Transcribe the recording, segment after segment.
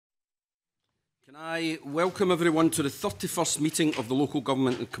Can I welcome everyone to the 31st meeting of the Local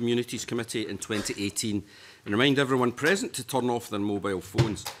Government and Communities Committee in 2018 and remind everyone present to turn off their mobile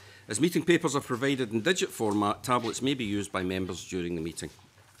phones. As meeting papers are provided in digit format, tablets may be used by members during the meeting.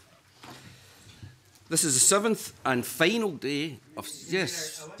 This is the seventh and final day of...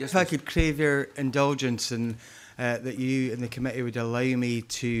 Yes. If I could crave your indulgence and that you and the committee would allow me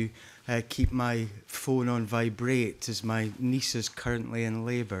to keep my phone on vibrate as my niece is currently in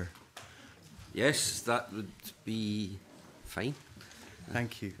labour. Yes, that would be fine.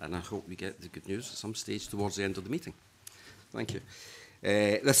 Thank you. And I hope we get the good news at some stage towards the end of the meeting. Thank you.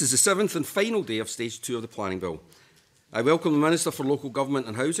 This is the seventh and final day of Stage 2 of the Planning Bill. I welcome the Minister for Local Government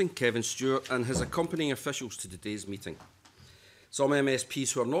and Housing, Kevin Stewart, and his accompanying officials to today's meeting. Some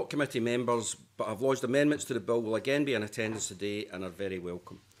MSPs who are not committee members but have lodged amendments to the bill will again be in attendance today and are very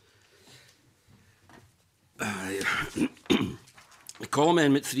welcome. I call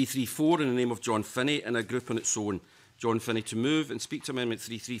Amendment 334 in the name of John Finney and a group on its own. John Finney to move and speak to Amendment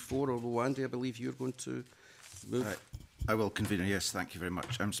 334, although Andy, I believe you're going to move. I will, Convener. Yes, thank you very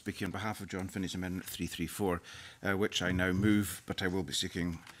much. I'm speaking on behalf of John Finney's Amendment 334, which I now move, but I will be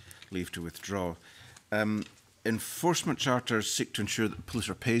seeking leave to withdraw. Enforcement charters seek to ensure that the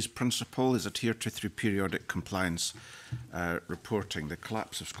polluter pays principle is adhered to through periodic compliance reporting. The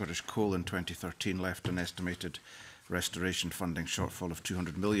collapse of Scottish Coal in 2013 left an estimated restoration funding shortfall of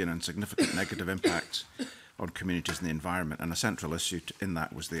 $200 million and significant negative impacts on communities and the environment. And a central issue in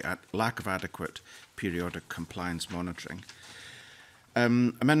that was the lack of adequate periodic compliance monitoring.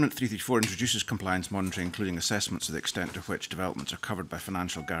 Amendment 334 introduces compliance monitoring, including assessments of the extent to which developments are covered by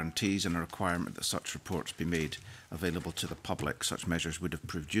financial guarantees and a requirement that such reports be made available to the public. Such measures would have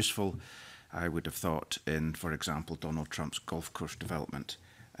proved useful, I would have thought, in, for example, Donald Trump's golf course development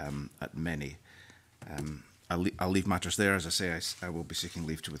at Many. I'll leave matters there. As I say, I will be seeking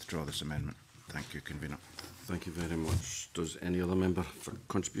leave to withdraw this amendment. Thank you, Convener. Thank you very much. Does any other member for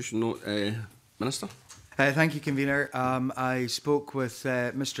contribution? No, Minister? Thank you, Convener. I spoke with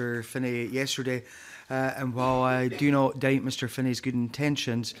Mr Finney yesterday, and while I do not doubt Mr Finney's good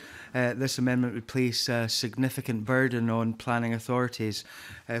intentions, this amendment would place a significant burden on planning authorities,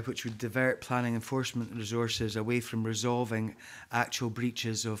 which would divert planning enforcement resources away from resolving actual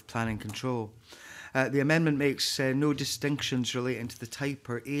breaches of planning control. The amendment makes no distinctions relating to the type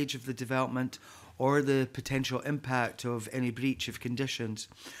or age of the development or the potential impact of any breach of conditions.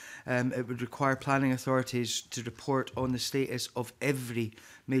 It would require planning authorities to report on the status of every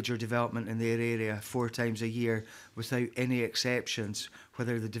major development in their area 4 times a year without any exceptions,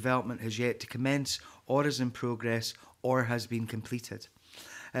 whether the development has yet to commence or is in progress or has been completed.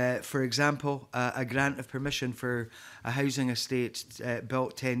 For example, a grant of permission for a housing estate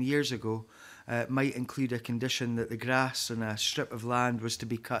built 10 years ago might include a condition that the grass on a strip of land was to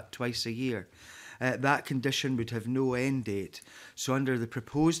be cut twice a year. That condition would have no end date. So under the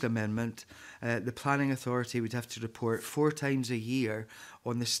proposed amendment, the planning authority would have to report 4 times a year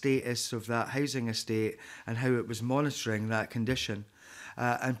on the status of that housing estate and how it was monitoring that condition.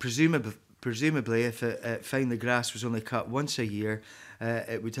 And presumably, if it found the grass was only cut once a year,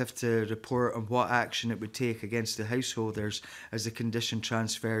 it would have to report on what action it would take against the householders as the condition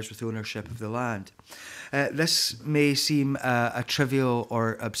transfers with ownership of the land. This may seem a trivial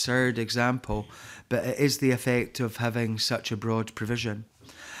or absurd example, but it is the effect of having such a broad provision.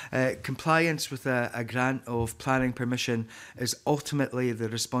 Compliance with a grant of planning permission is ultimately the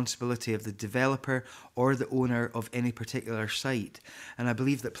responsibility of the developer or the owner of any particular site. And I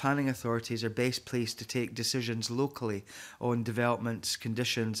believe that planning authorities are best placed to take decisions locally on developments,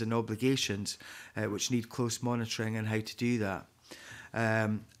 conditions and obligations which need close monitoring and how to do that.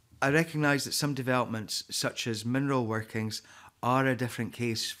 I recognise that some developments, such as mineral workings, are a different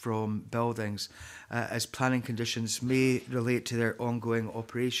case from buildings, as planning conditions may relate to their ongoing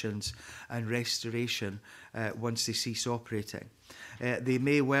operations and restoration once they cease operating. They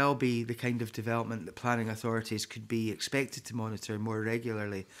may well be the kind of development that planning authorities could be expected to monitor more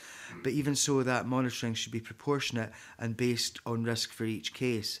regularly, but even so, that monitoring should be proportionate and based on risk for each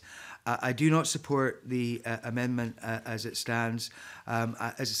case. I do not support the amendment as it stands. As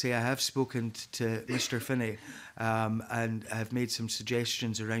I say, I have spoken to Mr Finney and have made some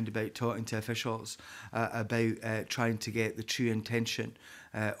suggestions around about talking to officials about trying to get the true intention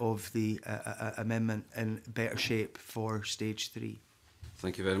of the amendment in better shape for Stage 3.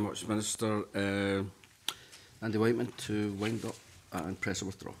 Thank you very much, Minister. Andy Whiteman to wind up and press a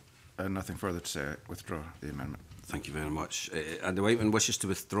withdrawal. Nothing further to say. Withdraw the amendment. Thank you very much. Andy Whiteman wishes to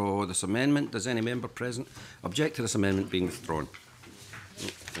withdraw this amendment. Does any member present object to this amendment being withdrawn? No,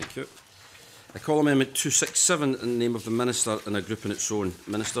 thank you. I call Amendment 267 in the name of the Minister in a group on its own.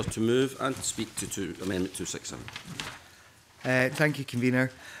 Minister to move and speak to Amendment 267. Thank you,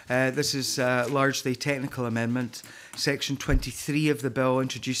 Convener. This is a largely technical amendment. Section 23 of the bill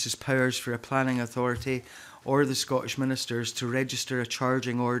introduces powers for a planning authority or the Scottish ministers to register a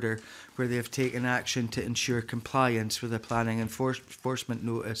charging order where they have taken action to ensure compliance with a planning enforcement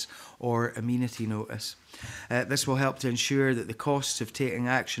notice or amenity notice. This will help to ensure that the costs of taking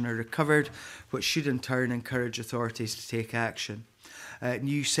action are recovered, which should in turn encourage authorities to take action.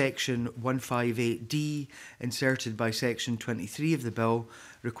 New section 158D, inserted by section 23 of the bill,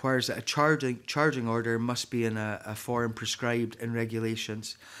 requires that a charging order must be in a form prescribed in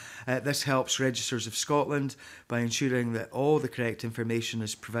regulations. This helps Registers of Scotland by ensuring that all the correct information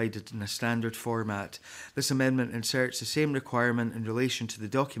is provided in a standard format. This amendment inserts the same requirement in relation to the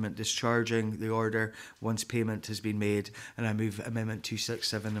document discharging the order once payment has been made, and I move Amendment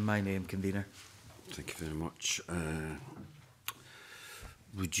 267 in my name, Convener. Thank you very much.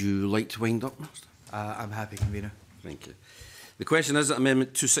 Would you like to wind up, Minister? I'm happy, Convener. Thank you. The question is that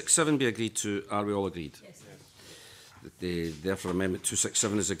Amendment 267 be agreed to. Are we all agreed? Yes. Therefore, Amendment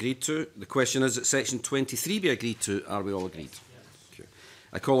 267 is agreed to. The question is that Section 23 be agreed to. Are we all agreed? Yes. Okay.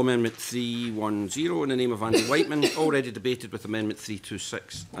 I call Amendment 310 in the name of Andy Whiteman, already debated with Amendment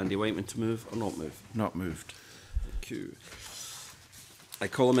 326. Andy Whiteman to move or not move? Not moved. Thank you. I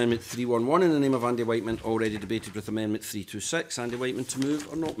call Amendment 311 in the name of Andy Whiteman, already debated with Amendment 326. Andy Whiteman to move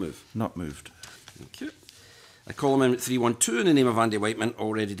or not move? Not moved. Thank you. I call Amendment 312 in the name of Andy Whiteman,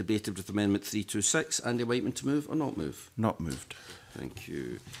 already debated with Amendment 326. Andy Whiteman to move or not move? Not moved. Thank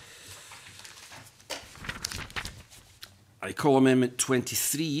you. I call Amendment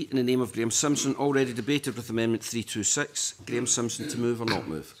 23 in the name of Graham Simpson, already debated with Amendment 326. Graham Simpson to move or not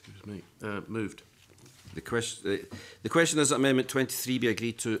move? Excuse me. Moved. The question is that Amendment 23 be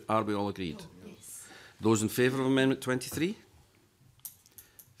agreed to. Are we all agreed? Yes. Those in favour of Amendment 23?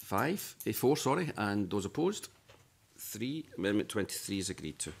 4, sorry. And those opposed? 3. Amendment 23 is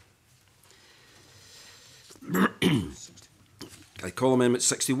agreed to. I call Amendment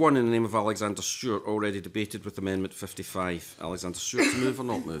 61 in the name of Alexander Stewart, already debated with Amendment 55. Alexander Stewart to move or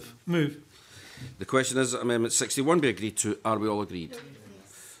not move? Move. The question is that Amendment 61 be agreed to. Are we all agreed?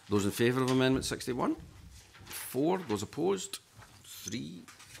 Yes. Those in favour of Amendment 61? 4. Those opposed? 3.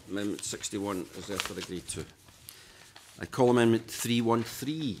 Amendment 61 is therefore agreed to. I call Amendment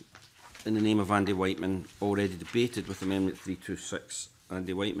 313 in the name of Andy Whiteman, already debated with Amendment 326.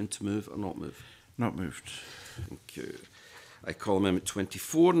 Andy Whiteman to move or not move? Not moved. Thank you. I call Amendment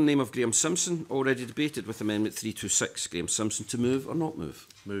 24 in the name of Graham Simpson, already debated with Amendment 326. Graham Simpson to move or not move?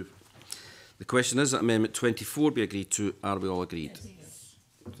 Move. The question is that Amendment 24 be agreed to. Are we all agreed? Yes.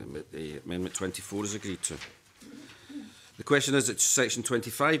 Amendment 24 is agreed to. The question is that Section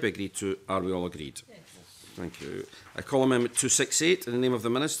 25 be agreed to. Are we all agreed? Yes. Thank you. I call Amendment 268 in the name of the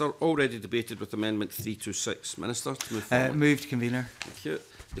Minister, already debated with Amendment 326. Minister, to move forward. Moved, Convener. Thank you.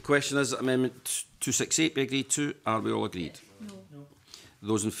 The question is that Amendment 268 be agreed to. Are we all agreed? No.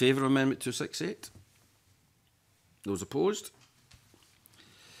 Those in favour of Amendment 268? Those opposed?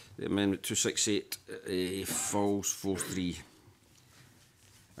 The Amendment 268 falls 4-3.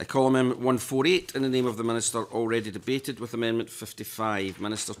 I call Amendment 148 in the name of the Minister, already debated with Amendment 55.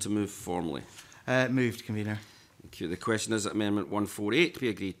 Minister to move formally. Moved, Convener. Thank you. The question is that Amendment 148 be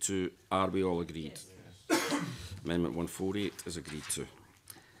agreed to. Are we all agreed? Yes. Amendment 148 is agreed to.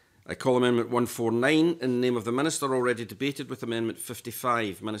 I call Amendment 149 in the name of the Minister, already debated with Amendment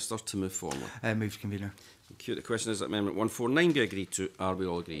 55. Minister to move formally. Moved, Convener. Thank you. The question is that Amendment 149 be agreed to. Are we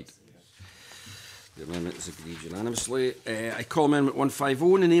all agreed? The amendment is agreed unanimously. I call Amendment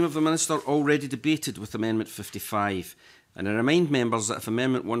 150 in the name of the Minister, already debated with Amendment 55. And I remind members that if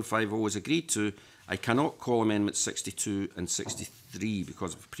Amendment 150 is agreed to, I cannot call Amendments 62 and 63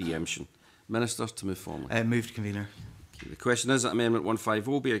 because of preemption. Minister to move formally. Moved, Convener. Okay. The question is that Amendment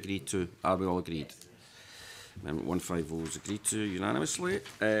 150 be agreed to. Are we all agreed? Yes. Amendment 150 is agreed to unanimously.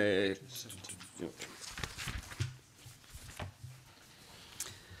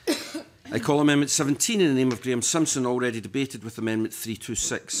 I call Amendment 17 in the name of Graham Simpson, already debated with Amendment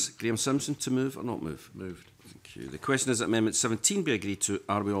 326. Graham Simpson to move or not move? Moved. Thank you. The question is that Amendment 17 be agreed to.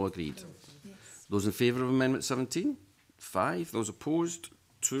 Are we all agreed? Yes. Those in favour of Amendment 17? 5. Those opposed?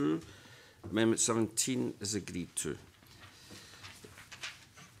 2. Amendment 17 is agreed to.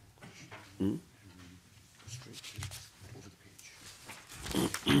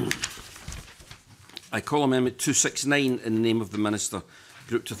 I call Amendment 269 in the name of the Minister,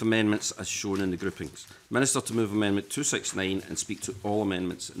 grouped with amendments as shown in the groupings. Minister to move Amendment 269 and speak to all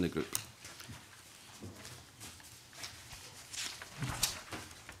amendments in the group.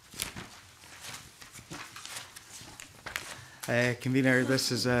 Convener, this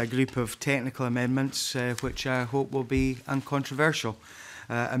is a group of technical amendments which I hope will be uncontroversial.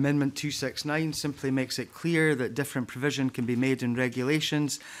 Amendment 269 simply makes it clear that different provision can be made in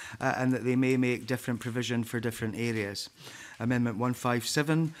regulations and that they may make different provision for different areas. Amendment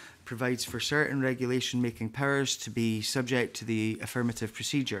 157 provides for certain regulation-making powers to be subject to the affirmative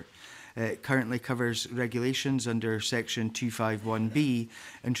procedure. It currently covers regulations under Section 251B,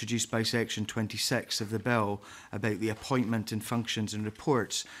 introduced by Section 26 of the Bill, about the appointment and functions and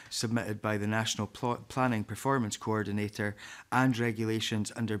reports submitted by the National Planning Performance Coordinator, and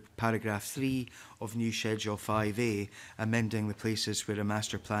regulations under Paragraph 3 of new Schedule 5A, amending the places where a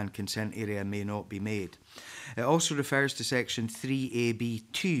master plan consent area may not be made. It also refers to Section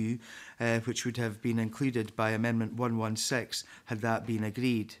 3AB2, which would have been included by Amendment 116 had that been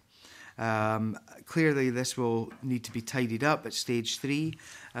agreed. Clearly, this will need to be tidied up at stage 3,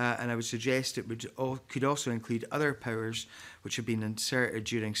 and I would suggest it could also include other powers which have been inserted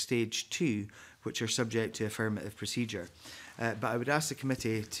during stage 2, which are subject to affirmative procedure. But I would ask the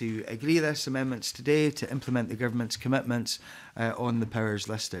committee to agree this amendments today to implement the government's commitments on the powers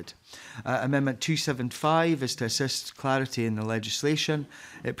listed. Amendment 275 is to assist clarity in the legislation.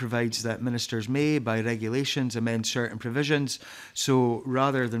 It provides that ministers may, by regulations, amend certain provisions. So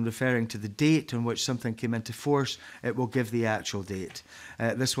rather than referring to the date on which something came into force, it will give the actual date.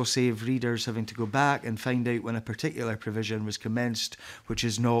 This will save readers having to go back and find out when a particular provision was commenced, which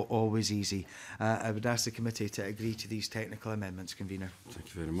is not always easy. I would ask the committee to agree to these technical amendments, Convener.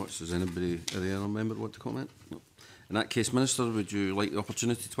 Thank you very much. Does anybody, any other member want to comment? No. In that case, Minister, would you like the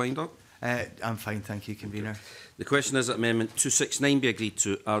opportunity to wind up? I'm fine, thank you, Convener. Okay. The question is that Amendment 269 be agreed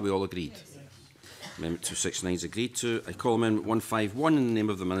to. Are we all agreed? Yes. Amendment 269 is agreed to. I call Amendment 151 in the name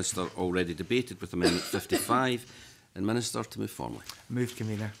of the Minister, already debated with Amendment 55. And Minister, to move formally. Moved,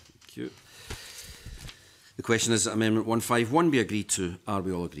 Convener. Thank you. The question is that Amendment 151 be agreed to. Are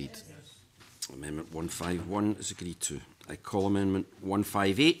we all agreed? Yes. Amendment 151 is agreed to. I call Amendment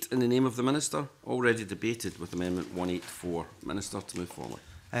 158 in the name of the Minister, already debated with Amendment 184. Minister, to move forward.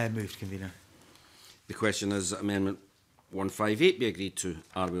 Moved, Convener. The question is that Amendment 158 be agreed to.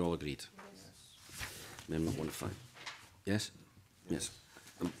 Are we all agreed? Yes. Amendment 158. Yes? Yes.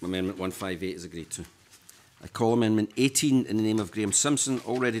 Amendment 158 is agreed to. I call Amendment 18 in the name of Graham Simpson,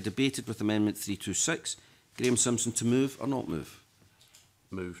 already debated with Amendment 326. Graham Simpson, to move or not move?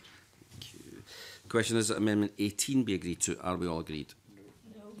 Moved. The question is that Amendment 18 be agreed to. Are we all agreed?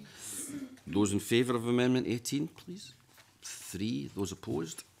 No. Those in favour of Amendment 18, please. 3. Those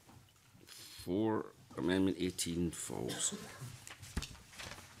opposed? 4. Amendment 18 falls.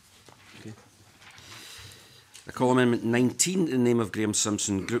 Okay. I call Amendment 19 in the name of Graham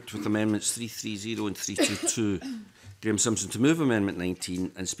Simpson, grouped with Amendments 330 and 322. Graham Simpson, to move Amendment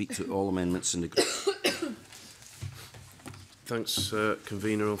 19 and speak to all amendments in the group. Thanks,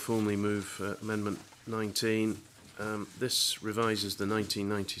 Convener. I'll formally move Amendment 19. This revises the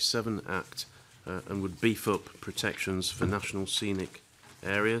 1997 Act and would beef up protections for national scenic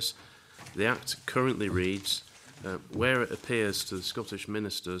areas. The Act currently reads, where it appears to the Scottish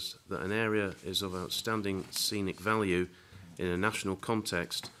ministers that an area is of outstanding scenic value in a national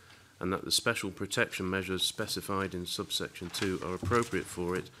context and that the special protection measures specified in subsection 2 are appropriate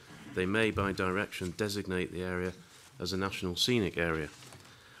for it, they may by direction designate the area as a national scenic area.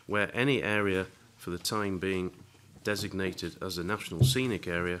 Where any area for the time being designated as a national scenic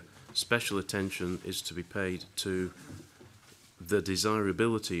area, special attention is to be paid to the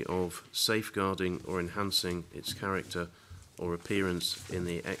desirability of safeguarding or enhancing its character or appearance in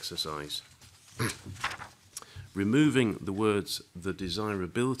the exercise. Removing the words "the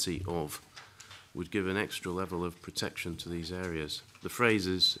desirability of" would give an extra level of protection to these areas. The phrase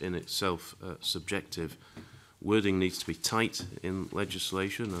is in itself subjective. Wording needs to be tight in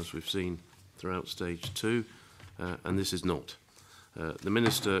legislation, as we've seen throughout stage 2, and this is not. The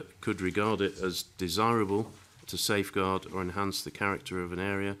Minister could regard it as desirable to safeguard or enhance the character of an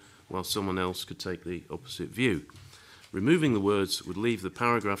area, while someone else could take the opposite view. Removing the words would leave the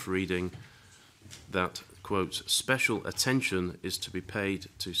paragraph reading that, quote, special attention is to be paid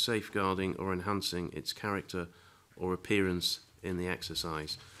to safeguarding or enhancing its character or appearance in the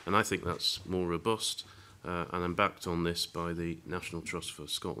exercise. And I think that's more robust, and I'm backed on this by the National Trust for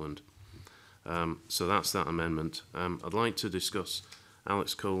Scotland. So that's that amendment. I'd like to discuss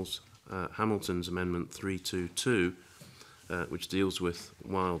Alex Cole's Hamilton's Amendment 322, which deals with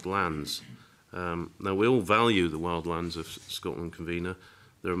wild lands. Now, we all value the wild lands of Scotland, Convener.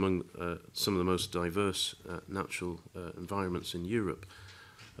 They're among some of the most diverse natural environments in Europe.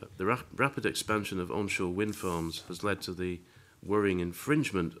 The rapid expansion of onshore wind farms has led to the worrying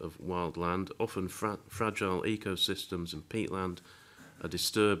infringement of wildland. Often fragile ecosystems and peatland are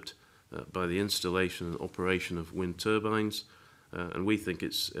disturbed by the installation and operation of wind turbines, and we think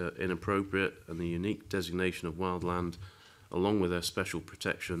it's inappropriate, and the unique designation of wildland, along with their special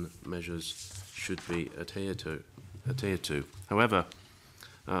protection measures, should be adhered to. However,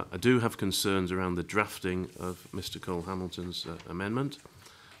 I do have concerns around the drafting of Mr. Cole-Hamilton's amendment.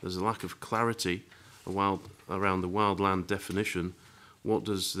 There's a lack of clarity around the wildland definition. What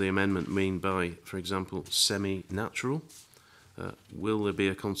does the amendment mean by, for example, semi-natural? Will there be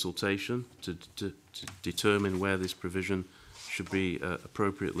a consultation to determine where this provision should be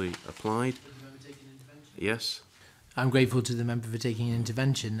appropriately applied? Yes. I'm grateful to the member for taking an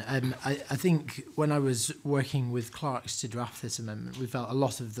intervention. I think when I was working with clerks to draft this amendment, we felt a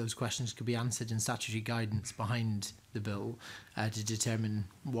lot of those questions could be answered in statutory guidance behind the bill to determine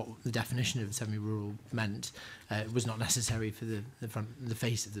what the definition of semi-rural meant. It was not necessary for the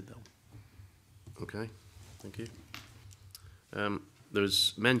face of the bill. Okay, thank you.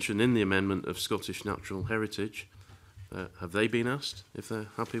 There's mention in the amendment of Scottish natural heritage. Have they been asked if they're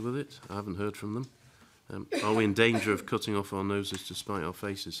happy with it? I haven't heard from them. Are we in danger of cutting off our noses to spite our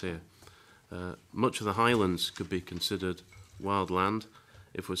faces here? Much of the Highlands could be considered wild land.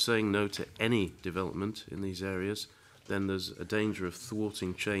 If we're saying no to any development in these areas, then there's a danger of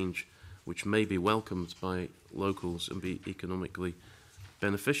thwarting change which may be welcomed by locals and be economically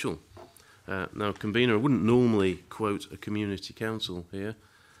beneficial. Now, Convener, I wouldn't normally quote a community council here,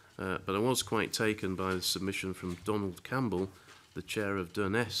 but I was quite taken by the submission from Donald Campbell, the chair of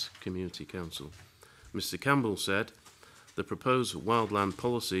Durness Community Council. Mr. Campbell said, the proposed wildland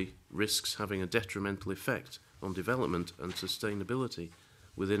policy risks having a detrimental effect on development and sustainability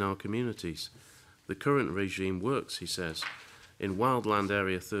within our communities. The current regime works, he says. In Wildland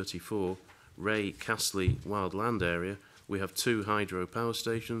Area 34, Ray Castley Wildland Area, we have 2 hydro power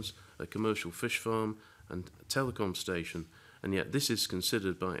stations, a commercial fish farm and a telecom station, and yet this is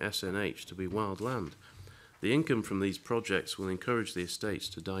considered by SNH to be wild land. The income from these projects will encourage the estates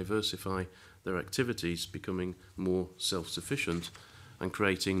to diversify their activities, becoming more self-sufficient and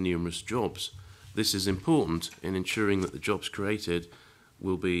creating numerous jobs. This is important in ensuring that the jobs created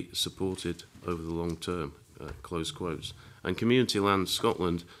will be supported over the long term, close quotes. And Community Land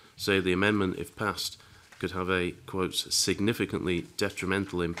Scotland say the amendment, if passed, could have a, quotes, significantly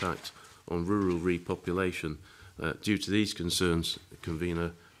detrimental impact on rural repopulation. Due to these concerns,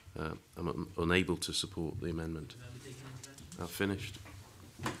 Convener, I'm unable to support the amendment. I've finished.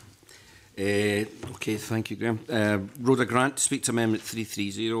 Okay, thank you, Graham. Rhoda Grant to speak to Amendment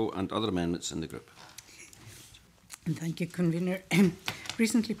 330 and other amendments in the group. And thank you, Convener.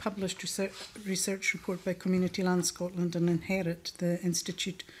 Recently published research report by Community Land Scotland and Inherit, the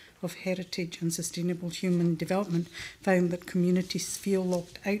Institute of Heritage and Sustainable Human Development, found that communities feel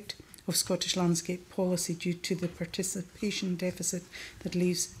locked out of Scottish landscape policy due to the participation deficit that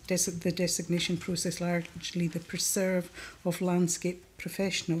leaves the designation process largely the preserve of landscape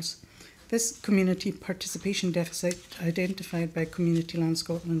professionals. This community participation deficit, identified by Community Land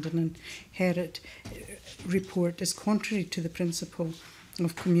Scotland and Inherit report, is contrary to the principle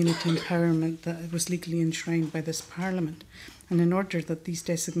of community empowerment that was legally enshrined by this Parliament. And in order that these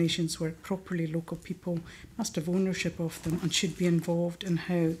designations work properly, local people must have ownership of them and should be involved in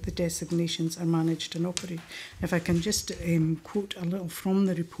how the designations are managed and operated. If I can just quote a little from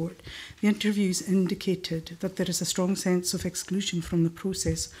the report, the interviews indicated that there is a strong sense of exclusion from the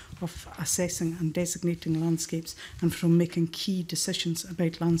process of assessing and designating landscapes and from making key decisions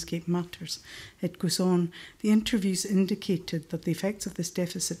about landscape matters. It goes on, the interviews indicated that the effects of this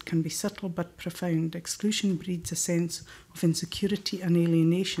deficit can be subtle but profound. Exclusion breeds a sense of insecurity and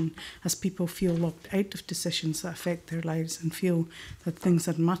alienation as people feel locked out of decisions that affect their lives and feel that things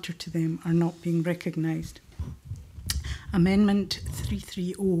that matter to them are not being recognised. Amendment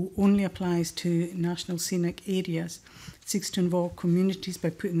 330 only applies to national scenic areas. It seeks to involve communities by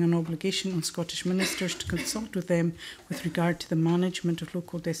putting an obligation on Scottish ministers to consult with them with regard to the management of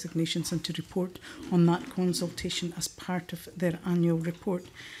local designations and to report on that consultation as part of their annual report.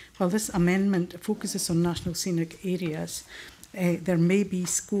 While this amendment focuses on national scenic areas, there may be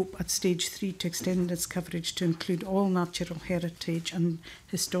scope at stage 3 to extend its coverage to include all natural heritage and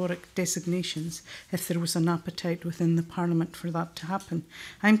historic designations if there was an appetite within the Parliament for that to happen.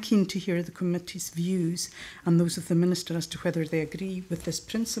 I'm keen to hear the committee's views and those of the Minister as to whether they agree with this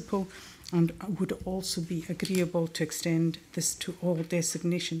principle and would also be agreeable to extend this to all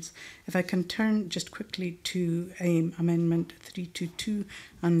designations. If I can turn just quickly to Amendment 322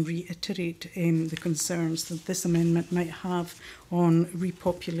 and reiterate the concerns that this amendment might have on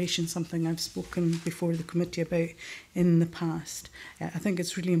repopulation, something I've spoken before the committee about in the past. I think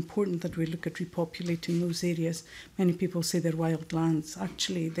it's really important that we look at repopulating those areas. Many people say they're wild lands.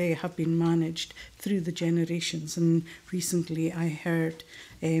 Actually, they have been managed through the generations, and recently I heard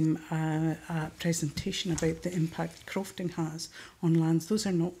a presentation about the impact crofting has on lands. Those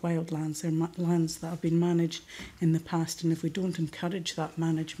are not wild lands, they're lands that have been managed in the past, and if we don't encourage that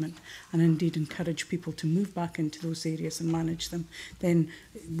management and indeed encourage people to move back into those areas and manage them, then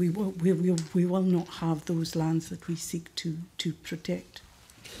we will not have those lands that we seek to protect.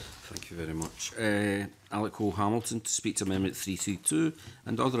 Thank you very much. Alec Cole-Hamilton to speak to Amendment 322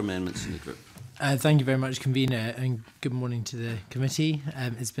 and other amendments in the group. Thank you very much, Convener, and good morning to the committee.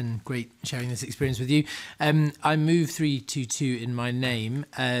 It's been great sharing this experience with you. I move 322 in my name.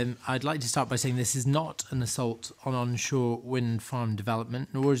 I'd like to start by saying this is not an assault on onshore wind farm development,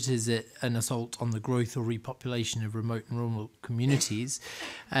 nor is it an assault on the growth or repopulation of remote and rural communities.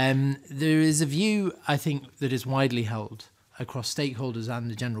 There is a view, I think, that is widely held across stakeholders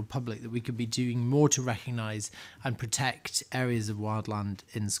and the general public that we could be doing more to recognise and protect areas of wildland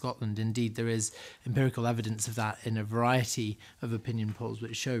in Scotland. Indeed, there is empirical evidence of that in a variety of opinion polls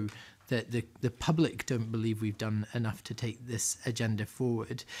which show that the public don't believe we've done enough to take this agenda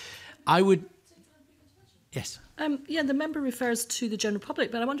forward. I would... Yes. Yeah, the member refers to the general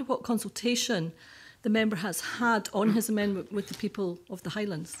public, but I wonder what consultation the member has had on his amendment with the people of the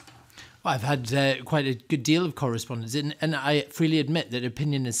Highlands. Well, I've had quite a good deal of correspondence, and I freely admit that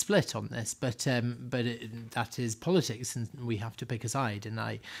opinion is split on this, but that is politics, and we have to pick a side, and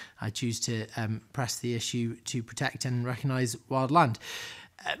I choose to press the issue to protect and recognise wild land.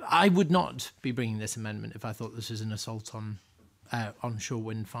 I would not be bringing this amendment if I thought this was an assault on onshore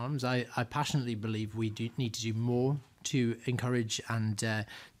wind farms. I passionately believe we do need to do more to encourage and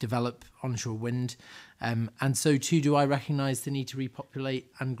develop onshore wind, and so too do I recognise the need to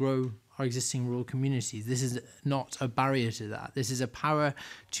repopulate and grow our existing rural communities. This is not a barrier to that. This is a power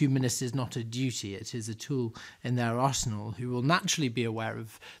to ministers, not a duty. It is a tool in their arsenal who will naturally be aware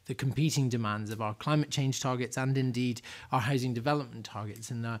of the competing demands of our climate change targets and indeed our housing development targets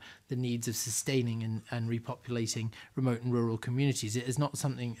and the needs of sustaining and repopulating remote and rural communities. It is not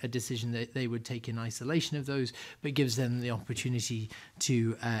a decision that they would take in isolation of those, but gives them the opportunity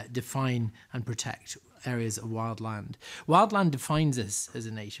to define and protect areas of wildland. Wildland defines us as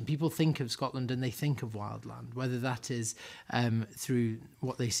a nation. People think of Scotland and they think of wildland, whether that is through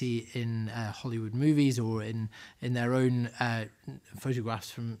what they see in Hollywood movies or in their own photographs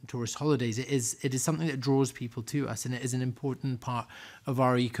from tourist holidays. It is something that draws people to us, and it is an important part of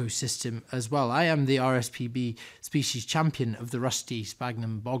our ecosystem as well. I am the RSPB species champion of the rusty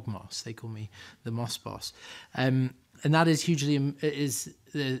sphagnum bog moss. They call me the moss boss. And that is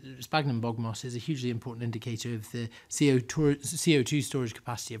the sphagnum bog moss is a hugely important indicator of the CO2 storage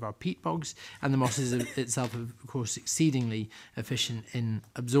capacity of our peat bogs, and the moss is itself, of course, exceedingly efficient in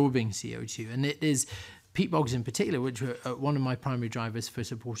absorbing CO2. And it is peat bogs in particular, which were one of my primary drivers for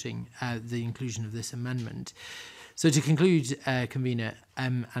supporting the inclusion of this amendment. So to conclude, Convener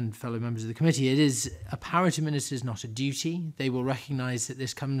and fellow members of the committee, it is a power to ministers, not a duty. They will recognise that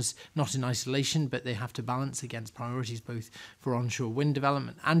this comes not in isolation, but they have to balance against priorities both for onshore wind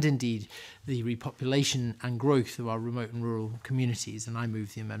development and indeed the repopulation and growth of our remote and rural communities. And I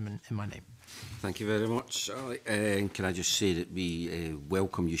move the amendment in my name. Thank you very much, Alec. And can I just say that we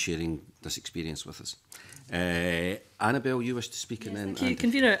welcome you sharing this experience with us. Annabelle, you wish to speak? Yes, and then thank you,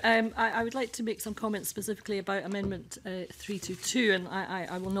 Convener. I would like to make some comments specifically about Amendment 322, and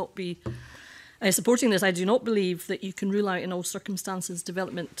I will not be supporting this. I do not believe that you can rule out in all circumstances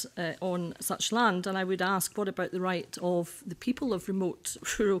development on such land, and I would ask, what about the right of the people of remote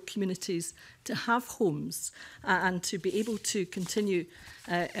rural communities to have homes and to be able to continue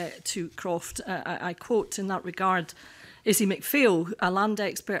to croft? I quote in that regard Izzy McPhail, a land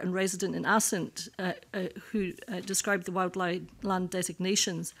expert and resident in Assynt, who described the wildland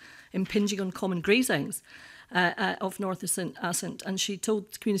designations impinging on common grazings of North Assynt. And she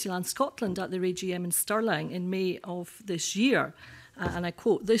told Community Land Scotland at their AGM in Stirling in May of this year, and I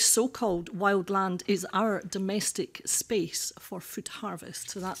quote, "This so-called wild land is our domestic space for food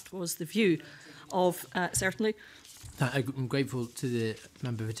harvest." So that was the view of, certainly. I'm grateful to the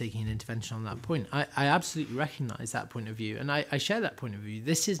member for taking an intervention on that point. I absolutely recognise that point of view, and I share that point of view.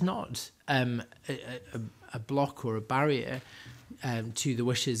 This is not a block or a barrier to the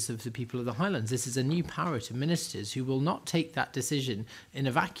wishes of the people of the Highlands. This is a new power to ministers who will not take that decision in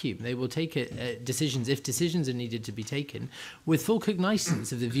a vacuum. They will take decisions, if decisions are needed to be taken, with full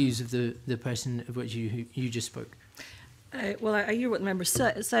cognizance of the views of the person of which you just spoke. Well, I hear what the member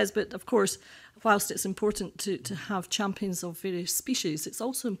says, but of course, whilst it's important to have champions of various species, it's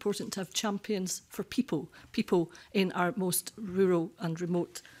also important to have champions for people in our most rural and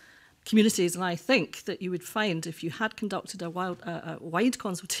remote communities. And I think that you would find, if you had conducted a wide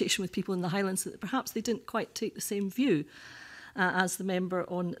consultation with people in the Highlands, that perhaps they didn't quite take the same view as the member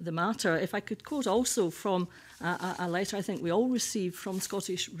on the matter. If I could quote also from a letter I think we all received from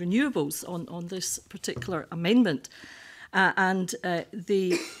Scottish Renewables on this particular amendment.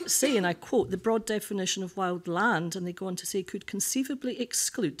 They say, and I quote, the broad definition of wild land, and they go on to say, could conceivably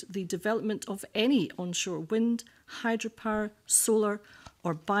exclude the development of any onshore wind, hydropower, solar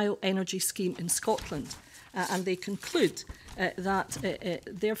or bioenergy scheme in Scotland. And they conclude that,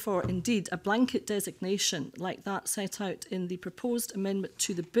 therefore, indeed, a blanket designation like that set out in the proposed amendment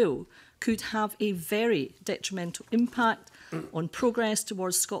to the bill could have a very detrimental impact on progress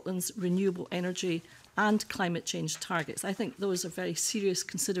towards Scotland's renewable energy and climate change targets. I think those are very serious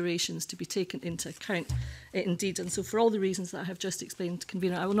considerations to be taken into account indeed. And so for all the reasons that I have just explained,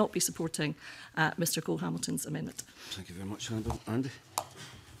 Convener, I will not be supporting Mr Cole-Hamilton's amendment. Thank you very much, Andy.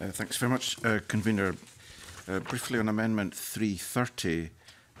 Thanks very much, Convener. Briefly on Amendment 330,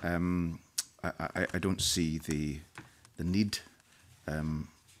 I don't see the need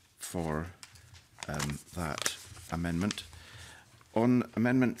for that amendment. On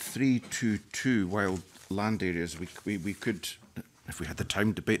Amendment 322, wild land areas, we could, if we had the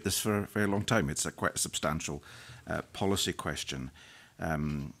time, debate this for a very long time. It's quite a substantial policy question.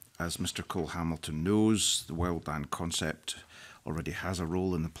 As Mr Cole-Hamilton knows, the wild land concept already has a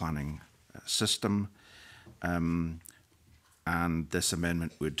role in the planning system, and this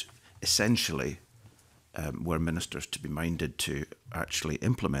amendment would essentially, were ministers to be minded to actually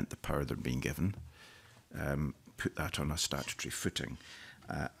implement the power they're being given, put that on a statutory footing.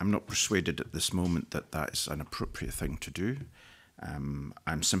 I'm not persuaded at this moment that that is an appropriate thing to do.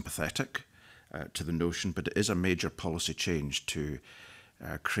 I'm sympathetic to the notion, but it is a major policy change to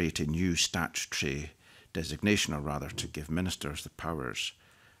create a new statutory designation, or rather to give ministers the powers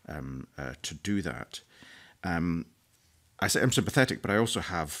to do that. I say I'm sympathetic, but I also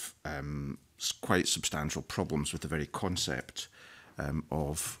have quite substantial problems with the very concept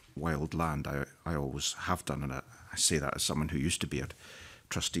of wild land. I always have done, and I say that as someone who used to be a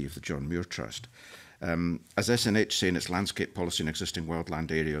trustee of the John Muir Trust. As SNH say in its landscape policy in existing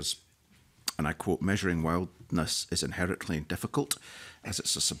wildland areas, and I quote, measuring wildness is inherently difficult as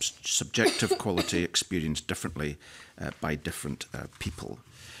it's a subjective quality experienced differently by different people.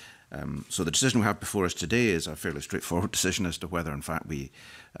 So the decision we have before us today is a fairly straightforward decision as to whether, in fact, we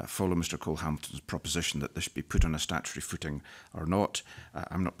follow Mr Cole-Hamilton's proposition that this should be put on a statutory footing or not.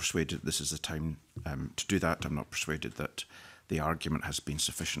 I'm not persuaded that this is the time to do that. I'm not persuaded that the argument has been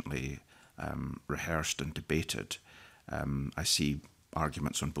sufficiently rehearsed and debated. I see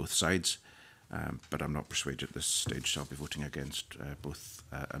arguments on both sides, but I'm not persuaded at this stage. So I'll be voting against both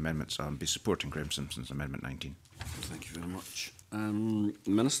amendments. I'll be supporting Graham Simpson's Amendment 19. Thank you very much.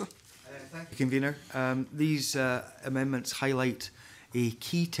 Minister? Thank you, Convener. These amendments highlight a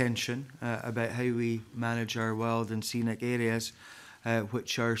key tension about how we manage our wild and scenic areas,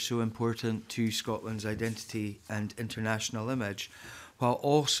 which are so important to Scotland's identity and international image, while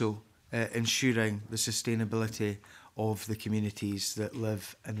also ensuring the sustainability of the communities that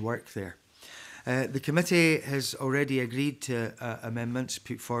live and work there. The committee has already agreed to amendments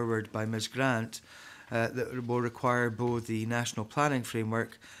put forward by Ms Grant that will require both the National Planning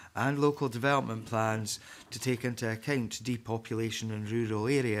Framework and local development plans to take into account depopulation in rural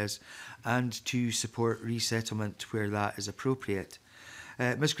areas and to support resettlement where that is appropriate.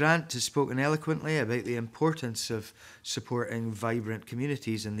 Ms Grant has spoken eloquently about the importance of supporting vibrant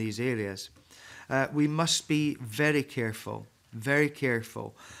communities in these areas. We must be very careful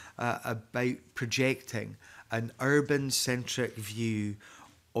about projecting an urban-centric view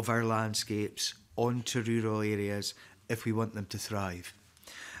of our landscapes onto rural areas if we want them to thrive.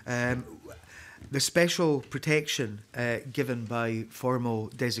 The special protection given by formal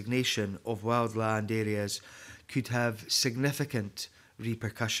designation of wildland areas could have significant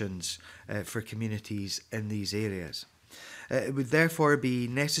repercussions for communities in these areas. It would therefore be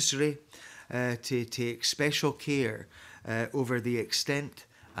necessary to take special care over the extent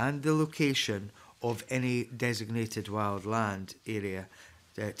and the location of any designated wildland area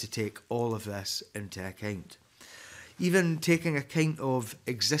to take all of this into account. Even taking account of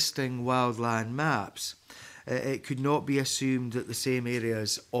existing wildland maps, it could not be assumed that the same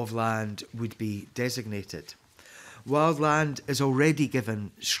areas of land would be designated. Wildland is already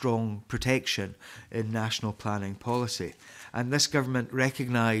given strong protection in national planning policy, and this government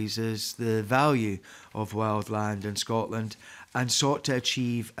recognises the value of wildland in Scotland and sought to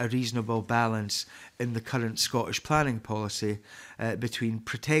achieve a reasonable balance in the current Scottish planning policy between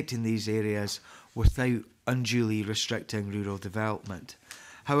protecting these areas without unduly restricting rural development.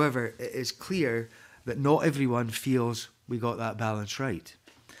 However, it is clear that not everyone feels we got that balance right.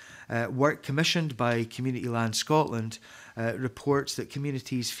 Work commissioned by Community Land Scotland reports that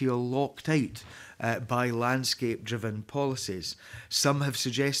communities feel locked out by landscape-driven policies. Some have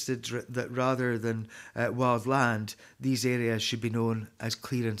suggested that rather than wild land, these areas should be known as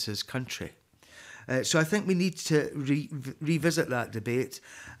clearances country. So I think we need to revisit that debate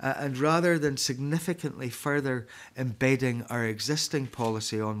and rather than significantly further embedding our existing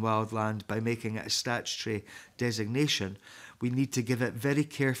policy on wildland by making it a statutory designation, we need to give it very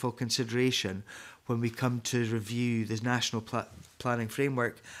careful consideration when we come to review the National Planning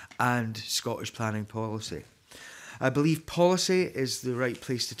Framework and Scottish planning policy. I believe policy is the right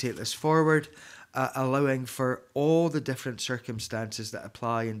place to take this forward, allowing for all the different circumstances that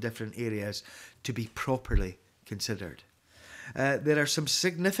apply in different areas to be properly considered. There are some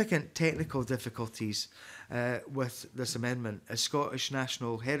significant technical difficulties with this amendment, as Scottish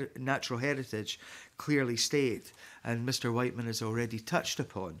natural heritage clearly state, and Mr Whiteman has already touched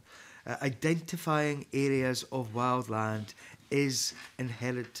upon. Identifying areas of wildland is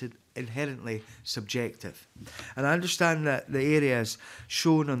inherently subjective. And I understand that the areas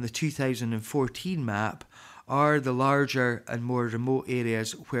shown on the 2014 map are the larger and more remote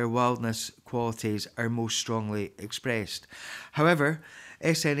areas where wildness qualities are most strongly expressed. However,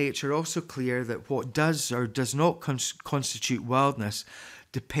 SNH are also clear that what does or does not constitute wildness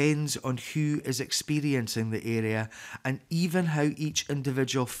depends on who is experiencing the area and even how each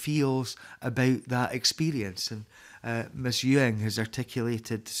individual feels about that experience. And Ms Ewing has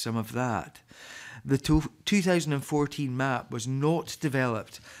articulated some of that. The 2014 map was not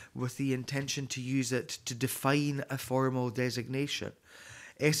developed with the intention to use it to define a formal designation.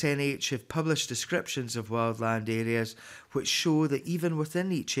 SNH have published descriptions of wildland areas which show that even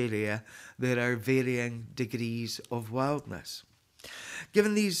within each area there are varying degrees of wildness.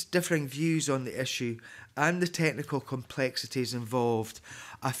 Given these differing views on the issue and the technical complexities involved,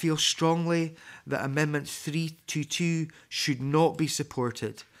 I feel strongly that Amendment 322 should not be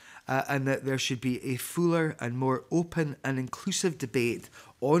supported and that there should be a fuller and more open and inclusive debate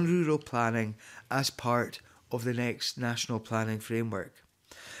on rural planning as part of the next National Planning Framework.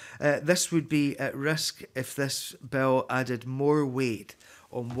 This would be at risk if this bill added more weight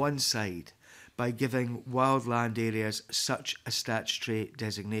on one side by giving wildland areas such a statutory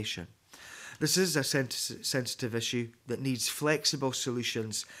designation. This is a sensitive issue that needs flexible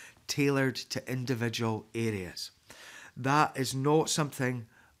solutions tailored to individual areas. That is not something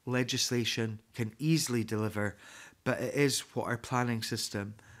legislation can easily deliver, but it is what our planning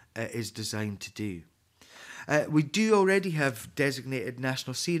system is designed to do. We do already have designated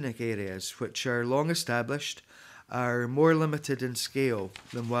national scenic areas which are long established, are more limited in scale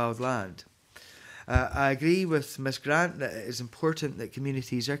than wildland. I agree with Ms Grant that it is important that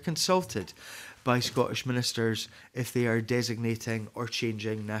communities are consulted by Scottish ministers if they are designating or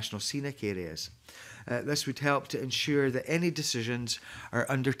changing national scenic areas. This would help to ensure that any decisions are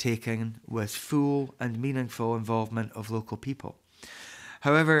undertaken with full and meaningful involvement of local people.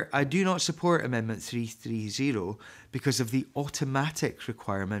 However, I do not support Amendment 330 because of the automatic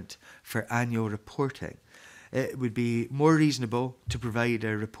requirement for annual reporting. It would be more reasonable to provide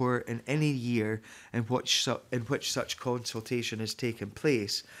a report in any year in which such consultation has taken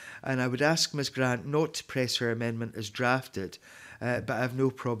place, and I would ask Ms Grant not to press her amendment as drafted, but I have no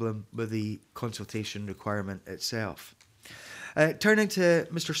problem with the consultation requirement itself. Turning to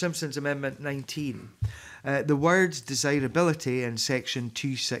Mr Simpson's Amendment 19, the word desirability in section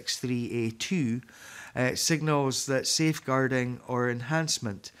 263A2 signals that safeguarding or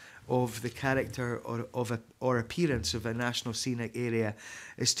enhancement of the character or appearance of a national scenic area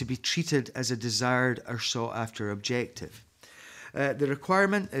is to be treated as a desired or sought after objective. The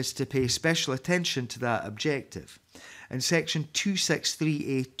requirement is to pay special attention to that objective. And section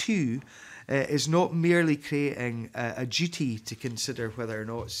 263A2 is not merely creating a duty to consider whether or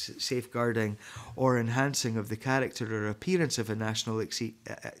not safeguarding or enhancing of the character or appearance of a national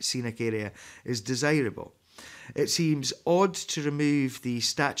scenic area is desirable. It seems odd to remove the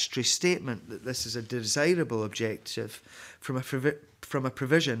statutory statement that this is a desirable objective from a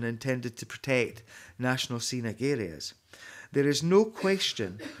provision intended to protect national scenic areas. There is no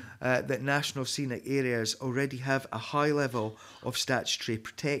question that national scenic areas already have a high level of statutory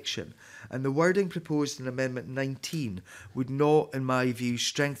protection, and the wording proposed in Amendment 19 would not, in my view,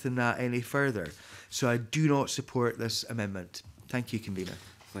 strengthen that any further. So I do not support this amendment. Thank you, Convener.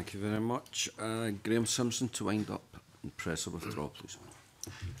 Thank you very much. Graham Simpson, to wind up and press or withdraw, please.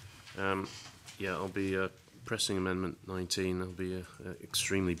 Yeah, I'll be pressing Amendment 19. I'll be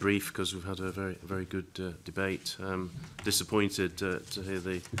extremely brief because we've had a very good debate. Disappointed to hear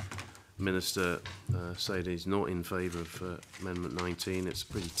the Minister say that he's not in favour of Amendment 19. It's a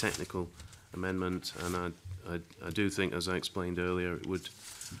pretty technical amendment, and I do think, as I explained earlier, it would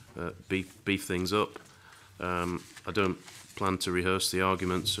beef things up. I don't plan to rehearse the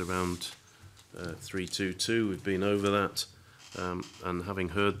arguments around 322. We've been over that, and having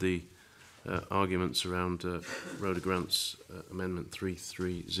heard the arguments around Rhoda Grant's Amendment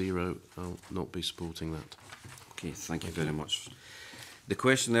 330, I'll not be supporting that. Okay, thank you very much. The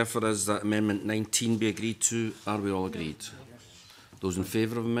question therefore is that Amendment 19 be agreed to. Are we all agreed? Those in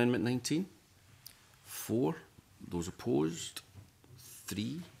favour of Amendment 19? 4. Those opposed?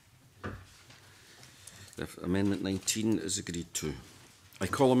 3. Amendment 19 is agreed to. I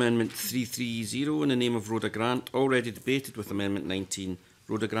call Amendment 330 in the name of Rhoda Grant, already debated with Amendment 19.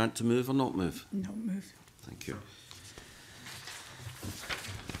 Rhoda Grant, to move or not move? Not move. Thank you.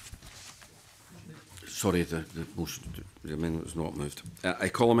 Sorry, the motion, the amendment was not moved. I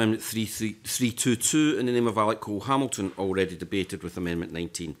call Amendment 322 in the name of Alec Cole-Hamilton, already debated with Amendment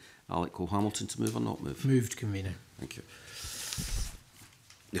 19. Alec Cole-Hamilton, to move or not move? Moved, Convener. Thank you.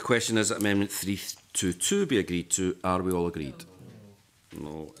 The question is that Amendment 322 be agreed to. Are we all agreed?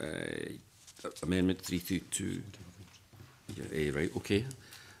 No. Amendment 322. Yeah, right, okay.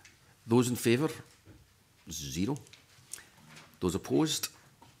 Those in favour? 0. Those opposed?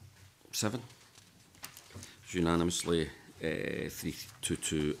 7. Unanimously,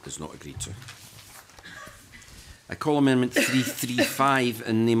 322 is not agreed to. I call Amendment 335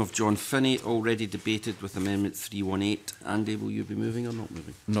 in the name of John Finney, already debated with Amendment 318. Andy, will you be moving or not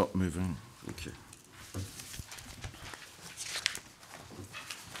moving? Not moving. Thank you.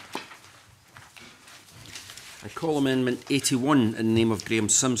 I call Amendment 81 in the name of Graham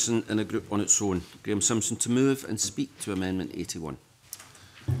Simpson in a group on its own. Graham Simpson, to move and speak to Amendment 81.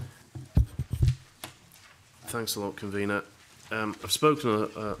 Thanks a lot, Convener. I've spoken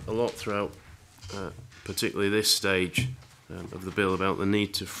a lot throughout, particularly this stage of the bill, about the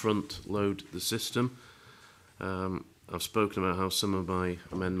need to front-load the system. I've spoken about how some of my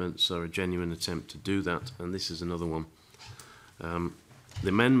amendments are a genuine attempt to do that, and this is another one. The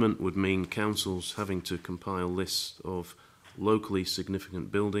amendment would mean councils having to compile lists of locally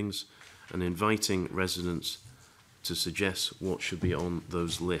significant buildings and inviting residents to suggest what should be on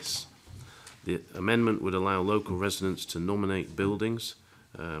those lists. The amendment would allow local residents to nominate buildings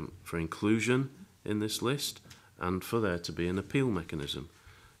for inclusion in this list and for there to be an appeal mechanism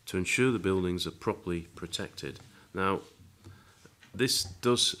to ensure the buildings are properly protected. Now, this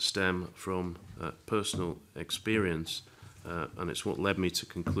does stem from personal experience, and it's what led me to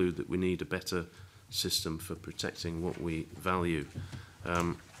conclude that we need a better system for protecting what we value.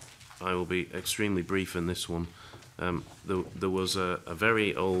 I will be extremely brief in this one. There was a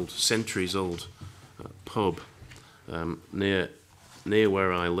very old, centuries-old pub near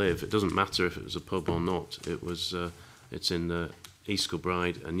where I live. It doesn't matter if it was a pub or not. It's in East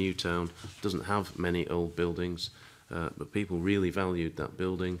Kilbride, a new town. It doesn't have many old buildings, but people really valued that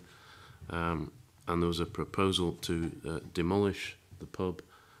building. And there was a proposal to demolish the pub.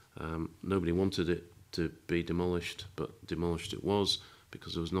 Nobody wanted it to be demolished, but demolished it was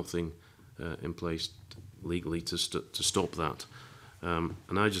because there was nothing in place legally to stop that.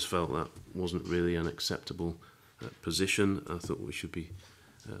 And I just felt that wasn't really an acceptable position. I thought we should be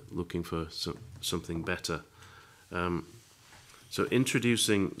looking for something better. So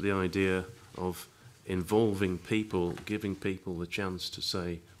introducing the idea of involving people, giving people the chance to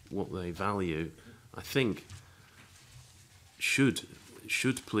say what they value, I think should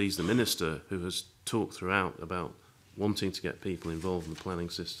please the Minister, who has talked throughout about wanting to get people involved in the planning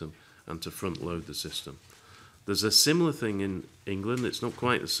system and to front load the system. There's a similar thing in England. It's not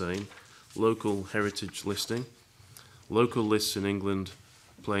quite the same. Local heritage listing. Local lists in England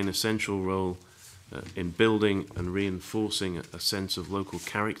play an essential role in building and reinforcing a sense of local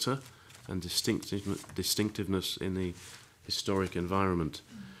character and distinctiveness in the historic environment.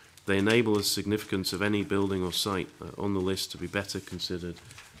 They enable the significance of any building or site on the list to be better considered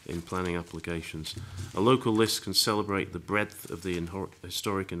in planning applications. A local list can celebrate the breadth of the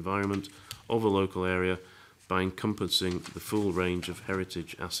historic environment of a local area by encompassing the full range of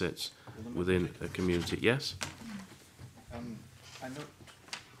heritage assets within a community. Yes?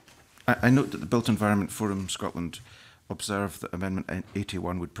 I note that the Built Environment Forum Scotland observed that Amendment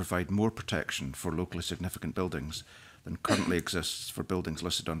 81 would provide more protection for locally significant buildings than currently exists for buildings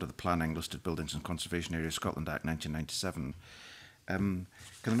listed under the Planning, Listed Buildings and Conservation Area Scotland Act 1997. Can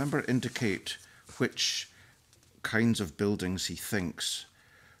the member indicate which kinds of buildings he thinks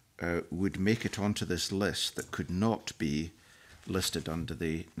would make it onto this list that could not be listed under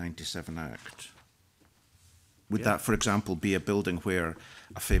the 97 Act? Would that, for example, be a building where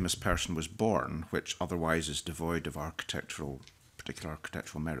a famous person was born, which otherwise is devoid of particular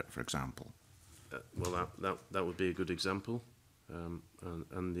architectural merit, for example? Well, that would be a good example,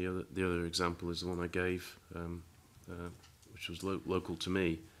 and the other example is the one I gave, which was local to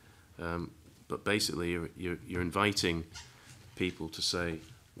me. But basically, you're inviting people to say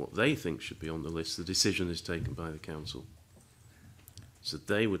what they think should be on the list. The decision is taken by the council, so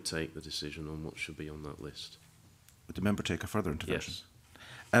they would take the decision on what should be on that list. Would the member take a further intervention?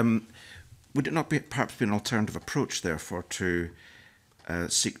 Yes. Would it not perhaps be an alternative approach, therefore, to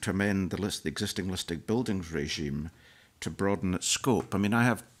seek to amend the existing listed buildings regime to broaden its scope? I mean, I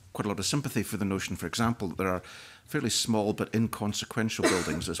have quite a lot of sympathy for the notion, for example, that there are fairly small but inconsequential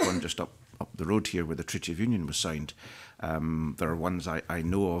buildings. There's one just up the road here where the Treaty of Union was signed. There are ones I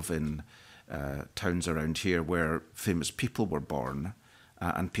know of in towns around here where famous people were born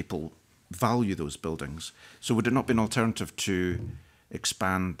and people value those buildings. So would it not be an alternative to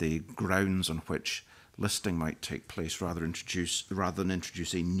expand the grounds on which listing might take place rather than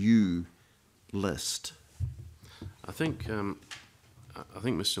introduce a new list? I think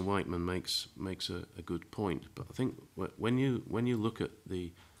Mr. Whiteman makes a good point, but I think when you look at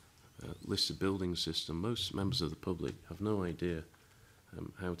the listed building system, most members of the public have no idea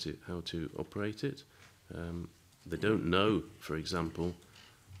how to operate it. They don't know, for example,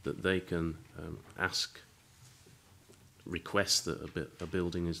 that they can request that a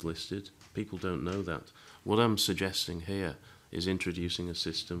building is listed. People don't know that. What I'm suggesting here is introducing a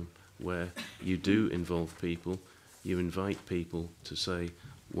system where you do involve people, you invite people to say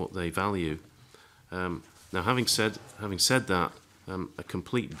what they value. Now, having said that, a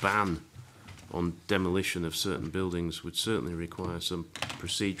complete ban on demolition of certain buildings would certainly require some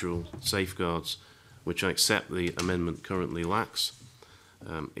procedural safeguards, which I accept the amendment currently lacks.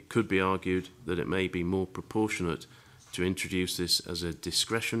 It could be argued that it may be more proportionate to introduce this as a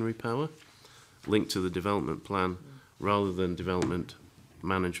discretionary power linked to the development plan rather than development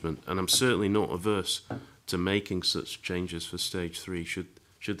management. And I'm certainly not averse to making such changes for stage 3 should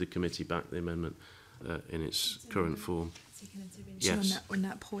the committee back the amendment in its current form. Yes. On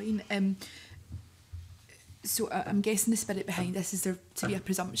that point. So I'm guessing the spirit behind this is there to be a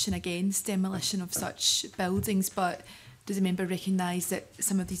presumption against demolition of such buildings, but does the member recognise that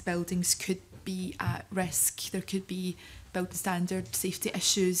some of these buildings could be at risk? There could be building standard safety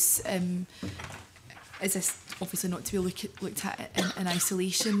issues. Is this obviously not to be looked at in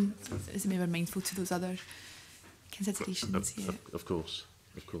isolation? Is the member mindful to those other considerations? Of course.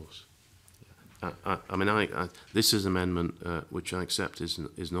 I mean, this is an amendment which I accept is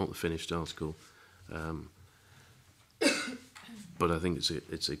not the finished article, but I think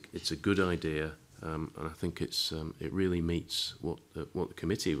it's a good idea, and I think it really meets what the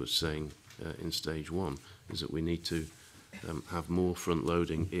committee was saying in stage 1, is that we need to have more front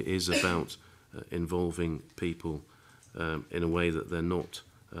loading. It is about involving people in a way that they're not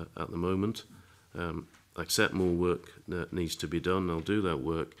at the moment. I accept more work that needs to be done. I'll do that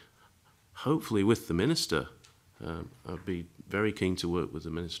work, hopefully with the Minister. I'd be very keen to work with the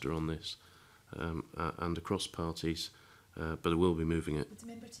Minister on this and across parties, but I will be moving it. Would the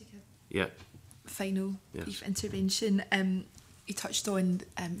member take a final brief Yes. intervention? You touched on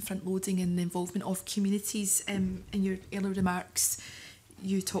front loading and the involvement of communities in your earlier remarks.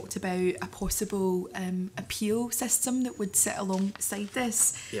 You talked about a possible appeal system that would sit alongside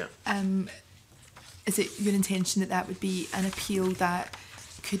this. Yeah. Is it your intention that would be an appeal that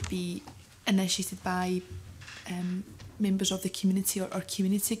could be initiated by members of the community or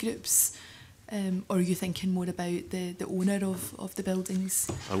community groups? Or are you thinking more about the owner of the buildings?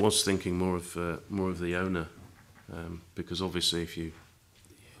 I was thinking more of the owner, because obviously if you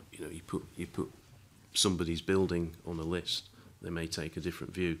put somebody's building on a list, they may take a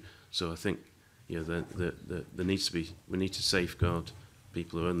different view. So I think there needs to be, we need to safeguard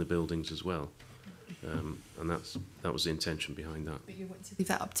people who own the buildings as well, and that was the intention behind that. But you want to leave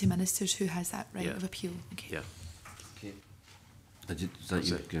that up to ministers who has that right of appeal. Okay. Yeah.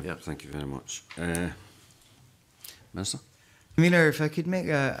 Thank you very much. Minister? Convener, if I could make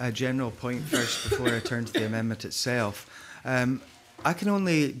a general point first before I turn to the amendment itself. I can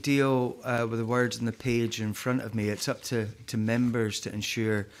only deal with the words on the page in front of me. It's up to members to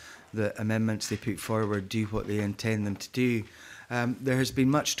ensure that amendments they put forward do what they intend them to do. There has been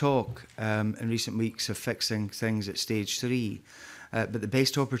much talk in recent weeks of fixing things at stage 3, but the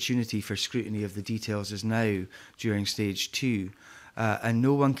best opportunity for scrutiny of the details is now during stage 2. And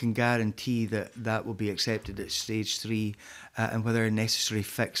no one can guarantee that that will be accepted at stage 3 and whether a necessary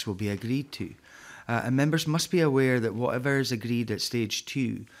fix will be agreed to. And members must be aware that whatever is agreed at stage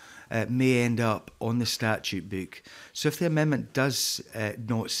 2 may end up on the statute book. So if the amendment does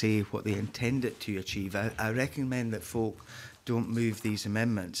not say what they intend it to achieve, I recommend that folk don't move these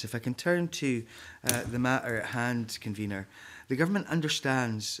amendments. If I can turn to the matter at hand, Convener, the Government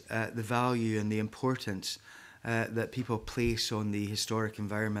understands the value and the importance that people place on the historic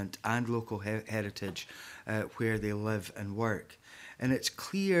environment and local heritage where they live and work. And it's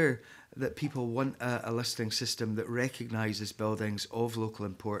clear that people want a listing system that recognises buildings of local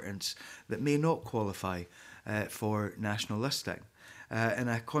importance that may not qualify for national listing. In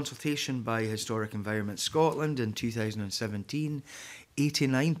a consultation by Historic Environment Scotland in 2017,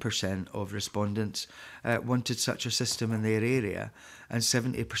 89% of respondents wanted such a system in their area, and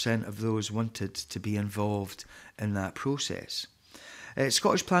 70% of those wanted to be involved in that process.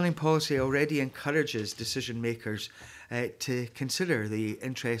 Scottish planning policy already encourages decision makers to consider the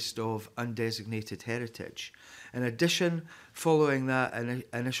interest of undesignated heritage. In addition, following that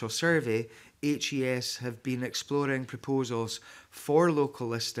initial survey, HES have been exploring proposals for local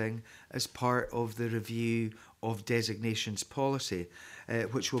listing as part of the review of designations policy,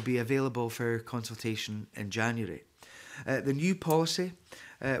 which will be available for consultation in January. The new policy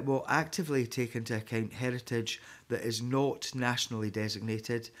will actively take into account heritage that is not nationally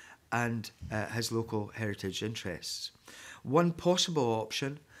designated and has local heritage interests. One possible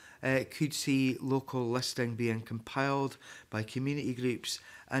option could see local listing being compiled by community groups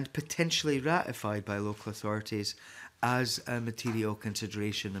and potentially ratified by local authorities as a material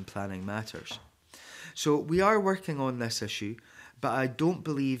consideration in planning matters. So we are working on this issue, but I don't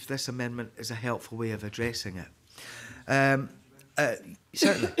believe this amendment is a helpful way of addressing it.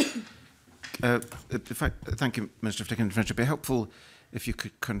 Certainly. Thank you, Minister, for taking the intervention. It would be helpful if you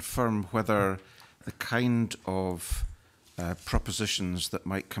could confirm whether the kind of propositions that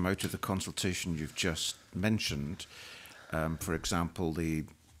might come out of the consultation you've just mentioned, for example, the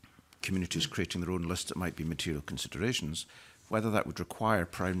communities creating their own list that might be material considerations, whether that would require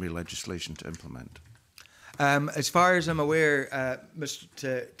primary legislation to implement. As far as I'm aware,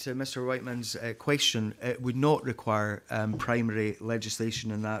 to Mr Whiteman's question, it would not require primary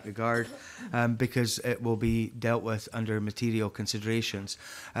legislation in that regard because it will be dealt with under material considerations.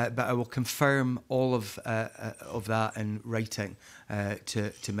 But I will confirm all of that in writing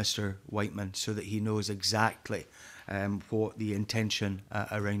to Mr Whiteman so that he knows exactly what the intention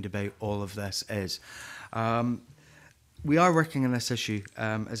around about all of this is. We are working on this issue,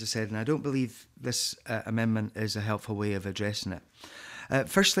 as I said, and I don't believe this amendment is a helpful way of addressing it.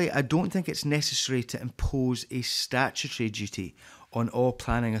 Firstly, I don't think it's necessary to impose a statutory duty on all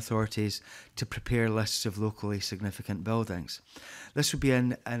planning authorities to prepare lists of locally significant buildings. This would be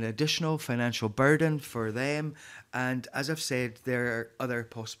an additional financial burden for them, and as I've said, there are other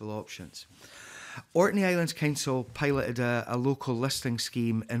possible options. Orkney Islands Council piloted a local listing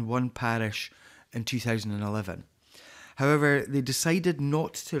scheme in one parish in 2011. However, they decided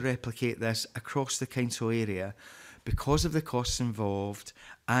not to replicate this across the council area because of the costs involved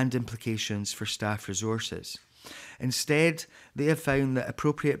and implications for staff resources. Instead, they have found that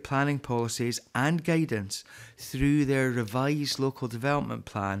appropriate planning policies and guidance through their revised local development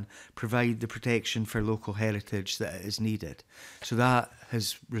plan provide the protection for local heritage that is needed. So that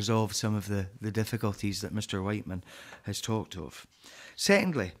has resolved some of the difficulties that Mr Whiteman has talked of.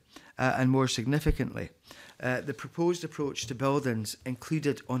 Secondly, and more significantly, the proposed approach to buildings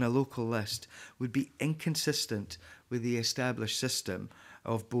included on a local list would be inconsistent with the established system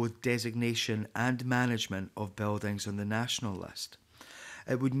of both designation and management of buildings on the national list.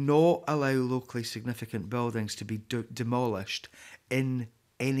 It would not allow locally significant buildings to be demolished in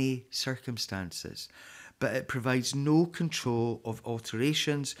any circumstances, but it provides no control of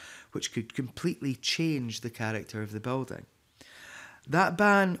alterations which could completely change the character of the building. That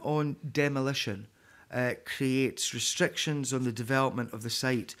ban on demolition creates restrictions on the development of the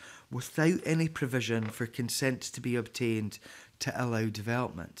site without any provision for consent to be obtained to allow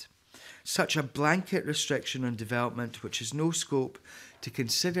development. Such a blanket restriction on development, which has no scope to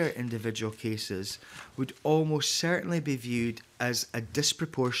consider individual cases, would almost certainly be viewed as a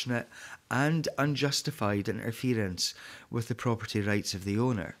disproportionate and unjustified interference with the property rights of the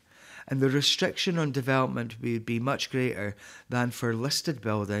owner. and the restriction on development would be much greater than for listed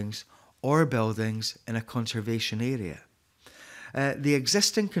buildings or buildings in a conservation area. The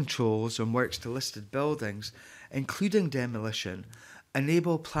existing controls on works to listed buildings, including demolition,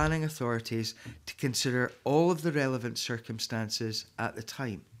 enable planning authorities to consider all of the relevant circumstances at the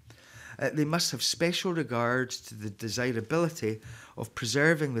time. They must have special regards to the desirability of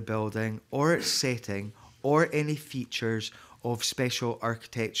preserving the building or its setting or any features of special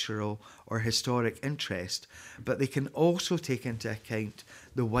architectural or historic interest, but they can also take into account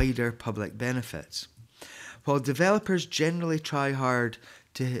the wider public benefits. While developers generally try hard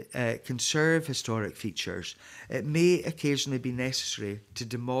to conserve historic features, it may occasionally be necessary to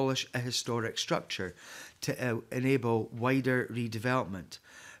demolish a historic structure to enable wider redevelopment.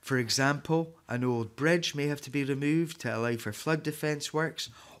 For example, an old bridge may have to be removed to allow for flood defence works,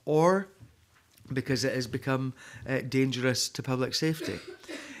 or because it has become dangerous to public safety.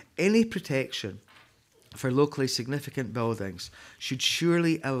 Any protection for locally significant buildings should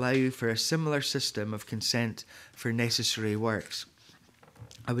surely allow for a similar system of consent for necessary works.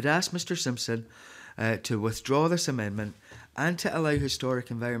 I would ask Mr Simpson to withdraw this amendment and to allow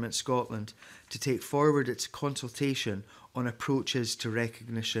Historic Environment Scotland to take forward its consultation on approaches to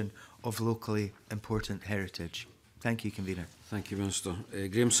recognition of locally important heritage. Thank you, Convener. Thank you, Minister.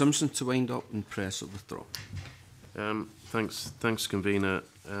 Graham Simpson to wind up and press or withdraw. Thanks, Convener.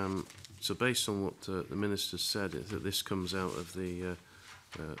 So based on what the Minister said, is that this comes out of the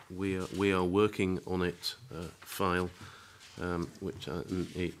we are working on it file, which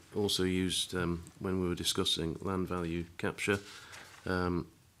he also used when we were discussing land value capture.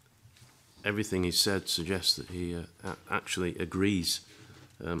 Everything he said suggests that he actually agrees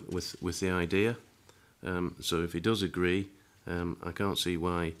with the idea. So if he does agree, I can't see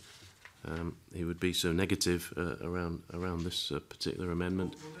why he would be so negative around this particular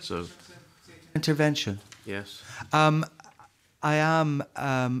amendment. So, intervention. Yes. I am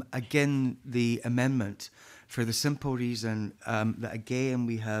again the amendment for the simple reason that again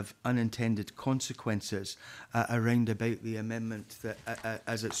we have unintended consequences around about the amendment that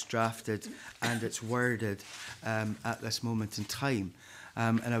as it's drafted and it's worded at this moment in time.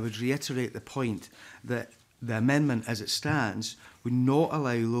 And I would reiterate the point that the amendment as it stands would not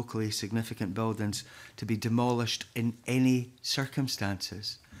allow locally significant buildings to be demolished in any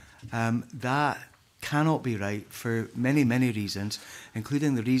circumstances. That cannot be right for many, many reasons,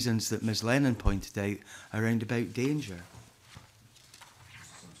 including the reasons that Ms Lennon pointed out around about danger.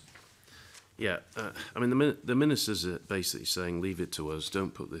 Yeah, I mean the ministers are basically saying leave it to us.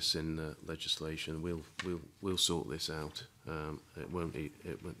 Don't put this in legislation. We'll sort this out. It won't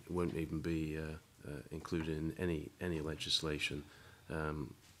even be included in any legislation.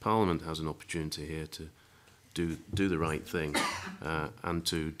 Parliament has an opportunity here to do the right thing and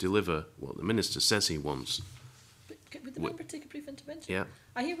to deliver what the minister says he wants. But would the member take a brief intervention? Yeah.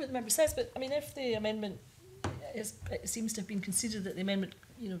 I hear what the member says, but I mean, if the amendment it seems to have been conceded that the amendment,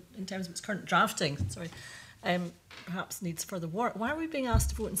 in terms of its current drafting, perhaps needs further work. Why are we being asked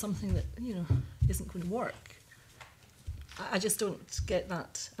to vote on something that isn't going to work? I just don't get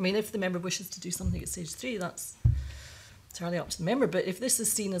that. I mean, if the member wishes to do something at stage 3, that's entirely up to the member. But if this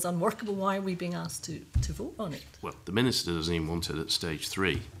is seen as unworkable, why are we being asked to vote on it? Well, the minister doesn't even want it at stage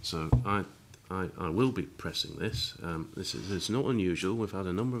 3, so I will be pressing this. It's not unusual. We've had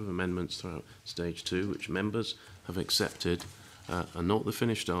a number of amendments throughout stage 2, which members have accepted, are not the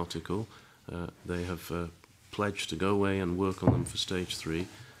finished article. They have pledged to go away and work on them for stage 3.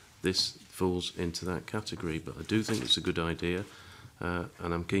 This falls into that category, but I do think it's a good idea, and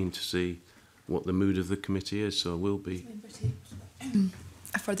I'm keen to see what the mood of the committee is, so I will be...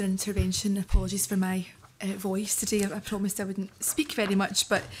 A further intervention. Apologies for my voice today. I promised I wouldn't speak very much,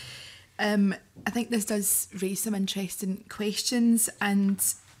 but I think this does raise some interesting questions, and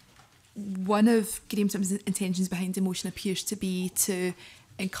one of Graham Simpson's intentions behind the motion appears to be to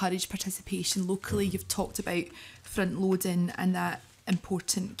encourage participation locally. You've talked about front-loading and that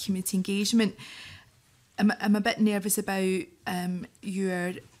important community engagement. I'm a bit nervous about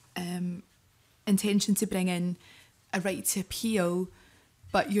your intention to bring in a right to appeal,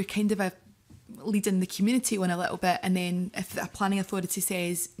 but you're kind of leading the community on a little bit, and then if a planning authority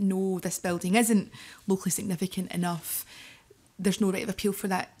says no, this building isn't locally significant enough, there's no right of appeal for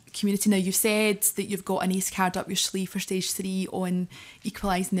that community. Now, you've said that you've got an ace card up your sleeve for stage 3 on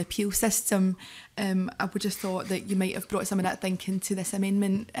equalising the appeal system. I would have thought that you might have brought some of that thinking to this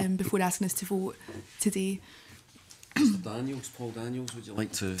amendment before asking us to vote today. Mr Daniels, Paul Daniels, would you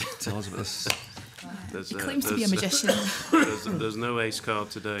like to tell us about this? He claims to be a magician. There's no ace card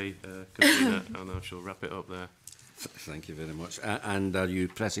today, Katrina, and I shall wrap it up there. Thank you very much. And are you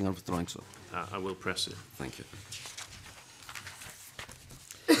pressing or withdrawing, sir? I will press it. Thank you.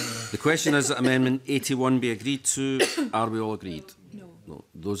 The question is that Amendment 81 be agreed to. Are we all agreed? No. No.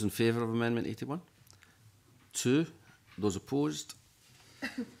 Those in favour of Amendment 81? 2. Those opposed?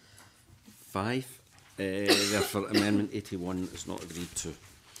 5. Therefore, Amendment 81 is not agreed to.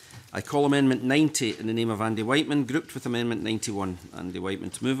 I call Amendment 90 in the name of Andy Whiteman, grouped with Amendment 91. Andy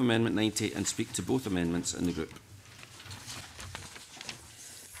Whiteman to move Amendment 90 and speak to both amendments in the group.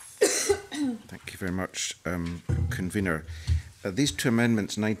 Thank you very much, Convener. These two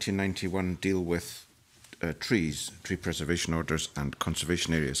amendments, 90 and 91, deal with trees, tree preservation orders and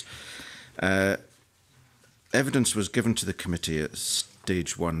conservation areas. Evidence was given to the committee at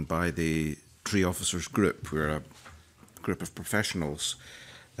stage 1 by the tree officers group. We're a group of professionals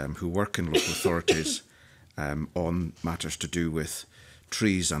who work in local authorities on matters to do with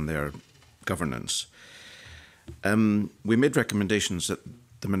trees and their governance. We made recommendations that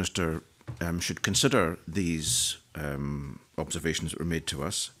the Minister should consider these observations that were made to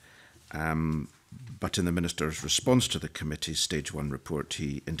us, but in the Minister's response to the committee's Stage 1 report,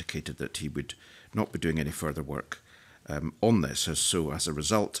 he indicated that he would not be doing any further work on this. So as a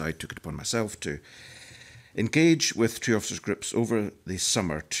result, I took it upon myself to engage with tree officers groups over the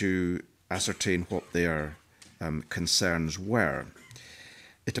summer to ascertain what their concerns were.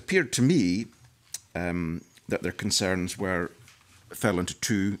 It appeared to me that their concerns fell into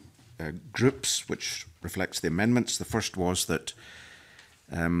two groups, which reflects the amendments. The first was that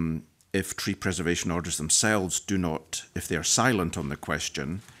if tree preservation orders themselves do not, if they are silent on the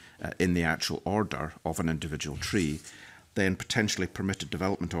question in the actual order of an individual tree, then potentially permitted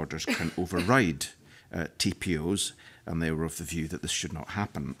development orders can override TPOs, and they were of the view that this should not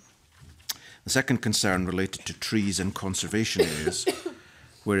happen. The second concern related to trees in conservation areas,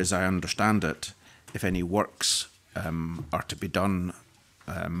 where, as I understand it, if any works are to be done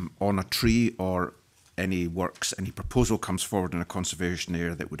on a tree, or any proposal comes forward in a conservation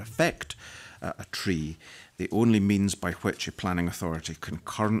area that would affect a tree, the only means by which a planning authority can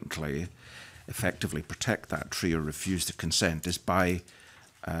currently effectively protect that tree or refuse the consent is by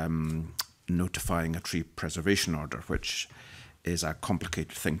notifying a tree preservation order, which is a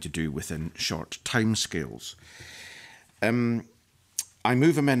complicated thing to do within short timescales. I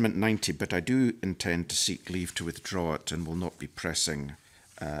move Amendment 90, but I do intend to seek leave to withdraw it and will not be pressing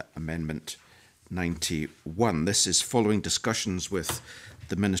Amendment 91. This is following discussions with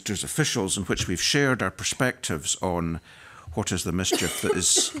the Minister's officials in which we've shared our perspectives on what is the mischief that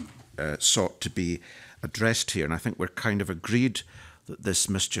is sought to be addressed here. And I think we're kind of agreed that this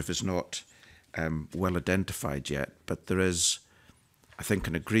mischief is not well identified yet, but there is, I think,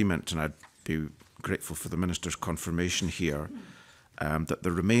 an agreement, and I'd be grateful for the Minister's confirmation here, that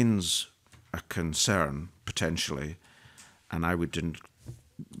there remains a concern, potentially, and I would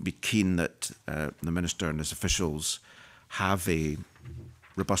be keen that the Minister and his officials have a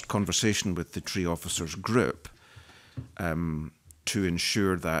robust conversation with the tree officers group to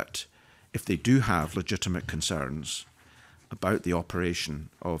ensure that if they do have legitimate concerns about the operation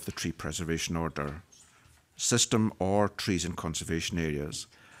of the tree preservation order system or trees in conservation areas,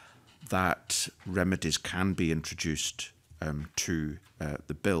 that remedies can be introduced to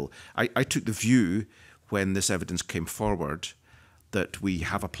the bill. I took the view when this evidence came forward that we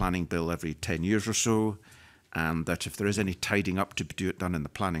have a planning bill every 10 years or so, and that if there is any tidying up to be done in the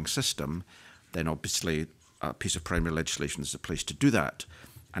planning system, then obviously a piece of primary legislation is the place to do that.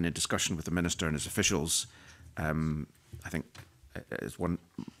 And in discussion with the Minister and his officials, I think, as one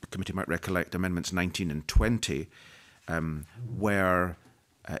committee might recollect, Amendments 19 and 20 were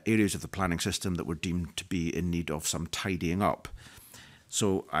areas of the planning system that were deemed to be in need of some tidying up.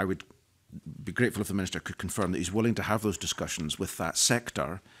 So I would be grateful if the Minister could confirm that he's willing to have those discussions with that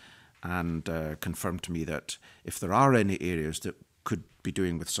sector, and confirm to me that if there are any areas that could be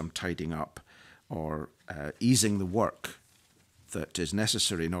doing with some tidying up or easing the work that is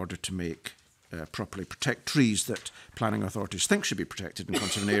necessary in order to make properly protect trees that planning authorities think should be protected in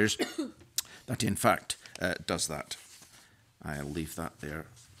conservation areas, that he in fact does that. I'll leave that there.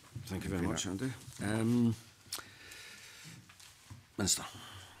 Thank you very much, Andy. Minister.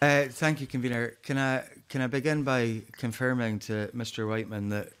 Thank you, Convener. Can I begin by confirming to Mr Whiteman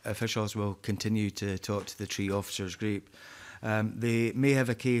that officials will continue to talk to the tree officers group? They may have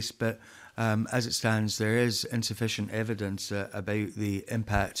a case, but as it stands, there is insufficient evidence about the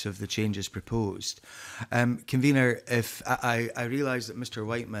impacts of the changes proposed. Convener, if I realise that Mr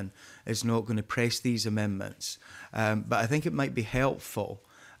Whiteman is not going to press these amendments, but I think it might be helpful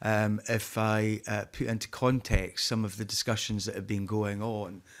if I put into context some of the discussions that have been going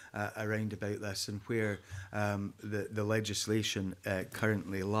on around about this and where the legislation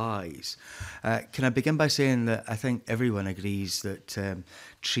currently lies. Can I begin by saying that I think everyone agrees that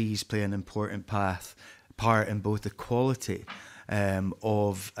trees play an important part in both the quality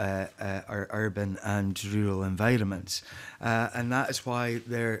of our urban and rural environments. And that is why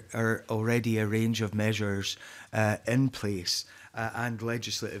there are already a range of measures in place and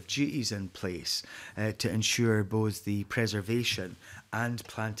legislative duties in place to ensure both the preservation and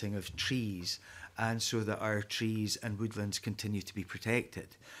planting of trees, and so that our trees and woodlands continue to be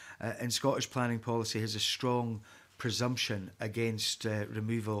protected. And Scottish planning policy has a strong presumption against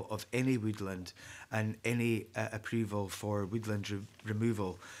removal of any woodland, and any approval for woodland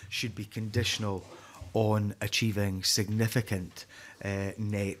removal should be conditional on achieving significant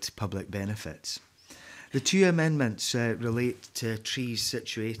net public benefits. The two amendments relate to trees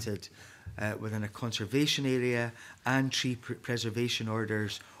situated within a conservation area and tree preservation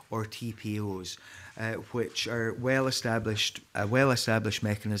orders, or TPOs, which are a well-established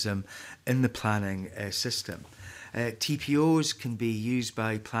mechanism in the planning system. TPOs can be used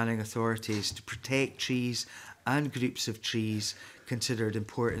by planning authorities to protect trees and groups of trees considered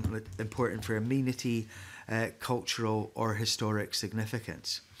important for amenity, cultural or historic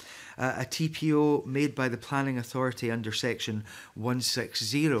significance. A TPO made by the Planning Authority under Section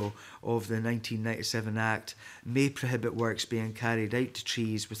 160 of the 1997 Act may prohibit works being carried out to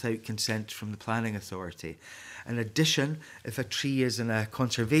trees without consent from the Planning Authority. In addition, if a tree is in a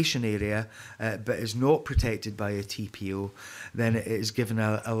conservation area but is not protected by a TPO, then it is given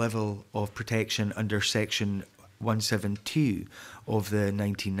a level of protection under Section 172 of the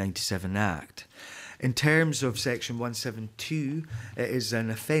 1997 Act. In terms of Section 172, it is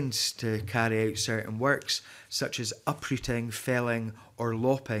an offence to carry out certain works, such as uprooting, felling or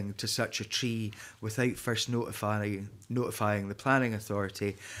lopping to such a tree without first notifying the planning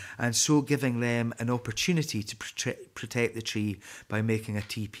authority, and so giving them an opportunity to protect the tree by making a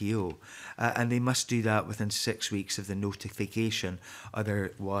TPO. And they must do that within 6 weeks of the notification,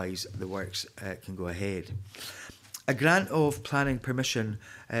 otherwise the works can go ahead. A grant of planning permission,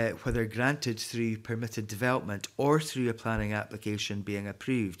 whether granted through permitted development or through a planning application being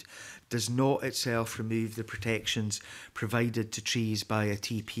approved, does not itself remove the protections provided to trees by a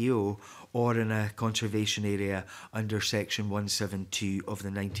TPO or in a conservation area under Section 172 of the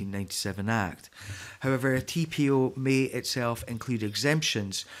 1997 Act. However, a TPO may itself include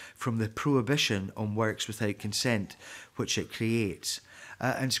exemptions from the prohibition on works without consent, which it creates.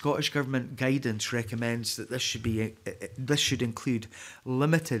 And Scottish Government guidance recommends that this should include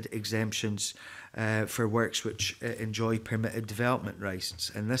limited exemptions for works which enjoy permitted development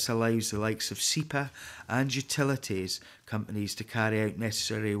rights, and this allows the likes of SEPA and utilities companies to carry out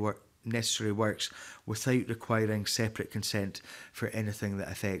necessary works without requiring separate consent for anything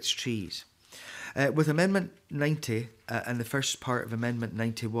that affects trees. With Amendment 90 and the first part of Amendment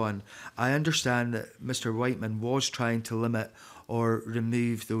 91, I understand that Mr Whiteman was trying to limit or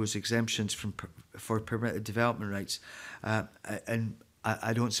remove those exemptions for permitted development rights, and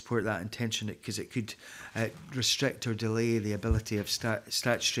I don't support that intention because it could restrict or delay the ability of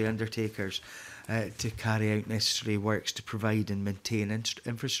statutory undertakers to carry out necessary works to provide and maintain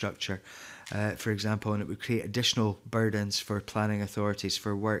infrastructure, for example, and it would create additional burdens for planning authorities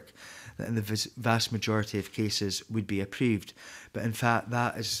for work that in the vast majority of cases would be approved. But in fact,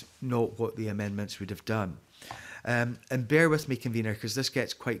 that is not what the amendments would have done. And bear with me, Convener, because this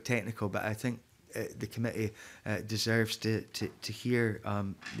gets quite technical, but I think the committee deserves to hear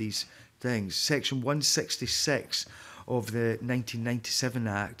these things. Section 166 of the 1997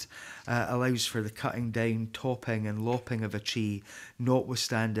 Act allows for the cutting down, topping and lopping of a tree,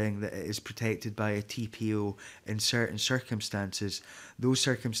 notwithstanding that it is protected by a TPO in certain circumstances. Those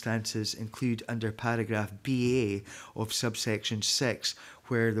circumstances include under paragraph BA of subsection 6,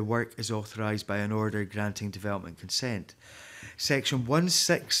 where the work is authorised by an order granting development consent. Section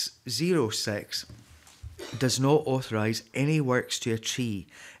 1606 does not authorise any works to a tree.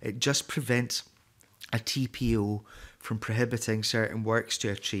 It just prevents a TPO from prohibiting certain works to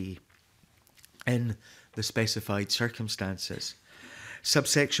a tree in the specified circumstances.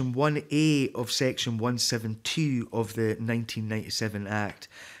 Subsection 1A of Section 172 of the 1997 Act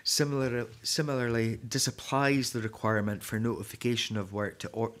similarly disapplies the requirement for notification of work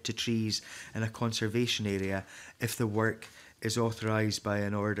to trees in a conservation area if the work is authorised by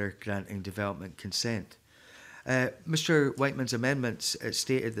an order granting development consent. Mr Whiteman's amendments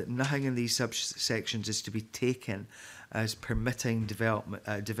stated that nothing in these subsections is to be taken as permitting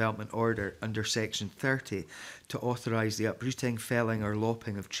development order under Section 30 to authorise the uprooting, felling or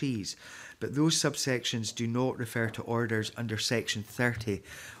lopping of trees. But those subsections do not refer to orders under Section 30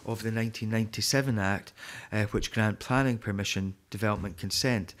 of the 1997 Act, which grant planning permission, development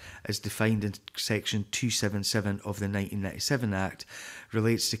consent, as defined in Section 277 of the 1997 Act,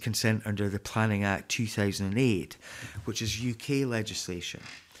 relates to consent under the Planning Act 2008, which is UK legislation.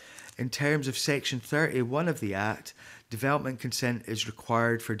 In terms of Section 31 of the Act, development consent is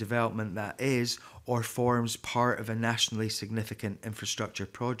required for development that is or forms part of a nationally significant infrastructure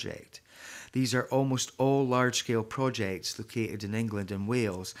project. These are almost all large-scale projects located in England and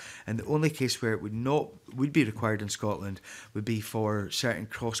Wales, and the only case where it would be required in Scotland would be for certain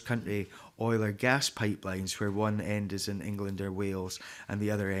cross-country oil or gas pipelines where one end is in England or Wales and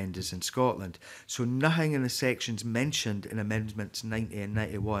the other end is in Scotland. So nothing in the sections mentioned in Amendments 90 and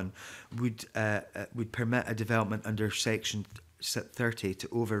 91 would permit a development under Section 30 to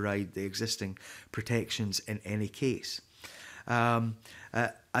override the existing protections in any case.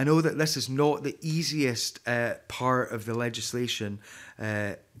 I know that this is not the easiest part of the legislation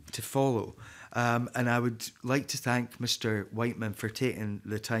to follow, and I would like to thank Mr Whiteman for taking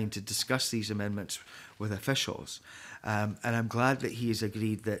the time to discuss these amendments with officials, and I'm glad that he has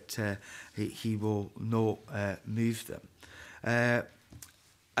agreed that he will not move them.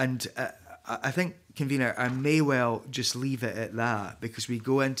 I think, Convener, I may well just leave it at that because we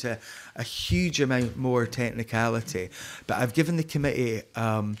go into a huge amount more technicality. But I've given the committee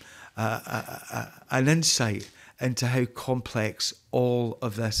an insight into how complex all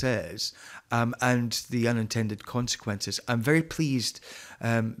of this is and the unintended consequences. I'm very pleased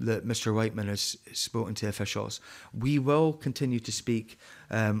that Mr Whiteman has spoken to officials. We will continue to speak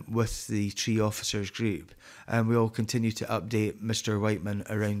with the tree officers group, and we'll continue to update Mr Whiteman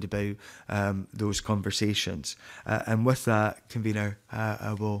around about those conversations. And with that, Convener,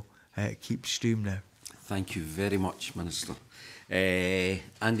 I will keep stream now. Thank you very much, Minister.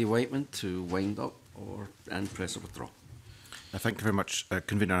 Andy Whiteman to wind up and press or withdraw. Thank you very much,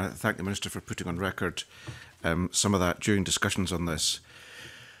 Convener. I thank the Minister for putting on record some of that during discussions on this.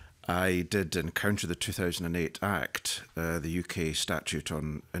 I did encounter the 2008 Act, the UK statute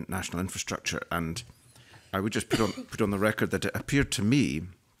on national infrastructure, and I would just put on the record that it appeared to me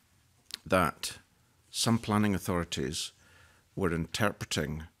that some planning authorities were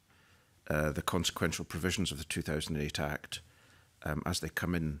interpreting the consequential provisions of the 2008 Act as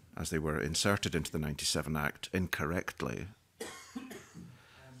they were inserted into the 97 Act incorrectly.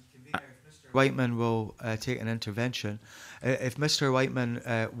 Whiteman will take an intervention. If Mr Whiteman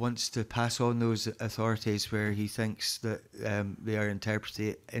wants to pass on those authorities where he thinks that they are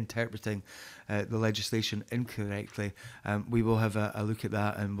interpreting the legislation incorrectly, we will have a look at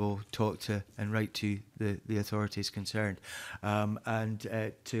that and we'll talk to and write to the authorities concerned. And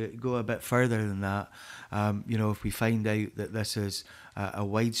to go a bit further than that, if we find out that this is a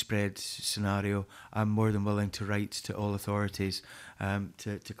widespread scenario, I'm more than willing to write to all authorities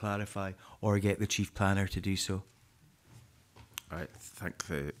to clarify or get the Chief Planner to do so. I thank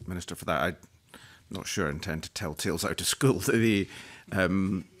the Minister for that. I'm not sure I intend to tell tales out of school.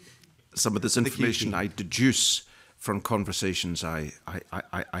 Some of this information I deduce from conversations I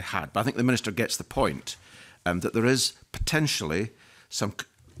had. But I think the Minister gets the point that there is potentially some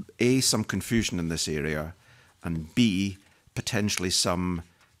confusion in this area, and B, potentially some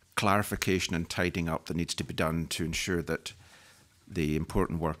clarification and tidying up that needs to be done to ensure that the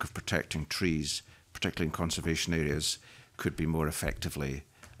important work of protecting trees, particularly in conservation areas, could be more effectively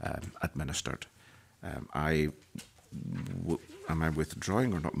administered. Am I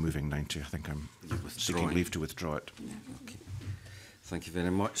withdrawing or not moving 90? I think I'm seeking leave to withdraw it. Yeah, okay. Thank you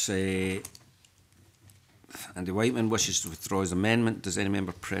very much. Andy Whiteman wishes to withdraw his amendment. Does any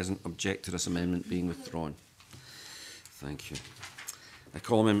member present object to this amendment being withdrawn? Thank you. I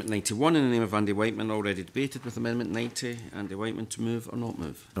call Amendment 91 in the name of Andy Whiteman, already debated with Amendment 90. Andy Whiteman to move or not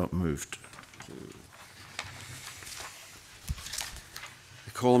move? Not moved.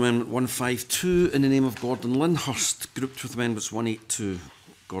 I call Amendment 152 in the name of Gordon Lyndhurst, grouped with Amendments 182.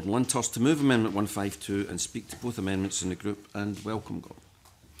 Gordon Lyndhurst to move Amendment 152 and speak to both amendments in the group, and welcome, Gordon.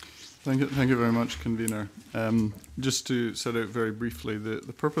 Thank you very much, Convener. Just to set out very briefly,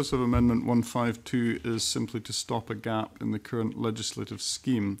 the purpose of Amendment 152 is simply to stop a gap in the current legislative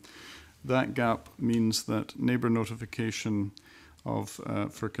scheme. That gap means that neighbour notification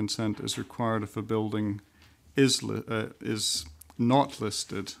for consent is required if a building is not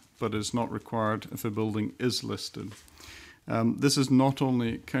listed, but is not required if a building is listed. This is not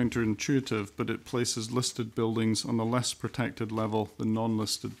only counterintuitive, but it places listed buildings on a less protected level than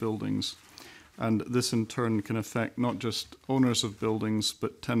non-listed buildings. and this in turn can affect not just owners of buildings,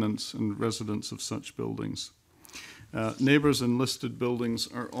 but tenants and residents of such buildings. Neighbours in listed buildings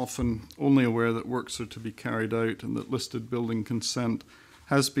are often only aware that works are to be carried out and that listed building consent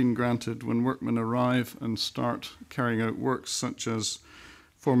has been granted when workmen arrive and start carrying out works such as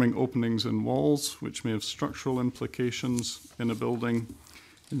forming openings in walls, which may have structural implications in a building,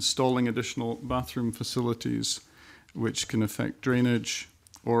 installing additional bathroom facilities, which can affect drainage,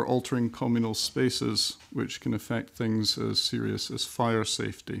 or altering communal spaces, which can affect things as serious as fire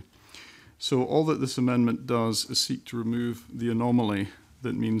safety. So all that this amendment does is seek to remove the anomaly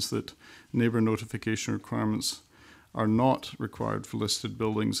that means that neighbour notification requirements are not required for listed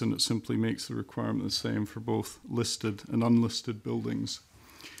buildings, and it simply makes the requirement the same for both listed and unlisted buildings.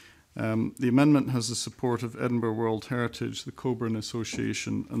 The amendment has the support of Edinburgh World Heritage, the Coburn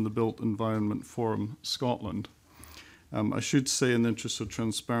Association, and the Built Environment Forum Scotland. I should say, in the interest of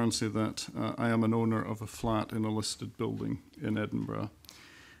transparency, that I am an owner of a flat in a listed building in Edinburgh.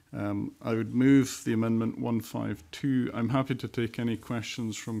 I would move the amendment 152. I'm happy to take any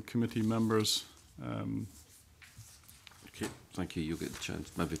questions from committee members. Okay, thank you. You'll get the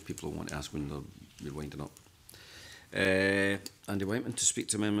chance. Maybe people will want to ask when you're winding up. Andy Whiteman to speak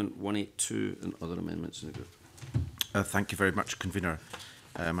to Amendment 182 and other amendments in the group. Thank you very much, Convener.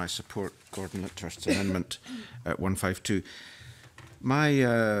 I support Gordon Litthurst's amendment 152. My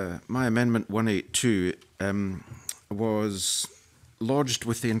amendment 182 was lodged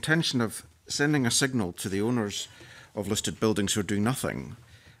with the intention of sending a signal to the owners of listed buildings who are doing nothing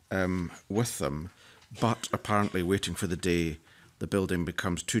with them, but apparently waiting for the day the building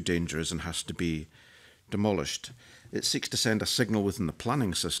becomes too dangerous and has to be demolished. It seeks to send a signal within the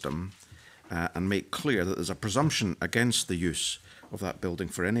planning system and make clear that there's a presumption against the use of that building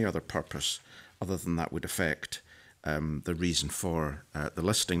for any other purpose other than that would affect the reason for the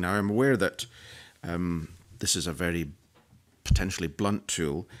listing. Now, I'm aware that this is a very potentially blunt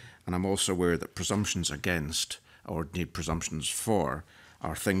tool, and I'm also aware that presumptions against, or indeed presumptions for,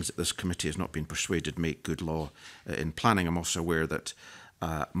 are things that this committee has not been persuaded make good law in planning. I'm also aware that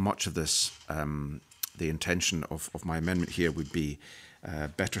much of this, the intention of my amendment here would be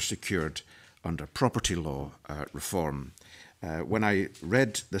better secured under property law reform. When I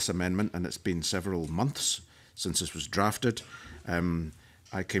read this amendment, and it's been several months since this was drafted,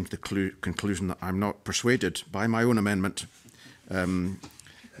 I came to the conclusion that I'm not persuaded by my own amendment.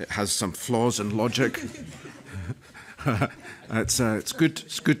 It has some flaws in logic. It's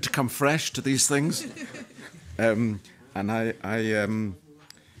good to come fresh to these things, and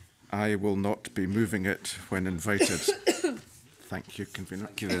I will not be moving it when invited. Thank you, Convener.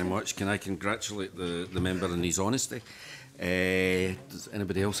 Thank you very much. Can I congratulate the member on his honesty? Does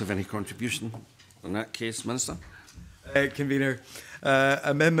anybody else have any contribution in that case, Minister? Convener,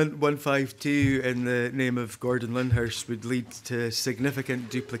 Amendment 152 in the name of Gordon Lyndhurst would lead to significant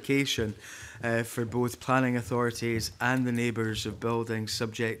duplication for both planning authorities and the neighbours of buildings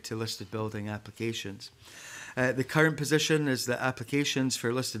subject to listed building applications. The current position is that applications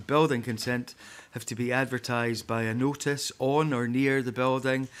for listed building consent have to be advertised by a notice on or near the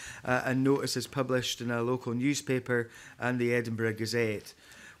building, and notice is published in a local newspaper and the Edinburgh Gazette.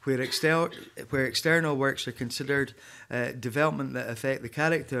 Where external works are considered development that affect the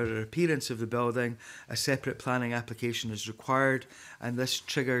character or appearance of the building, a separate planning application is required, and this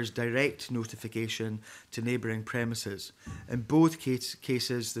triggers direct notification to neighbouring premises. In both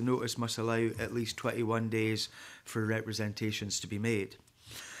cases, the notice must allow at least 21 days for representations to be made.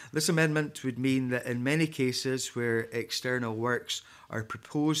 This amendment would mean that in many cases where external works are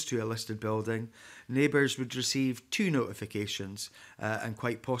proposed to a listed building, neighbours would receive 2 notifications and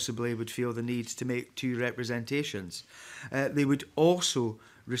quite possibly would feel the need to make 2 representations. They would also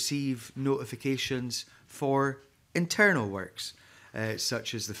receive notifications for internal works,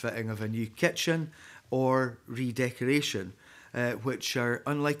 such as the fitting of a new kitchen or redecoration, which are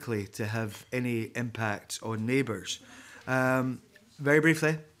unlikely to have any impact on neighbours. Very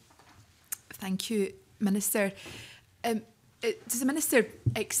briefly. Thank you, Minister. Does the Minister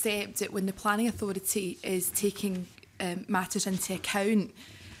accept that when the planning authority is taking matters into account,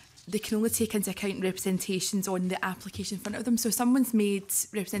 they can only take into account representations on the application in front of them? So if someone's made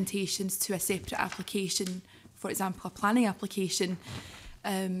representations to a separate application, for example, a planning application,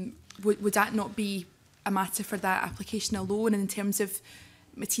 would that not be a matter for that application alone? And in terms of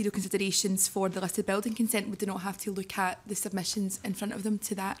material considerations for the listed building consent, would they not have to look at the submissions in front of them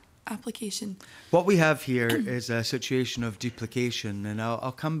to that application? What we have here is a situation of duplication, and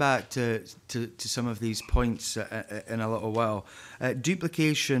I'll come back to some of these points in a little while.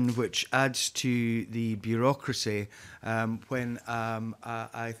 Duplication which adds to the bureaucracy when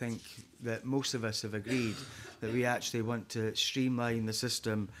I think that most of us have agreed that we actually want to streamline the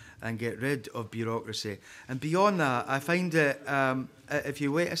system and get rid of bureaucracy. And beyond that, I find it, if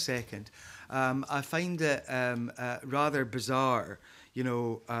you wait a second, I find it rather bizarre, you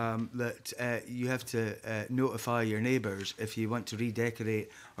know, that you have to notify your neighbours if you want to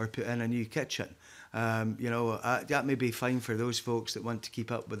redecorate or put in a new kitchen. You know, that may be fine for those folks that want to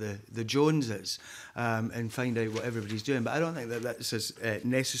keep up with the Joneses and find out what everybody's doing. But I don't think that that's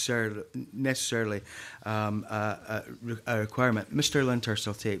necessarily a requirement. Mr. Lyndhurst,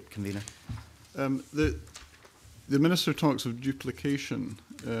 I'll take, convener. The Minister talks of duplication,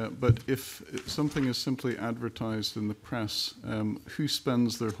 but if something is simply advertised in the press, who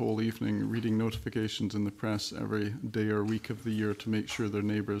spends their whole evening reading notifications in the press every day or week of the year to make sure their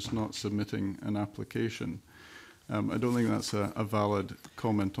neighbour is not submitting an application? I don't think that's a valid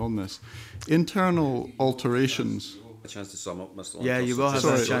comment on this. Internal alterations. A chance to sum up, Mr. Yeah, you will have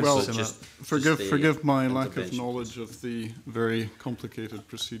a chance to sum up. Forgive my lack of knowledge of the very complicated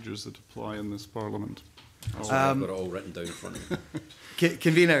procedures that apply in this Parliament. I've got it all written down in front of me.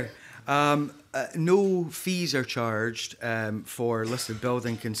 Convener, no fees are charged for listed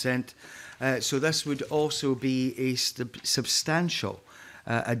building consent, so this would also be a substantial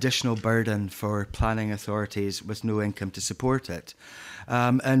additional burden for planning authorities with no income to support it.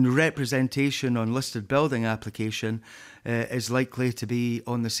 And representation on listed building application is likely to be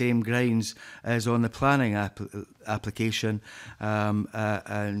on the same grounds as on the planning application,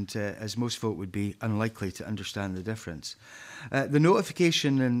 and as most folk would be unlikely to understand the difference. The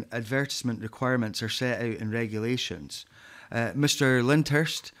notification and advertisement requirements are set out in regulations. Mr.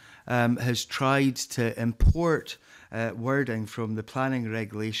 Lyndhurst has tried to import wording from the planning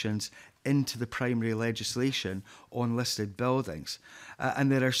regulations into the primary legislation on listed buildings.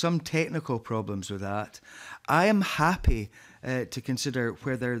 And there are some technical problems with that. I am happy to consider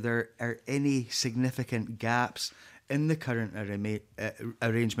whether there are any significant gaps in the current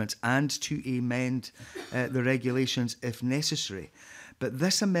arrangements and to amend the regulations if necessary. But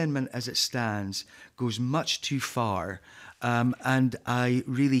this amendment as it stands goes much too far, and I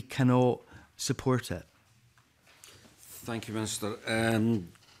really cannot support it. Thank you, Minister.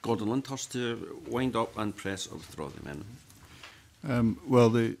 Gordon Lyndhurst to wind up and press or withdraw the amendment. Well,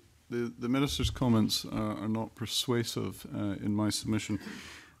 the Minister's comments are not persuasive in my submission.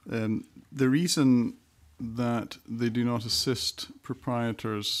 The reason that they do not assist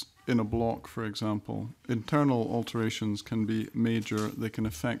proprietors in a block, for example, internal alterations can be major. They can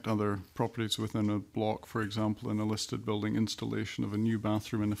affect other properties within a block, for example, in a listed building, installation of a new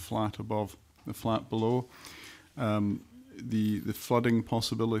bathroom in a flat above the flat below. The flooding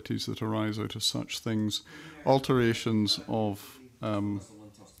possibilities that arise out of such things, alterations of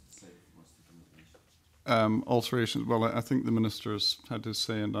alterations. Well, I think the Minister's had his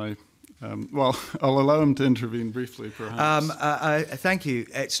say, and well, I'll allow him to intervene briefly, perhaps. Thank you.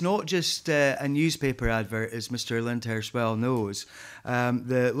 It's not just a newspaper advert, as Mr. Lyndhurst well knows.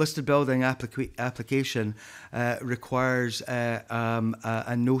 The listed building application requires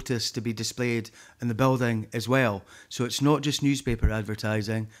a notice to be displayed in the building as well. So it's not just newspaper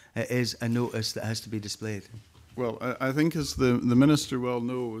advertising, it is a notice that has to be displayed. Well, I think as the Minister well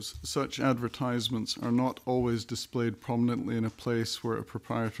knows, such advertisements are not always displayed prominently in a place where a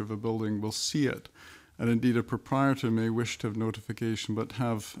proprietor of a building will see it. And indeed, a proprietor may wish to have notification but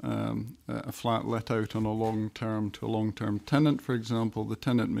have a flat let out on a long-term to a long-term tenant, for example. The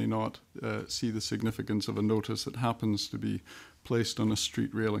tenant may not see the significance of a notice that happens to be placed on a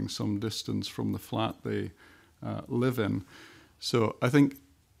street railing some distance from the flat they live in. So I think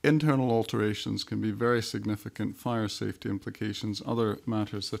internal alterations can be very significant, fire safety implications, other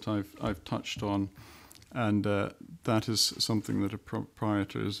matters that I've touched on, and that is something that a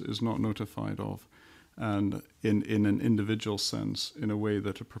proprietor is not notified of, and in an individual sense, in a way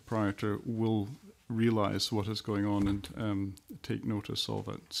that a proprietor will realise what is going on and take notice of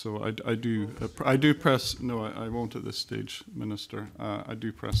it. So I do press. No, I won't at this stage, Minister. I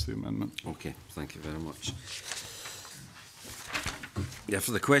do press the amendment. Okay, thank you very much. Yeah,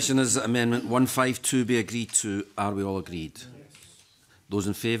 for the question is Amendment 152 be agreed to? Are we all agreed? Yes. Those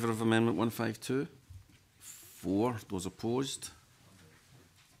in favour of Amendment 152? 4. Those opposed?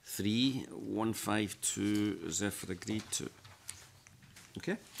 3. 152 is therefore agreed to.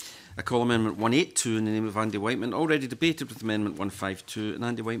 Okay. I call Amendment 182 in the name of Andy Whiteman, already debated with Amendment 152, and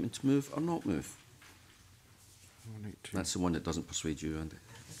Andy Whiteman to move or not move. 182. That's the one that doesn't persuade you, Andy.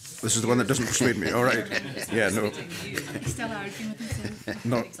 This is the one that doesn't persuade me. All right. Yeah, no. Still arguing with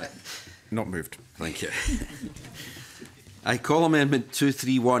himself. Not moved. Thank you. I call Amendment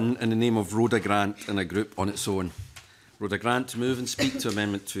 231 in the name of Rhoda Grant and a group on its own. Rhoda Grant, to move and speak to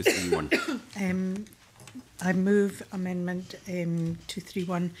Amendment 231. I move Amendment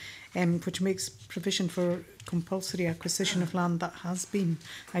 231, which makes provision for compulsory acquisition of land that has been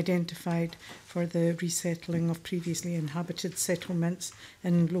identified for the resettling of previously inhabited settlements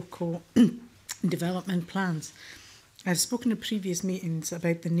in local development plans. I've spoken at previous meetings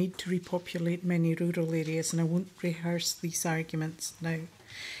about the need to repopulate many rural areas, and I won't rehearse these arguments now.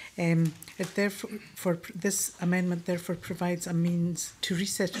 This amendment therefore provides a means to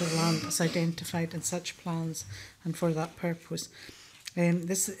resettle land as identified in such plans and for that purpose.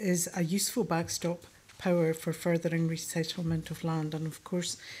 This is a useful backstop power for furthering resettlement of land, and of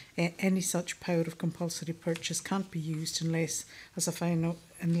course any such power of compulsory purchase can't be used unless as a final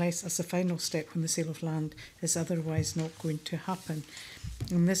step when the sale of land is otherwise not going to happen.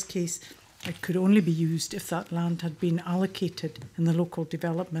 In this case, it could only be used if that land had been allocated in the local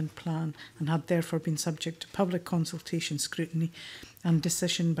development plan and had therefore been subject to public consultation, scrutiny and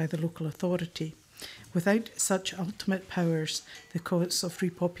decision by the local authority. Without such ultimate powers, the cause of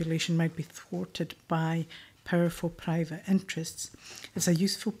repopulation might be thwarted by powerful private interests. It's a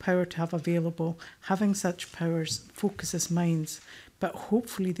useful power to have available. Having such powers focuses minds, but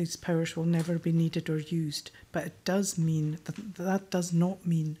hopefully these powers will never be needed or used. But it does mean that does not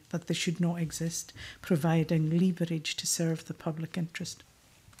mean that they should not exist, providing leverage to serve the public interest.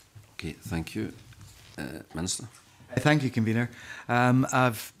 Okay, thank you. Minister. Thank you, Convener.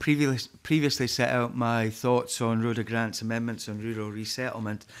 I've previously set out my thoughts on Rhoda Grant's amendments on rural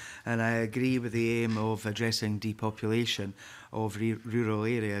resettlement, and I agree with the aim of addressing depopulation of rural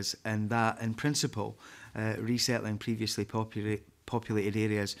areas, and that, in principle, resettling previously populated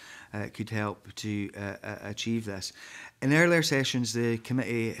areas could help to achieve this. In earlier sessions, the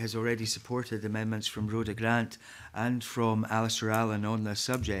committee has already supported amendments from Rhoda Grant and from Alistair Allen on this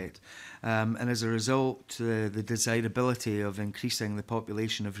subject. And as a result, the desirability of increasing the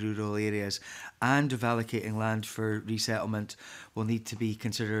population of rural areas and of allocating land for resettlement will need to be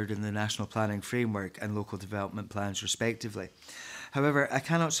considered in the National Planning Framework and local development plans respectively. However, I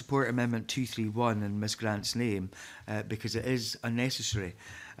cannot support Amendment 231 in Ms Grant's name because it is unnecessary.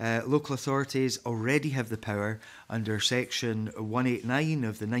 Local authorities already have the power under Section 189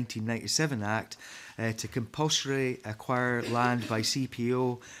 of the 1997 Act to compulsorily acquire land by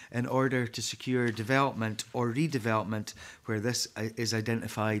CPO in order to secure development or redevelopment where this is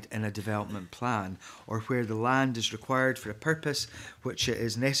identified in a development plan, or where the land is required for a purpose which it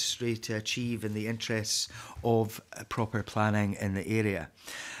is necessary to achieve in the interests of proper planning in the area.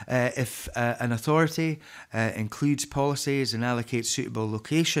 If an authority includes policies and allocates suitable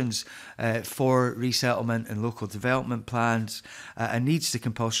locations for resettlement and local development plans and needs to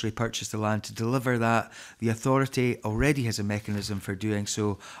compulsorily purchase the land to deliver that, the authority already has a mechanism for doing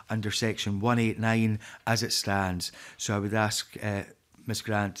so under Section 189 as it stands. So I would ask Ms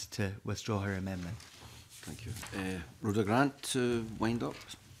Grant to withdraw her amendment. Thank you. Rhoda Grant, to wind up,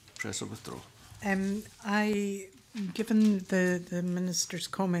 press or withdraw. Given the Minister's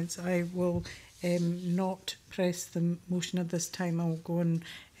comments, I will not press the motion at this time. I will go and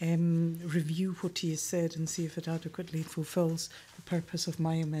review what he has said and see if it adequately fulfils the purpose of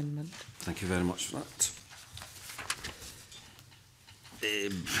my amendment. Thank you very much for that.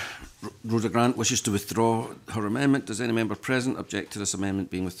 Rhoda Grant wishes to withdraw her amendment. Does any member present object to this amendment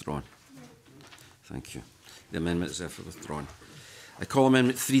being withdrawn? Thank you. The amendment is therefore withdrawn. I call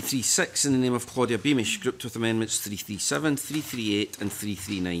Amendment 336 in the name of Claudia Beamish, grouped with Amendments 337, 338 and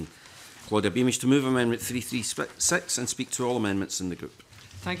 339. Claudia Beamish, to move Amendment 336 and speak to all amendments in the group.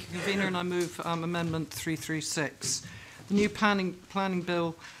 Thank you, Convener, and I move Amendment 336. The new planning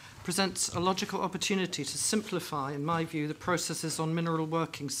bill presents a logical opportunity to simplify, in my view, the processes on mineral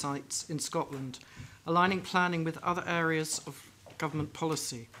working sites in Scotland, aligning planning with other areas of government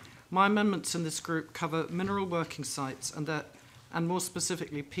policy. My amendments in this group cover mineral working sites and more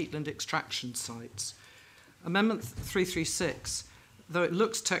specifically peatland extraction sites. Amendment 336, though it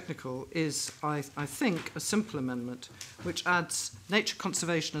looks technical, is, I think, a simple amendment which adds nature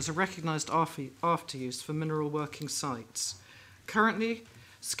conservation as a recognised after use for mineral working sites. Currently,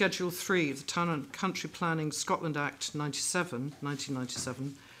 Schedule 3 of the Town and Country Planning Scotland Act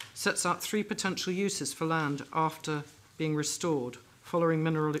 1997 sets out 3 potential uses for land after being restored following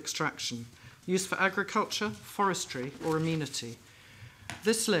mineral extraction: use for agriculture, forestry or amenity.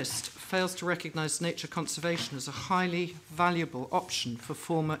 This list fails to recognise nature conservation as a highly valuable option for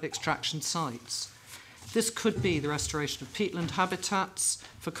former extraction sites. This could be the restoration of peatland habitats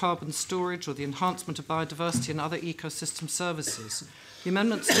for carbon storage or the enhancement of biodiversity and other ecosystem services. The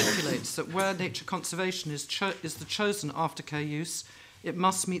amendment stipulates that where nature conservation is the chosen aftercare use, it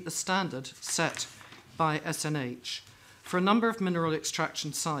must meet the standard set by SNH. For a number of mineral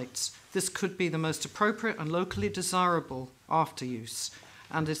extraction sites, this could be the most appropriate and locally desirable after use,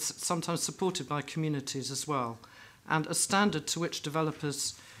 and is sometimes supported by communities as well, and a standard to which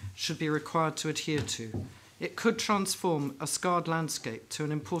developers should be required to adhere to. It could transform a scarred landscape to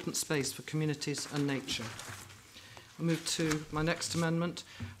an important space for communities and nature. I'll move to my next amendment.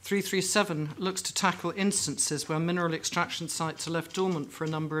 337 looks to tackle instances where mineral extraction sites are left dormant for a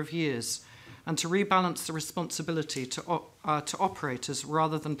number of years and to rebalance the responsibility to operators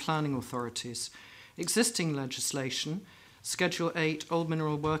rather than planning authorities. Existing legislation, Schedule 8, Old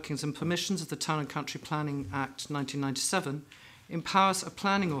Mineral Workings and Permissions of the Town and Country Planning Act 1997, empowers a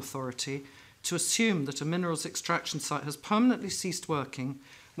planning authority to assume that a minerals extraction site has permanently ceased working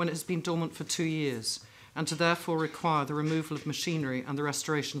when it has been dormant for 2 years, and to therefore require the removal of machinery and the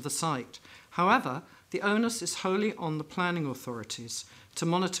restoration of the site. However, the onus is wholly on the planning authorities to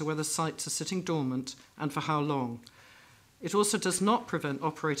monitor whether sites are sitting dormant and for how long. It also does not prevent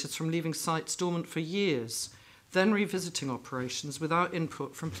operators from leaving sites dormant for years, then revisiting operations without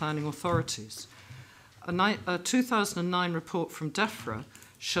input from planning authorities. A 2009 report from DEFRA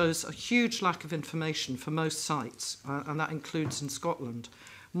shows a huge lack of information for most sites, and that includes in Scotland.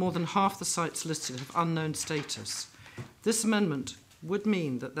 More than half the sites listed have unknown status. This amendment would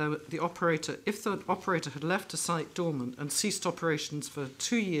mean that the operator, if the operator had left a site dormant and ceased operations for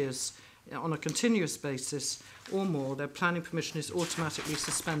 2 years on a continuous basis or more, their planning permission is automatically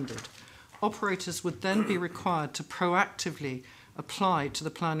suspended. Operators would then be required to proactively apply to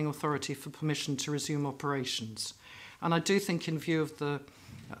the planning authority for permission to resume operations. And I do think, in view of the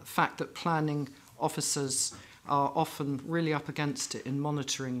fact that planning officers are often really up against it in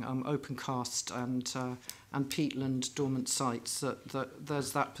monitoring open cast and peatland dormant sites, that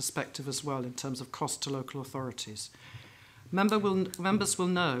there's that perspective as well in terms of cost to local authorities. Members will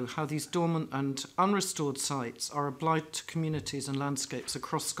know how these dormant and unrestored sites are a blight to communities and landscapes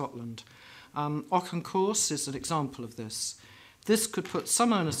across Scotland. Auchencourse is an example of this. This could put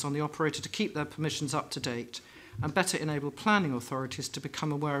some onus on the operator to keep their permissions up to date and better enable planning authorities to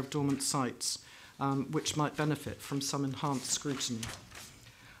become aware of dormant sites, which might benefit from some enhanced scrutiny.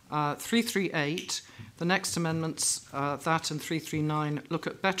 338, the next amendments, that and 339, look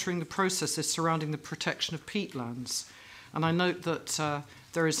at bettering the processes surrounding the protection of peatlands. And I note that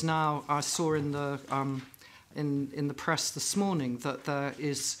there is now, I saw in the press this morning, that there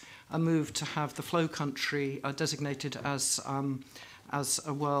is a move to have the Flow Country designated as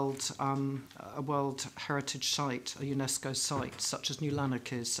a World Heritage Site, a UNESCO site, such as New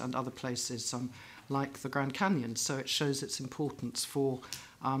Lanark is, and other places like the Grand Canyon. So it shows its importance for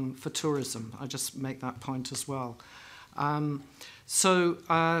tourism. I just make that point as well. Around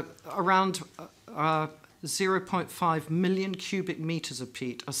 0.5 million cubic metres of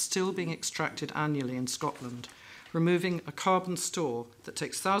peat are still being extracted annually in Scotland, removing a carbon store that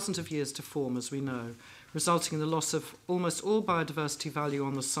takes thousands of years to form, as we know, resulting in the loss of almost all biodiversity value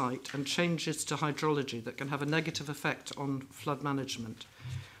on the site and changes to hydrology that can have a negative effect on flood management.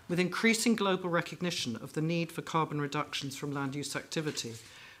 With increasing global recognition of the need for carbon reductions from land use activity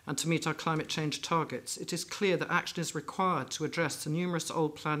and to meet our climate change targets, it is clear that action is required to address the numerous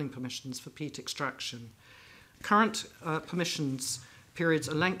old planning permissions for peat extraction. Current permissions periods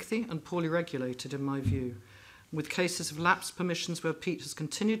are lengthy and poorly regulated, in my view, with cases of lapsed permissions where peat has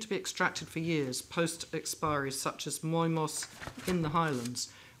continued to be extracted for years post-expiry, such as Moymos in the Highlands,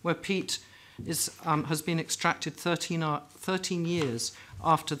 where peat has been extracted 13 years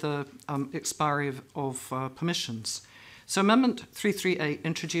after the expiry of permissions. So Amendment 338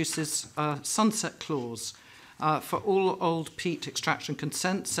 introduces a sunset clause for all old peat extraction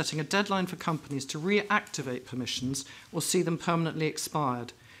consents, setting a deadline for companies to reactivate permissions or see them permanently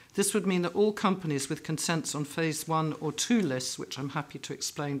expired. This would mean that all companies with consents on Phase 1 or 2 lists, which I'm happy to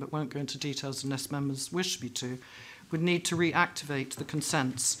explain but won't go into details unless members wish me to, would need to reactivate the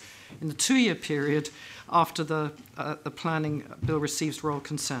consents in the 2-year period after the planning bill receives royal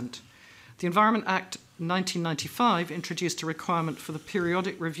consent. The Environment Act 1995 introduced a requirement for the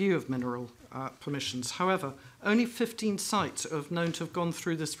periodic review of mineral permissions. However, only 15 sites are known to have gone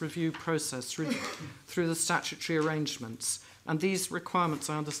through this review process through the statutory arrangements, and these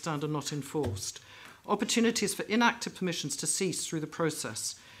requirements, I understand, are not enforced. Opportunities for inactive permissions to cease through the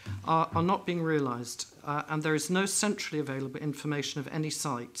process are not being realised, and there is no centrally available information of any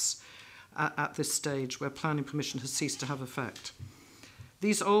sites at this stage where planning permission has ceased to have effect.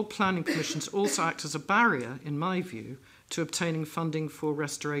 These old planning permissions also act as a barrier, in my view, to obtaining funding for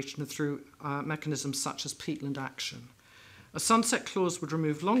restoration through mechanisms such as peatland action. A sunset clause would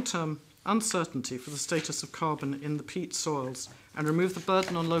remove long-term uncertainty for the status of carbon in the peat soils and remove the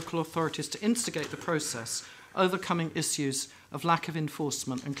burden on local authorities to instigate the process, overcoming issues of lack of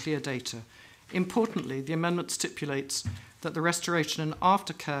enforcement and clear data. Importantly, the amendment stipulates that the restoration and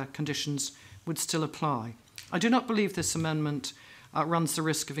aftercare conditions would still apply. I do not believe this amendment runs the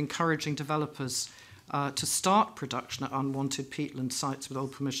risk of encouraging developers to start production at unwanted peatland sites with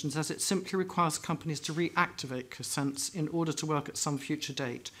old permissions, as it simply requires companies to reactivate consents in order to work at some future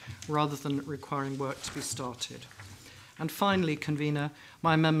date, rather than requiring work to be started. And finally, Convener,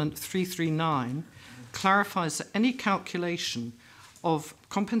 my Amendment 339 clarifies that any calculation of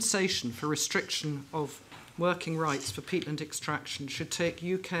compensation for restriction of working rights for peatland extraction should take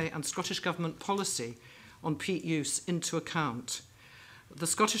UK and Scottish Government policy on peat use into account. The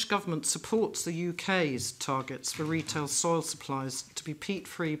Scottish Government supports the UK's targets for retail soil supplies to be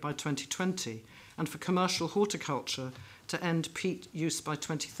peat-free by 2020 and for commercial horticulture to end peat use by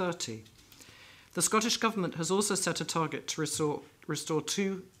 2030. The Scottish Government has also set a target to restore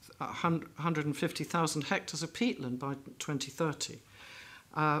 250,000 hectares of peatland by 2030.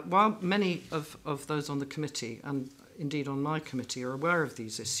 While many of those on the committee, and indeed on my committee, are aware of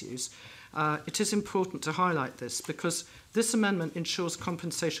these issues, it is important to highlight this because this amendment ensures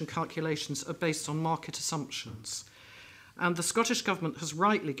compensation calculations are based on market assumptions. And the Scottish Government has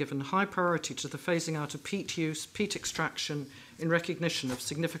rightly given high priority to the phasing out of peat use, peat extraction, in recognition of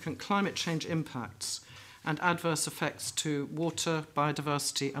significant climate change impacts and adverse effects to water,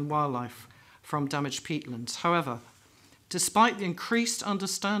 biodiversity and wildlife from damaged peatlands. However, despite the increased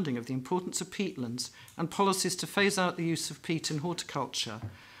understanding of the importance of peatlands and policies to phase out the use of peat in horticulture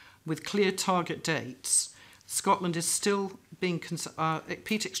with clear target dates, Scotland is still being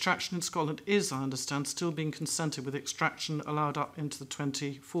peat extraction in Scotland is, I understand, still being consented with extraction allowed up into the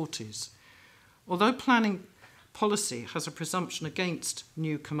 2040s. Although planning policy has a presumption against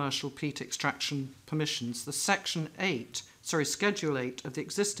new commercial peat extraction permissions, the Schedule 8 of the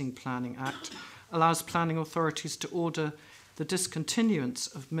existing Planning Act allows planning authorities to order the discontinuance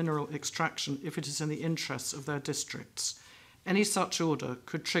of mineral extraction if it is in the interests of their districts. Any such order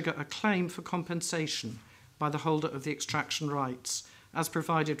could trigger a claim for compensation by the holder of the extraction rights, as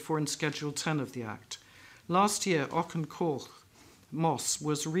provided for in Schedule 10 of the Act. Last year, Auchencorch Moss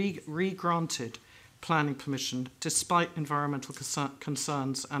was re-granted planning permission despite environmental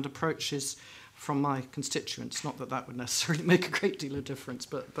concerns and approaches from my constituents. Not that that would necessarily make a great deal of difference,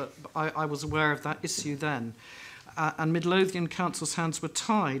 but I was aware of that issue then. And Midlothian Council's hands were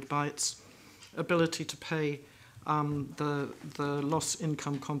tied by its ability to pay the loss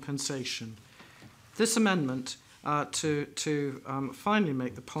income compensation. This amendment, to finally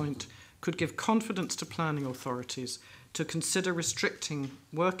make the point, could give confidence to planning authorities to consider restricting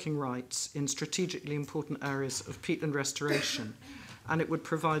working rights in strategically important areas of peatland restoration, and it would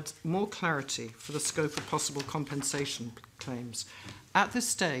provide more clarity for the scope of possible compensation claims. At this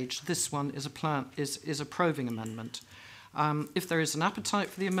stage, this one is a probing amendment. If there is an appetite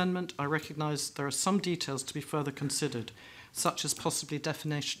for the amendment, I recognise there are some details to be further considered, such as possibly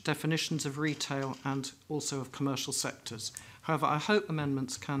definitions of retail and also of commercial sectors. However, I hope that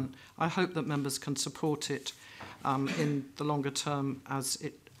members can support it in the longer term, as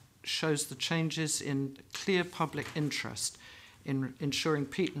it shows the changes in clear public interest in ensuring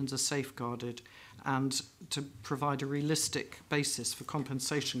peatlands are safeguarded and to provide a realistic basis for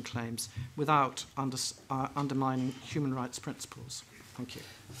compensation claims without undermining human rights principles. Thank you.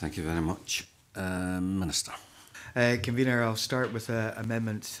 Thank you very much. Minister. Convener, I'll start with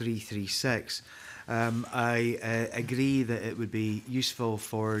Amendment 336. I agree that it would be useful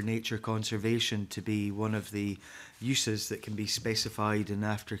for nature conservation to be one of the uses that can be specified in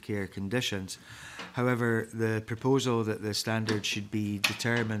aftercare conditions. However, the proposal that the standard should be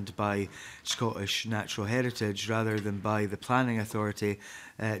determined by Scottish Natural Heritage rather than by the Planning Authority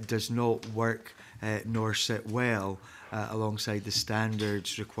does not work nor sit well alongside the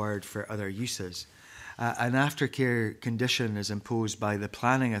standards required for other uses. An aftercare condition is imposed by the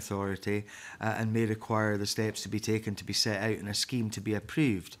Planning Authority and may require the steps to be taken to be set out in a scheme to be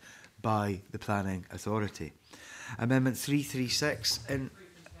approved by the Planning Authority. Amendment 336.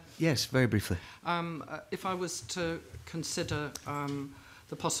 Yes, very briefly. If I was to consider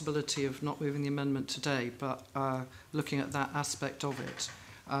the possibility of not moving the amendment today, but looking at that aspect of it,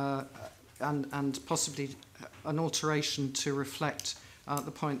 and possibly an alteration to reflect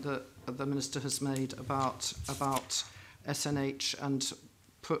the point that the Minister has made about SNH and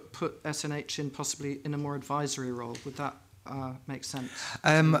put SNH in possibly in a more advisory role, would that make sense?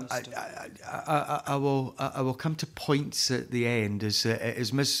 I will come to points at the end.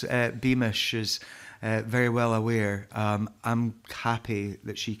 As Ms. Beamish is very well aware, I'm happy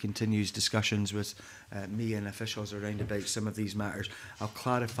that she continues discussions with me and officials around about some of these matters. I'll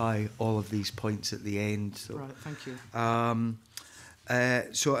clarify all of these points at the end. So. Right, thank you.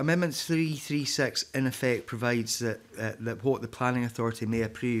 So Amendment 336 in effect provides that what the Planning Authority may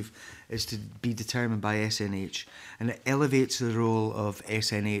approve is to be determined by SNH, and it elevates the role of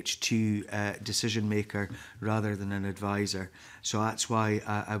SNH to decision maker rather than an advisor. So that's why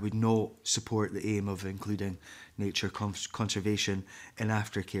I would not support the aim of including nature conservation in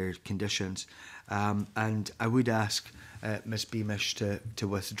aftercare conditions. And I would ask Ms Beamish to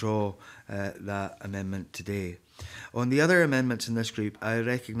withdraw that amendment today. On the other amendments in this group, I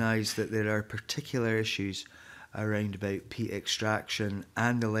recognise that there are particular issues around about peat extraction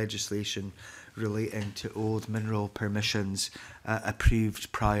and the legislation relating to old mineral permissions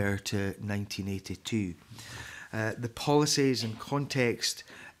approved prior to 1982. The policies and context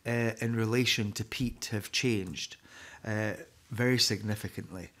in relation to peat have changed very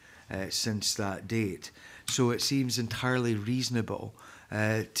significantly since that date. So it seems entirely reasonable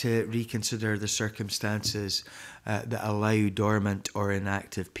to reconsider the circumstances that allow dormant or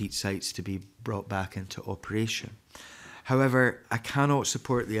inactive peat sites to be brought back into operation. However, I cannot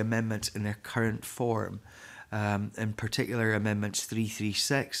support the amendments in their current form. In particular, Amendments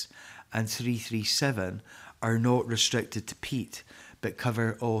 336 and 337 are not restricted to peat, but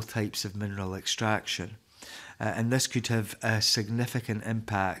cover all types of mineral extraction. And this could have a significant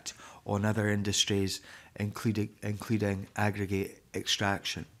impact on other industries, including aggregate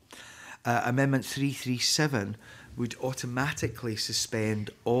extraction. Amendment 337 would automatically suspend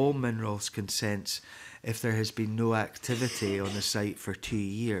all minerals consents if there has been no activity on the site for 2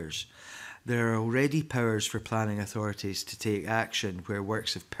 years. There are already powers for planning authorities to take action where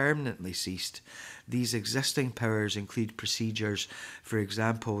works have permanently ceased. These existing powers include procedures, for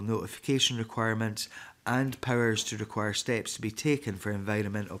example, notification requirements, and powers to require steps to be taken for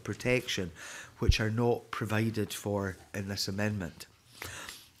environmental protection, which are not provided for in this amendment.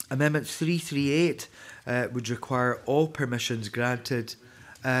 Amendment 338 would require all permissions granted.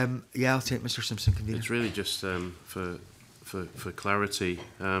 Yeah, I'll take Mr Simpson. Convener. It's really just for clarity.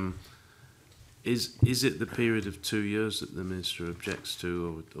 Is it the period of 2 years that the Minister objects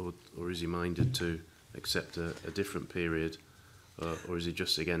to, or is he minded to accept a different period, or is he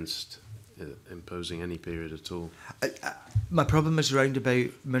just against imposing any period at all? My problem is around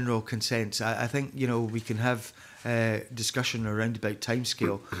about mineral consents. I think, you know, we can have discussion around about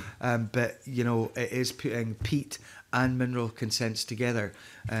timescale, but, you know, it is putting peat and mineral consents together,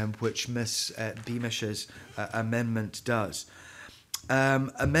 which Ms Beamish's amendment does.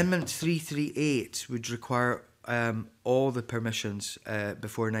 Amendment 338 would require all the permissions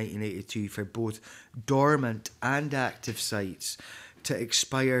before 1982 for both dormant and active sites to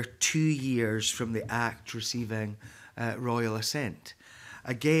expire 2 years from the Act receiving royal assent.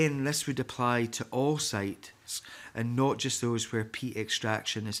 Again, this would apply to all sites and not just those where peat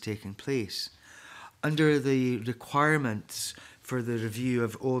extraction is taking place. Under the requirements for the review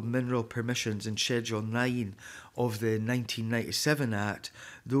of old mineral permissions in Schedule 9 of the 1997 Act,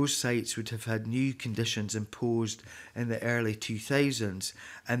 those sites would have had new conditions imposed in the early 2000s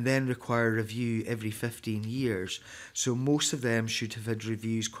and then require review every 15 years. So most of them should have had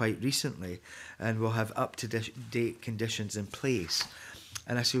reviews quite recently and will have up-to-date conditions in place.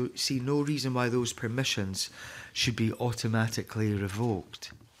 And I see no reason why those permissions should be automatically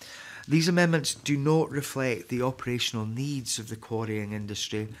revoked. These amendments do not reflect the operational needs of the quarrying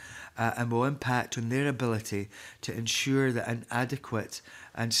industry and will impact on their ability to ensure that an adequate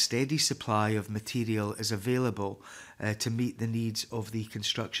and steady supply of material is available to meet the needs of the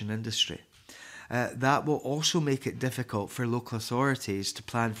construction industry. That will also make it difficult for local authorities to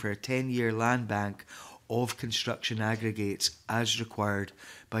plan for a 10-year land bank of construction aggregates as required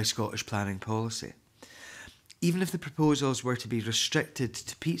by Scottish planning policy. Even if the proposals were to be restricted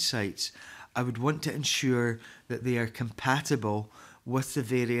to peat sites, I would want to ensure that they are compatible with the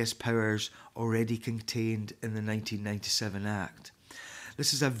various powers already contained in the 1997 Act.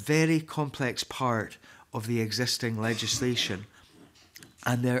 This is a very complex part of the existing legislation,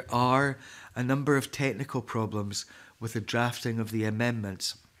 and there are a number of technical problems with the drafting of the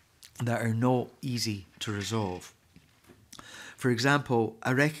amendments that are not easy to resolve. For example,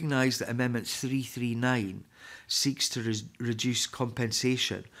 I recognise that Amendment 339 seeks to reduce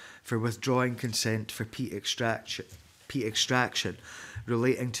compensation for withdrawing consent for peat extraction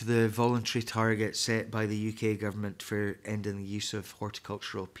relating to the voluntary target set by the UK government for ending the use of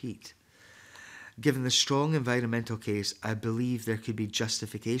horticultural peat. Given the strong environmental case, I believe there could be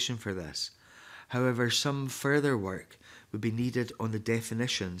justification for this. However, some further work would be needed on the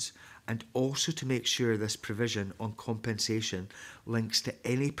definitions and also to make sure this provision on compensation links to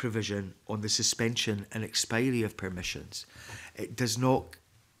any provision on the suspension and expiry of permissions. It does not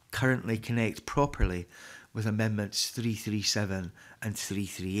currently connect properly with Amendments 337 and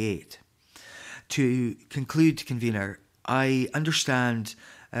 338. To conclude, Convener, I understand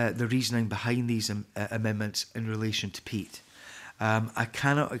the reasoning behind these amendments in relation to peat. I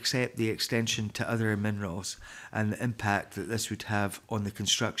cannot accept the extension to other minerals and the impact that this would have on the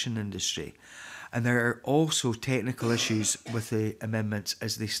construction industry. And there are also technical issues with the amendments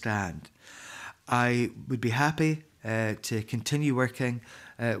as they stand. I would be happy to continue working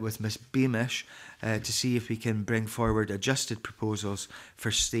with Ms Beamish to see if we can bring forward adjusted proposals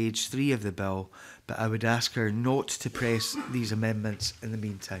for stage 3 of the bill, but I would ask her not to press these amendments in the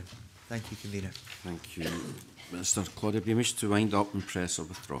meantime. Thank you, Convener. Thank you. Minister Claudia Beamish, to wind up and press or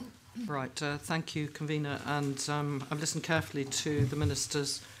withdraw. Right, thank you, Convener, and I've listened carefully to the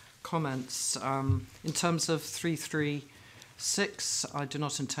Minister's comments. In terms of 336, I do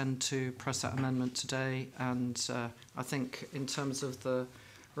not intend to press that amendment today, and I think in terms of the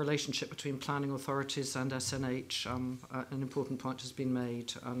relationship between planning authorities and SNH, an important point has been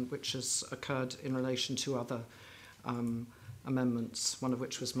made, which has occurred in relation to other amendments, one of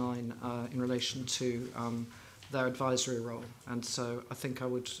which was mine, in relation to their advisory role. And so I think I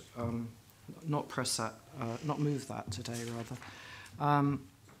would not press that, not move that today, rather.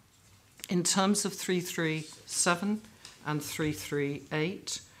 In terms of 337 and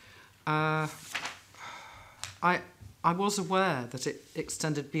 338, I was aware that it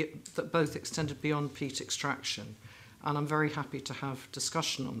extended that both extended beyond peat extraction, and I'm very happy to have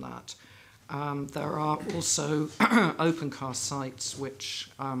discussion on that. There are also open cast sites which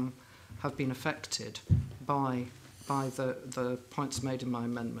have been affected by the points made in my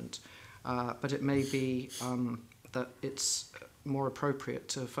amendment, but it may be that it's more appropriate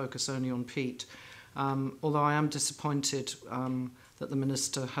to focus only on peat. Although I am disappointed that the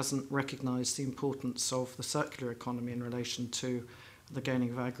Minister hasn't recognised the importance of the circular economy in relation to the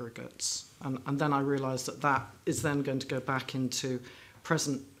gaining of aggregates. And then I realised that that is then going to go back into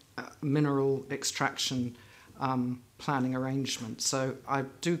present mineral extraction planning arrangements. So I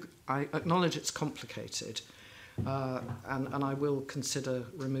acknowledge it's complicated, and I will consider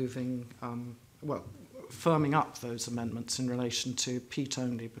removing, firming up those amendments in relation to peat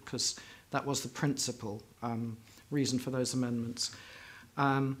only, because that was the principal reason for those amendments.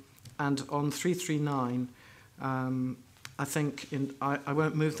 And on 339, I think I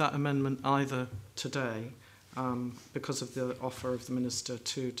won't move that amendment either today, because of the offer of the Minister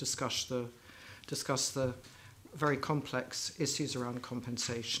to discuss the very complex issues around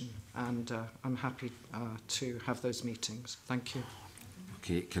compensation, and I'm happy to have those meetings. Thank you.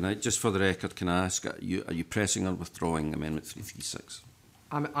 Okay, can I, just for the record, can I ask, are you pressing or withdrawing Amendment 336?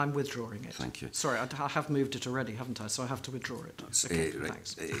 I'm withdrawing it. Thank you. Sorry, I have moved it already, haven't I? So I have to withdraw it. Okay, right.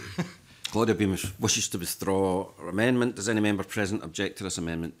 Thanks. Claudia Beamish wishes to withdraw her amendment. Does any member present object to this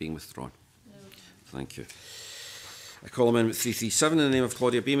amendment being withdrawn? No. Thank you. I call Amendment 337 in the name of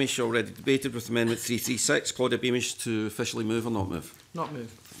Claudia Beamish, already debated with Amendment 336. Claudia Beamish to officially move or not move? Not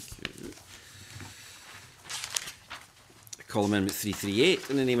move. Thank you. I call Amendment 338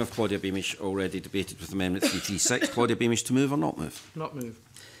 in the name of Claudia Beamish, already debated with Amendment 336. Claudia Beamish to move or not move? Not move.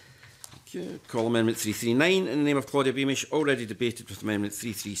 Thank you. Call Amendment 339 in the name of Claudia Beamish, already debated with Amendment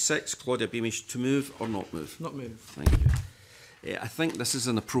 336. Claudia Beamish to move or not move? Not move. Thank you. I think this is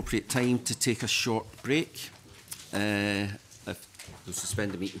an appropriate time to take a short break. We'll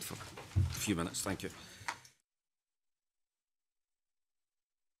suspend the meeting for a few minutes. Thank you.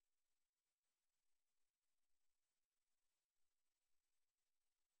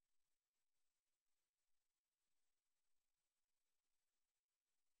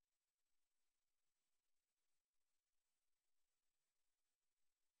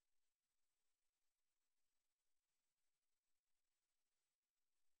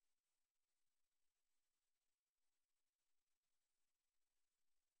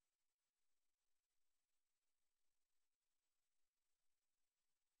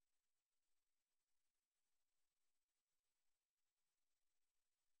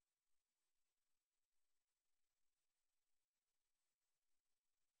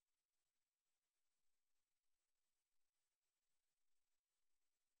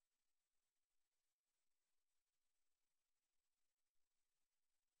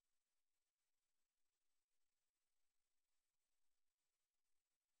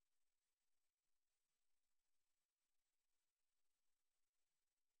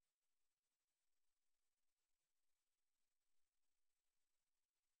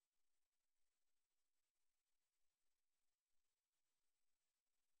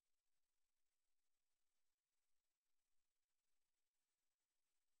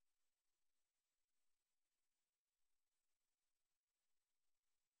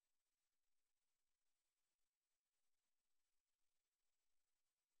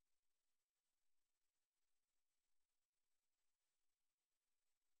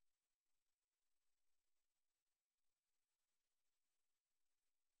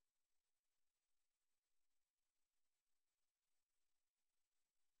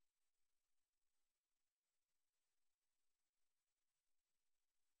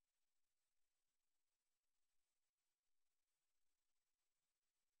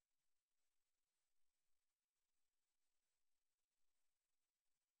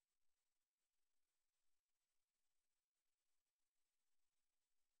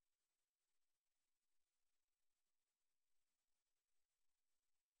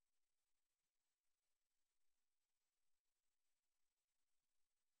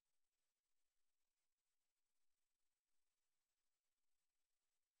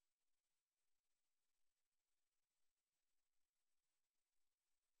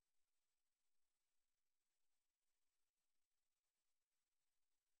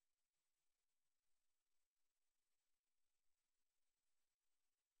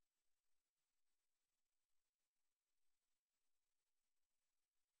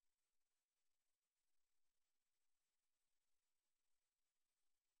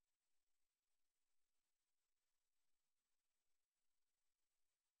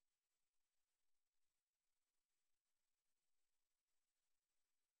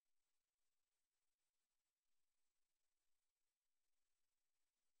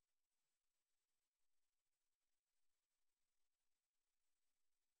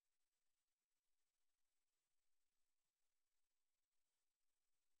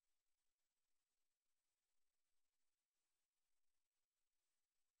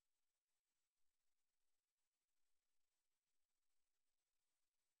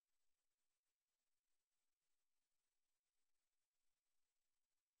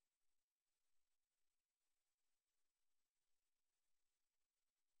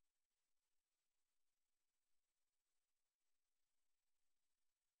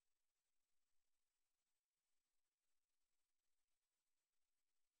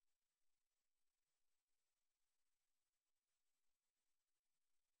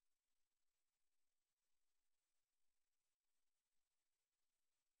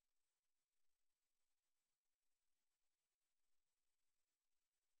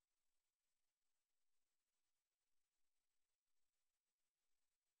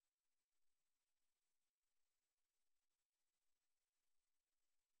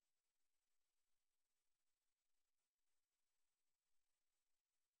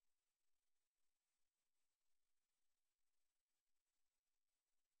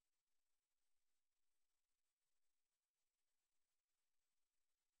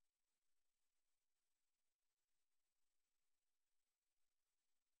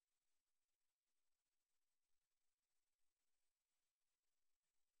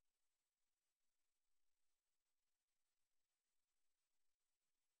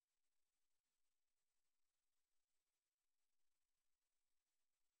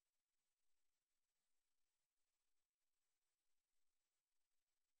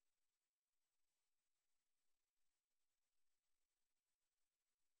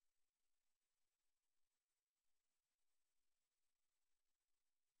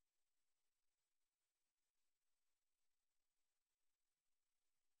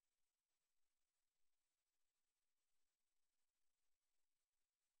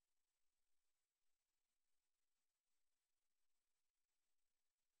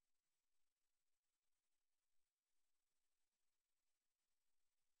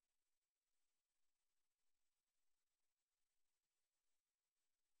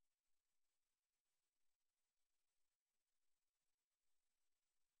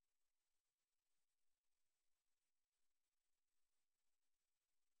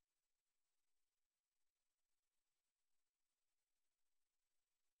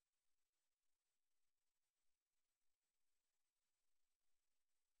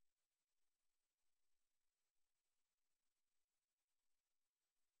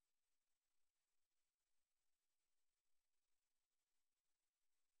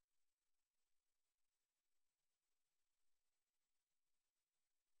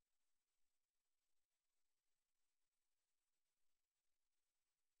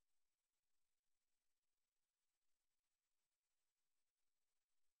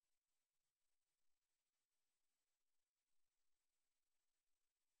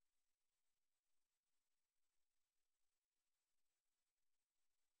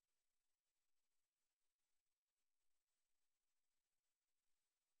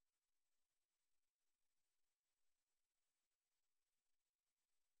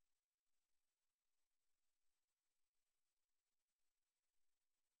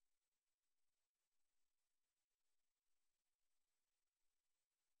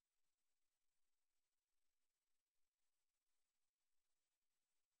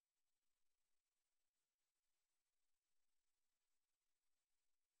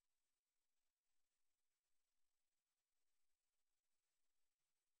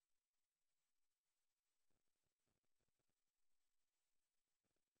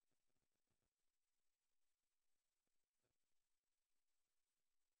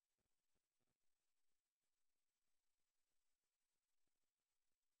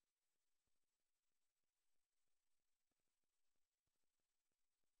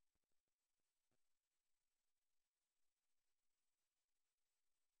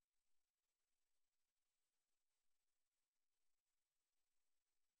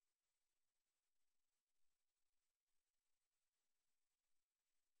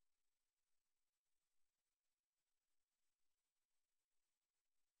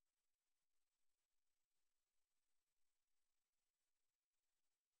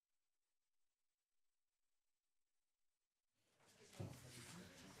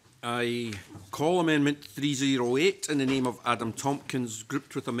 I call Amendment 308 in the name of Adam Tompkins,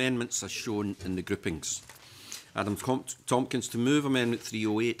 grouped with amendments as shown in the groupings. Adam Tompkins to move Amendment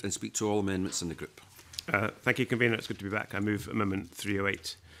 308 and speak to all amendments in the group. Thank you, Convener. It's good to be back. I move Amendment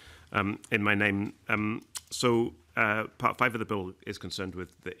 308 in my name. Part 5 of the bill is concerned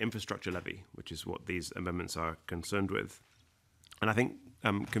with the infrastructure levy, which is what these amendments are concerned with. And I think,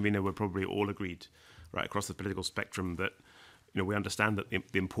 Convener, we're probably all agreed right across the political spectrum that we understand that the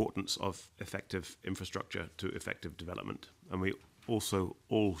importance of effective infrastructure to effective development. And we also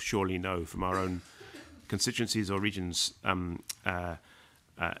all surely know from our own constituencies or regions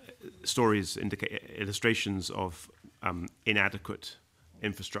stories, illustrations of inadequate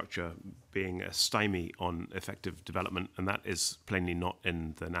infrastructure being a stymie on effective development, and that is plainly not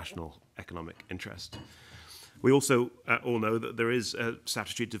in the national economic interest. We also all know that there is a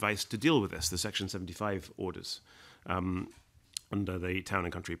statutory device to deal with this, the Section 75 orders under the Town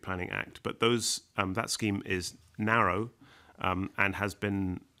and Country Planning Act. But that scheme is narrow and has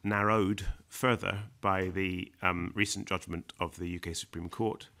been narrowed further by the recent judgment of the UK Supreme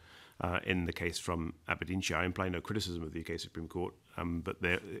Court in the case from Aberdeenshire. I imply no criticism of the UK Supreme Court, but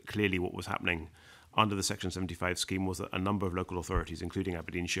clearly what was happening under the Section 75 scheme was that a number of local authorities, including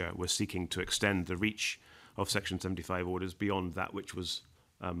Aberdeenshire, were seeking to extend the reach of Section 75 orders beyond that which was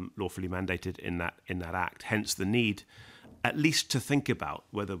lawfully mandated in that Act. Hence the need at least to think about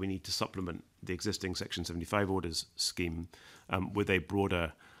whether we need to supplement the existing Section 75 orders scheme with a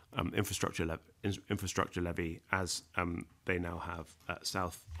broader infrastructure levy as they now have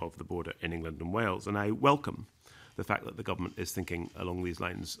south of the border in England and Wales. And I welcome the fact that the government is thinking along these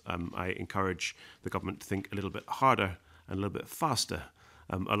lines. I encourage the government to think a little bit harder and a little bit faster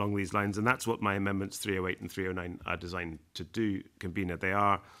along these lines. And that's what my amendments 308 and 309 are designed to do, Convener. They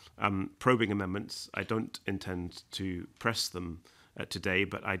are probing amendments. I don't intend to press them today,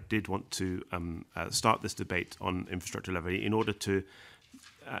 but I did want to start this debate on infrastructure levy in order to,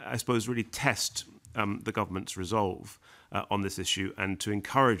 I suppose, really test the government's resolve on this issue and to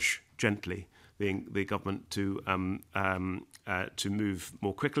encourage gently the government to move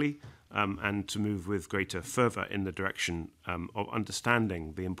more quickly and to move with greater fervour in the direction of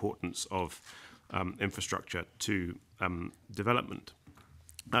understanding the importance of infrastructure to development.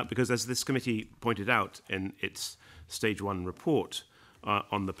 Because as this committee pointed out in its Stage 1 report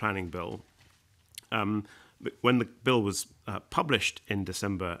on the planning bill, when the bill was published in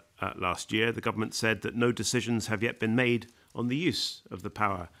December last year, the government said that no decisions have yet been made on the use of the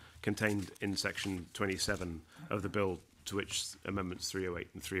power contained in Section 27 of the bill to which Amendments 308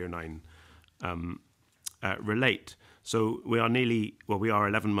 and 309 relate. So we are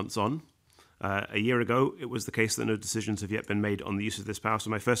 11 months on. A year ago, it was the case that no decisions have yet been made on the use of this power. So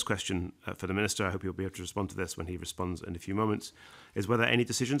my first question for the Minister, I hope he'll be able to respond to this when he responds in a few moments, is whether any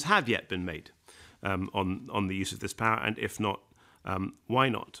decisions have yet been made on the use of this power, and if not, why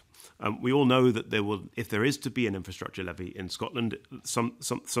not? We all know that if there is to be an infrastructure levy in Scotland,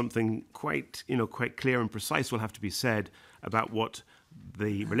 something quite clear and precise will have to be said about what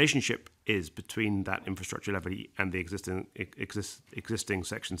the relationship is between that infrastructure levy and the existing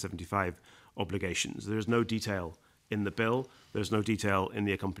Section 75 obligations. There is no detail in the bill. There's no detail in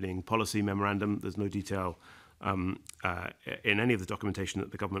the accompanying policy memorandum. There's no detail in any of the documentation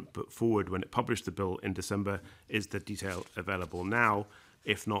that the government put forward when it published the bill in December. Is the detail available now?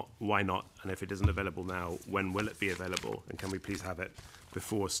 If not, why not? And if it isn't available now, when will it be available? And can we please have it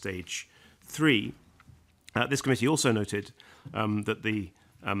before Stage 3? This committee also noted that the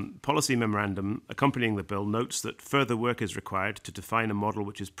policy memorandum accompanying the bill notes that further work is required to define a model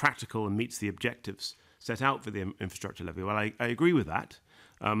which is practical and meets the objectives set out for the infrastructure levy. Well, I agree with that,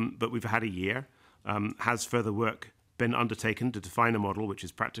 but we've had a year. Has further work been undertaken to define a model which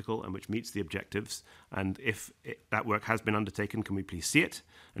is practical and which meets the objectives? And if that work has been undertaken, can we please see it?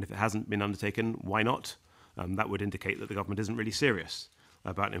 And if it hasn't been undertaken, why not? That would indicate that the government isn't really serious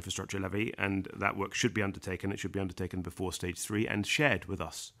about infrastructure levy, and that work should be undertaken. It should be undertaken before Stage 3 and shared with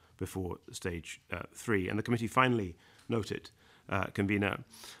us before Stage 3. And the committee finally noted, Convener,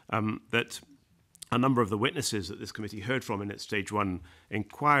 that a number of the witnesses that this committee heard from in its Stage 1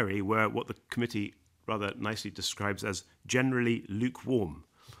 inquiry were what the committee rather nicely describes as generally lukewarm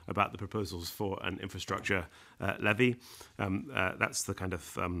about the proposals for an infrastructure levy. That's the kind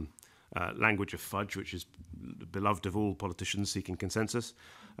of language of fudge, which is beloved of all politicians seeking consensus,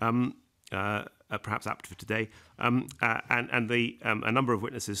 perhaps apt for today. And a number of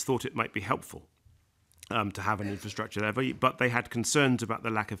witnesses thought it might be helpful to have an infrastructure levy, but they had concerns about the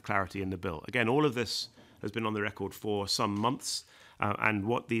lack of clarity in the bill. Again, all of this has been on the record for some months, And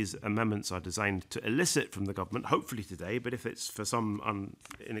what these amendments are designed to elicit from the government, hopefully today, but if it's for some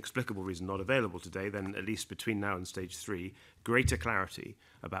inexplicable reason not available today, then at least between now and stage 3, greater clarity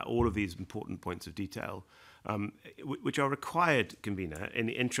about all of these important points of detail, which are required, convener, in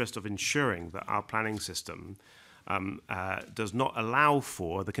the interest of ensuring that our planning system does not allow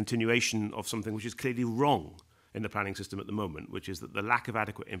for the continuation of something which is clearly wrong in the planning system at the moment, which is that the lack of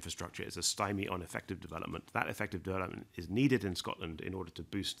adequate infrastructure is a stymie on effective development. That effective development is needed in Scotland in order to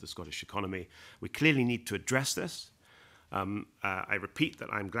boost the Scottish economy. We clearly need to address this. I repeat that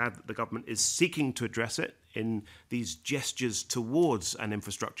I'm glad that the government is seeking to address it in these gestures towards an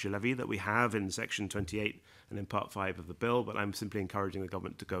infrastructure levy that we have in section 28 and in part 5 of the bill, but I'm simply encouraging the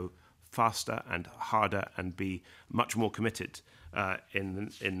government to go faster and harder and be much more committed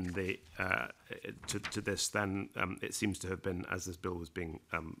to this than it seems to have been as this bill was being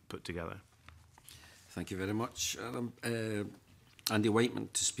put together. Thank you very much. Andy Whiteman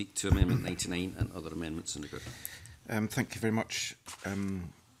to speak to Amendment 99 and other amendments in the group. Thank you very much.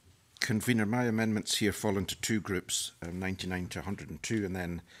 Convener, my amendments here fall into 2 groups, 99 to 102 and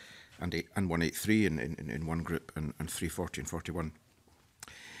then and 183 in one group and 340 and 41.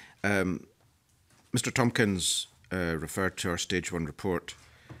 Mr Tompkins referred to our Stage 1 report's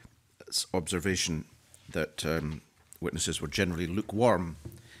observation that witnesses were generally lukewarm.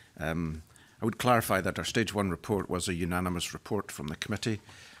 I would clarify that our Stage 1 report was a unanimous report from the committee.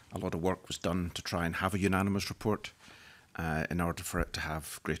 A lot of work was done to try and have a unanimous report in order for it to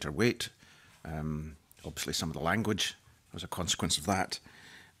have greater weight. Obviously, some of the language was a consequence of that.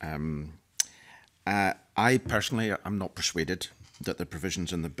 I personally am not persuaded that the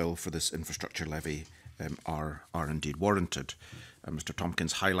provisions in the bill for this infrastructure levy are indeed warranted. Mr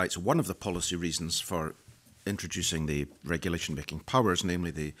Tompkins highlights one of the policy reasons for introducing the regulation-making powers,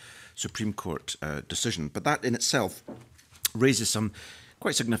 namely the Supreme Court decision. But that in itself raises some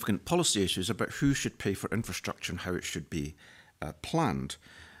quite significant policy issues about who should pay for infrastructure and how it should be planned.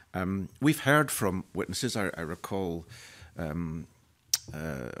 We've heard from witnesses, I recall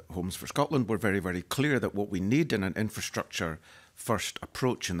Homes for Scotland were very, very clear that what we need in an infrastructure first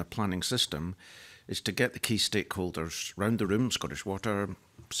approach in the planning system is to get the key stakeholders round the room, Scottish Water,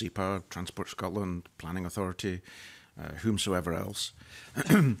 SEPA, Transport Scotland, Planning Authority, whomsoever else,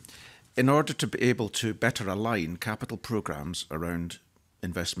 in order to be able to better align capital programmes around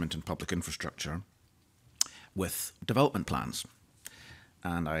investment in public infrastructure with development plans.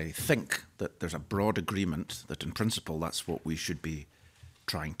 And I think that there's a broad agreement that in principle that's what we should be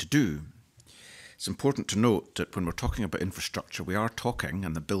trying to do. It's important to note that when we're talking about infrastructure, we are talking,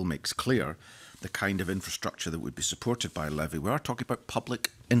 and the bill makes clear, the kind of infrastructure that would be supported by a levy. We are talking about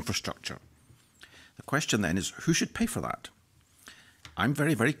public infrastructure. The question then is, who should pay for that? I'm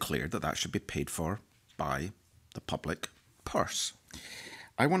very, very clear that that should be paid for by the public purse.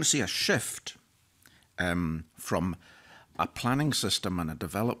 I want to see a shift from a planning system and a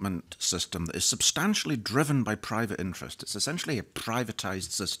development system that is substantially driven by private interest. It's essentially a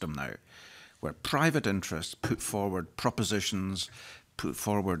privatised system now, where private interests put forward propositions, put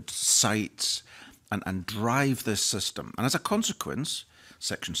forward sites, and drive this system. And as a consequence,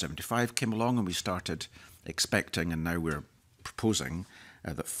 Section 75 came along and we started expecting, and now we're proposing,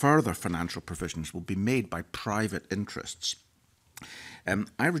 that further financial provisions will be made by private interests.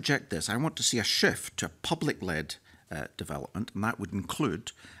 I reject this. I want to see a shift to a public-led development, and that would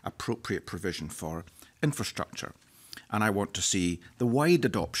include appropriate provision for infrastructure. And I want to see the wide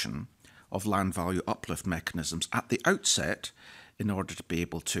adoption of land value uplift mechanisms at the outset in order to be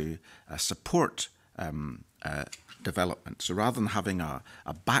able to support development. So rather than having a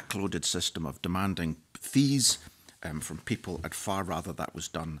backloaded system of demanding fees from people, I'd far rather that was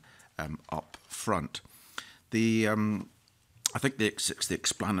done up front. I think the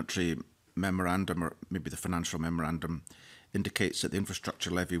explanatory memorandum, or maybe the financial memorandum, indicates that the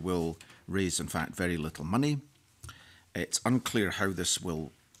infrastructure levy will raise, in fact, very little money. It's unclear how this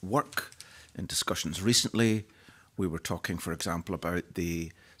will work. In discussions recently, we were talking, for example, about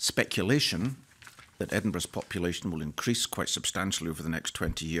the speculation that Edinburgh's population will increase quite substantially over the next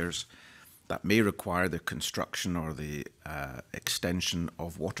 20 years. That may require the construction or the extension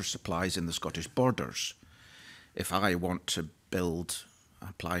of water supplies in the Scottish borders. If I want to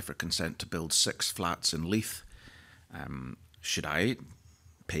apply for consent to build 6 flats in Leith, should I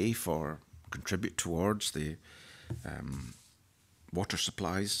contribute towards the water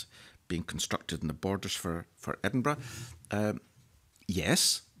supplies being constructed in the borders for Edinburgh?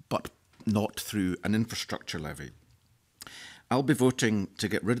 Yes, but not through an infrastructure levy. I'll be voting to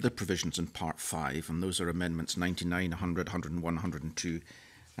get rid of the provisions in Part 5, and those are amendments 99, 100, 101, 102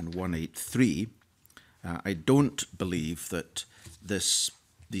 and 183. I don't believe that these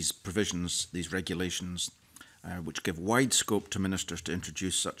provisions, these regulations, which give wide scope to ministers to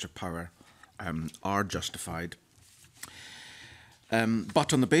introduce such a power, are justified.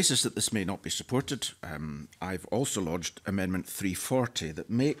 But on the basis that this may not be supported, I've also lodged Amendment 340 that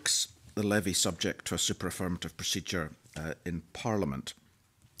makes the levy subject to a super-affirmative procedure in Parliament.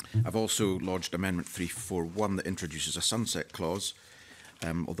 I've also lodged Amendment 341 that introduces a sunset clause,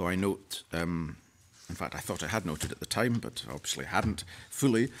 although I note, in fact I thought I had noted at the time, but obviously hadn't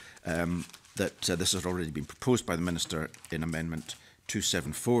fully, that this has already been proposed by the Minister in Amendment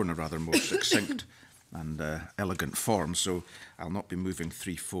 274 in a rather more succinct and elegant form, so I'll not be moving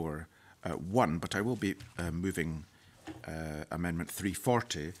 341, but I will be moving Amendment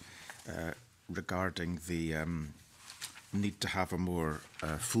 340 regarding the need to have a more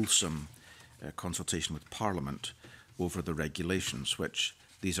fulsome consultation with Parliament over the regulations, which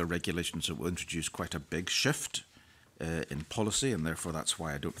these are regulations that will introduce quite a big shift in policy, and therefore that's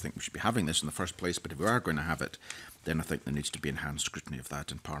why I don't think we should be having this in the first place. But if we are going to have it, then I think there needs to be enhanced scrutiny of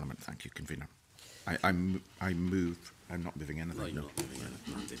that in Parliament. Thank you, Convener. I move. I'm not moving anything. No.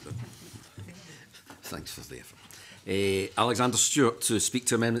 Thanks for the effort. Alexander Stewart to speak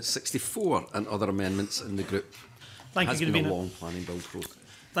to Amendment 64 and other amendments in the group. Thank you, Convener. It has been a long planning bill process.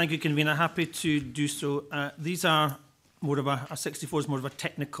 Thank you, Convener. Happy to do so. These are more of a 64 is more of a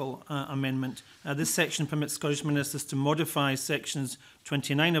technical amendment. This section permits Scottish ministers to modify sections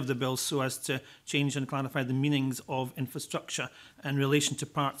 29 of the bill so as to change and clarify the meanings of infrastructure in relation to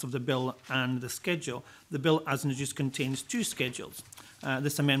parts of the bill and the schedule. The bill, as introduced, contains two schedules.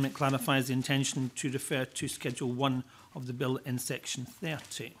 This amendment clarifies the intention to refer to Schedule 1 of the bill in section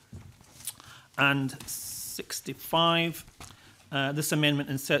 30. And 65. This amendment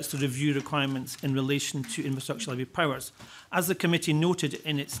inserts the review requirements in relation to infrastructure levy powers. As the committee noted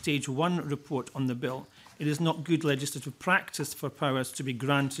in its Stage 1 report on the bill, it is not good legislative practice for powers to be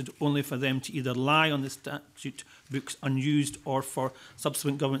granted only for them to either lie on the statute books unused or for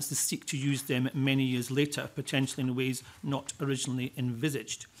subsequent governments to seek to use them many years later, potentially in ways not originally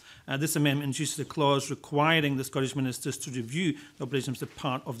envisaged. This amendment introduces a clause requiring the Scottish ministers to review the operations of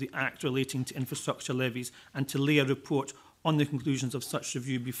part of the Act relating to infrastructure levies and to lay a report on the conclusions of such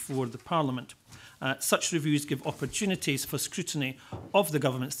review before the Parliament. Such reviews give opportunities for scrutiny of the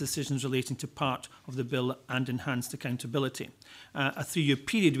government's decisions relating to part of the bill and enhanced accountability. A 3-year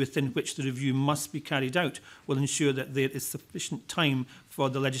period within which the review must be carried out will ensure that there is sufficient time for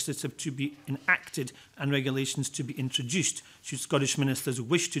the legislative to be enacted and regulations to be introduced should Scottish ministers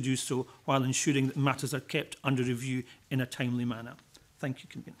wish to do so, while ensuring that matters are kept under review in a timely manner. Thank you,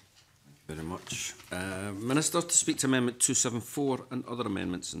 Convener. Very much. Minister, to speak to Amendment 274 and other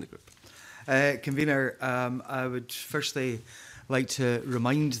amendments in the group. Convener, I would firstly like to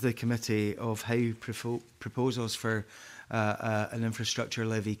remind the committee of how proposals for an infrastructure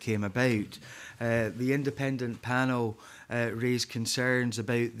levy came about. The independent panel raised concerns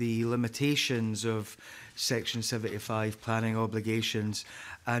about the limitations of Section 75 planning obligations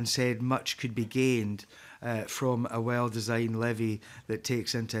and said much could be gained from a well-designed levy that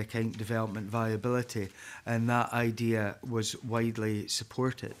takes into account development viability, and that idea was widely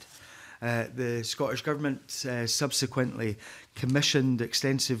supported. The Scottish Government subsequently commissioned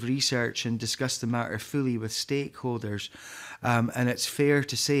extensive research and discussed the matter fully with stakeholders, and it's fair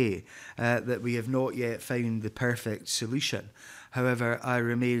to say that we have not yet found the perfect solution. However, I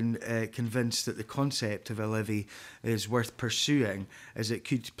remain convinced that the concept of a levy is worth pursuing, as it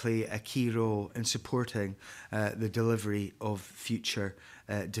could play a key role in supporting the delivery of future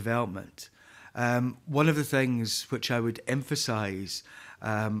development. One of the things which I would emphasise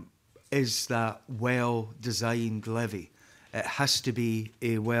is that well-designed levy. It has to be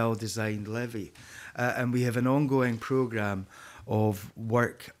a well-designed levy. And we have an ongoing programme of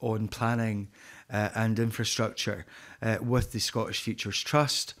work on planning and infrastructure with the Scottish Futures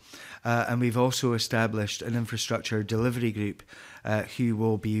Trust. And we've also established an infrastructure delivery group who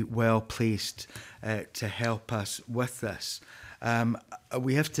will be well placed to help us with this.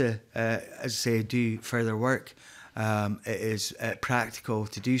 We have to, as I say, do further work. It is practical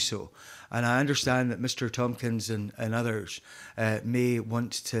to do so. And I understand that Mr Tompkins and others may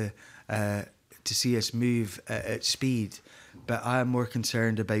want to see us move at speed, but I am more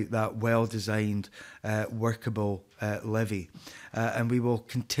concerned about that well-designed, workable levy. And we will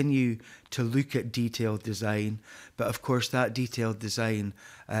continue to look at detailed design, but of course that detailed design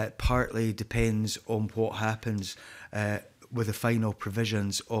partly depends on what happens with the final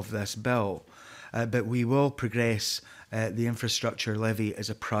provisions of this bill. But we will progress the infrastructure levy as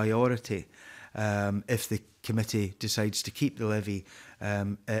a priority if the committee decides to keep the levy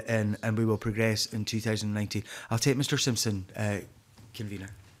in, and we will progress in 2019. I'll take Mr Simpson, convener.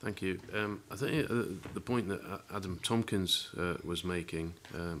 Thank you. I think the point that Adam Tompkins was making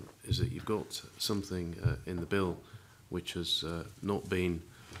is that you've got something in the bill which has not been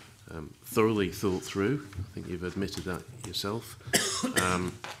thoroughly thought through. I think you've admitted that yourself.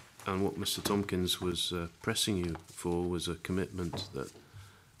 And what Mr Tompkins was pressing you for was a commitment that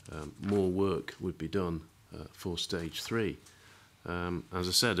more work would be done for stage 3. As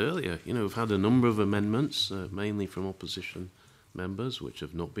I said earlier, you know, we've had a number of amendments, mainly from opposition members, which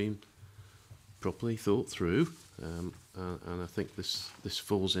have not been properly thought through, and I think this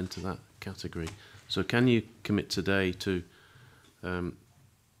falls into that category. So can you commit today to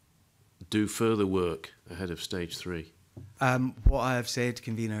do further work ahead of stage 3? What I have said,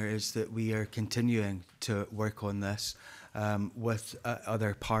 convener, is that we are continuing to work on this with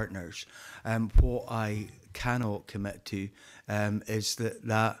other partners. What I cannot commit to is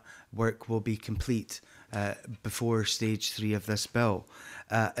that work will be complete before stage 3 of this bill.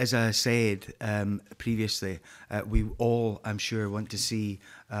 As I said previously, we all, I'm sure, want to see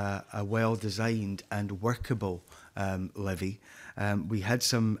a well-designed and workable levy. We had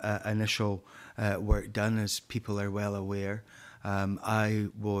some initial work done, as people are well aware. I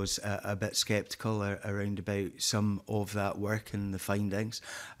was a bit sceptical around about some of that work and the findings,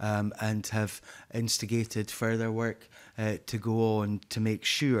 and have instigated further work to go on to make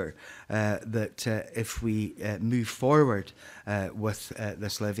sure that if we move forward with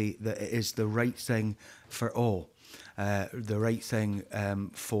this levy, that it is the right thing for all. The right thing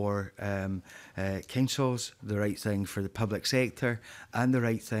for councils, the right thing for the public sector, and the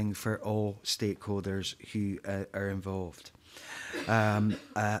right thing for all stakeholders who are involved. And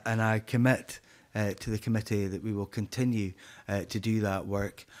I commit to the committee that we will continue to do that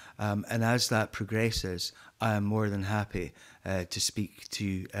work. And as that progresses, I am more than happy to speak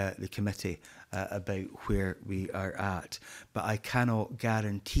to the committee about where we are at. But I cannot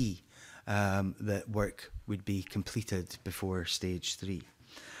guarantee that work would be completed before stage 3.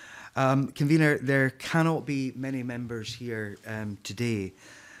 Convener, there cannot be many members here today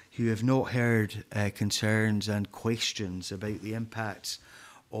who have not heard concerns and questions about the impacts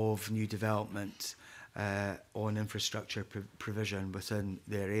of new development on infrastructure provision within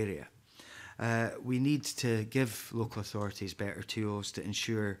their area. We need to give local authorities better tools to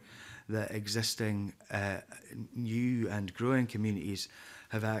ensure that existing new and growing communities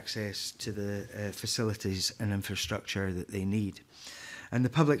have access to the facilities and infrastructure that they need. And the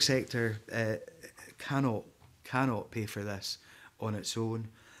public sector cannot pay for this on its own,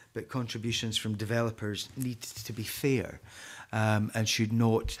 but contributions from developers need to be fair and should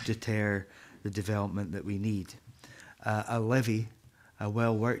not deter the development that we need. A levy, a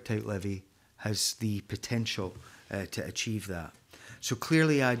well worked out levy, has the potential to achieve that. So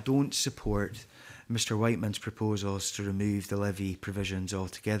clearly I don't support Mr Whiteman's proposals to remove the levy provisions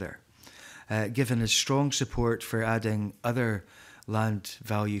altogether. Given his strong support for adding other land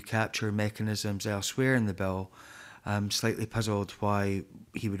value capture mechanisms elsewhere in the bill, I'm slightly puzzled why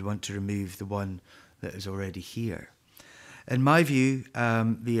he would want to remove the one that is already here. In my view,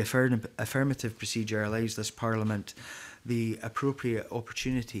 the affirmative procedure allows this Parliament the appropriate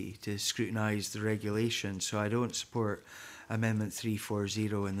opportunity to scrutinise the regulations, so I don't support Amendment 340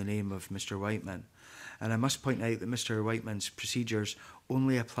 in the name of Mr Whiteman. And I must point out that Mr Whiteman's procedures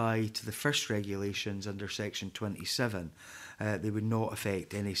only apply to the first regulations under Section 27. They would not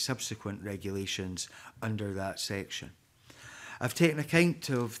affect any subsequent regulations under that section. I've taken account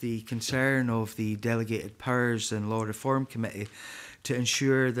of the concern of the Delegated Powers and Law Reform Committee to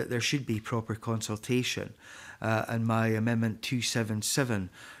ensure that there should be proper consultation, and my Amendment 277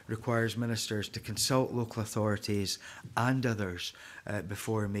 requires ministers to consult local authorities and others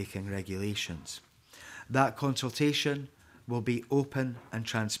before making regulations. That consultation will be open and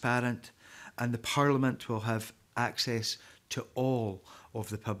transparent, and the Parliament will have access to all of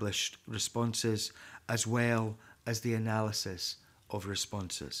the published responses as well as the analysis of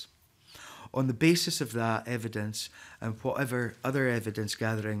responses. On the basis of that evidence and whatever other evidence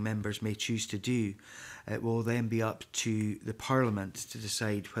gathering members may choose to do, it will then be up to the Parliament to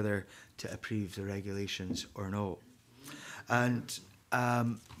decide whether to approve the regulations or not. And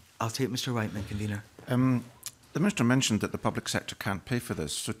I'll take Mr Whiteman, convener. The Minister mentioned that the public sector can't pay for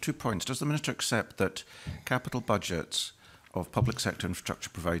this. So 2 points. Does the Minister accept that capital budgets of public sector infrastructure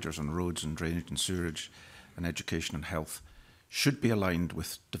providers on roads and drainage and sewerage and education and health should be aligned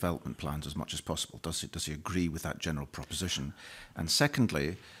with development plans as much as possible? Does he agree with that general proposition? And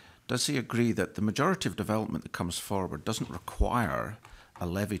secondly, does he agree that the majority of development that comes forward doesn't require a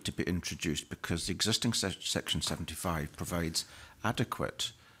levy to be introduced because the existing Section 75 provides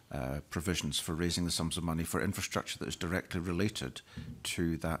adequate provisions for raising the sums of money for infrastructure that is directly related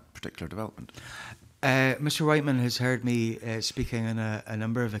to that particular development. Mr. Whiteman has heard me speaking on a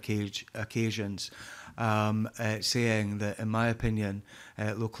number of occasions saying that, in my opinion,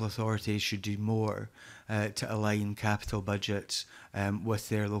 local authorities should do more to align capital budgets with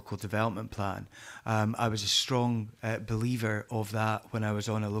their local development plan. I was a strong believer of that when I was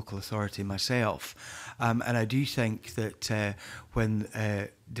on a local authority myself. And I do think that when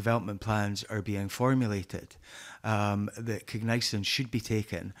development plans are being formulated, that cognizance should be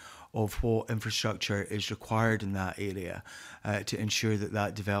taken of what infrastructure is required in that area to ensure that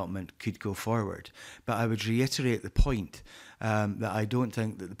that development could go forward. But I would reiterate the point that I don't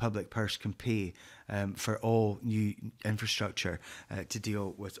think that the public purse can pay for all new infrastructure to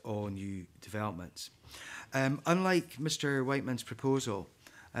deal with all new developments. Unlike Mr. Whiteman's proposal,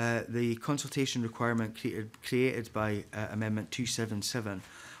 the consultation requirement created by Amendment 277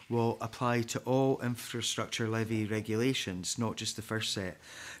 will apply to all infrastructure levy regulations, not just the first set.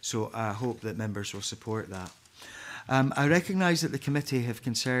 So I hope that members will support that. I recognise that the committee have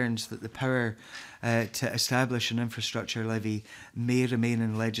concerns that the power to establish an infrastructure levy may remain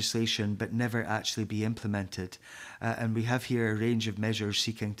in legislation but never actually be implemented. And we have here a range of measures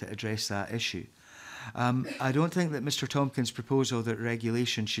seeking to address that issue. I don't think that Mr. Tompkins' proposal that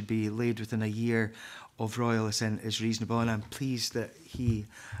regulation should be laid within a year of royal assent is reasonable, and I'm pleased that he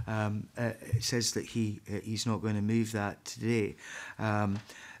says that he's not going to move that today,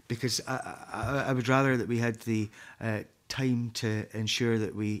 because I would rather that we had the time to ensure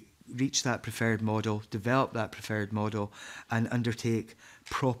that we reach that preferred model, develop that preferred model, and undertake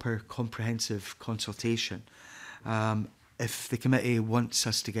proper comprehensive consultation. If the committee wants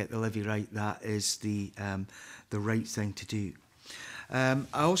us to get the levy right, that is the right thing to do. I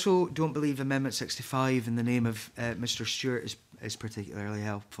also don't believe Amendment 65 in the name of Mr. Stewart is particularly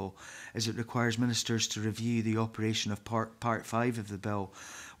helpful, as it requires ministers to review the operation of Part 5 of the bill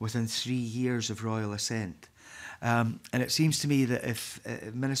within 3 years of royal assent. And it seems to me that if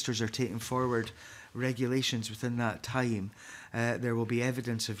ministers are taking forward regulations within that time, there will be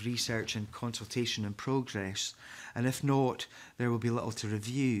evidence of research and consultation in progress, and if not, there will be little to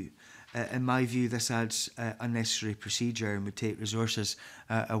review. In my view, this adds unnecessary procedure and would take resources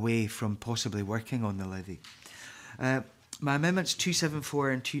away from possibly working on the levy. My amendments 274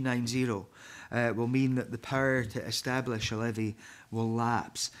 and 290 will mean that the power to establish a levy will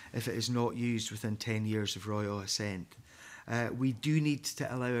lapse if it is not used within 10 years of royal assent. We do need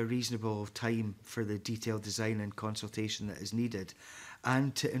to allow a reasonable time for the detailed design and consultation that is needed,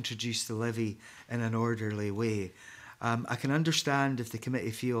 and to introduce the levy in an orderly way. I can understand if the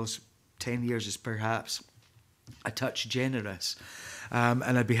committee feels 10 years is perhaps a touch generous,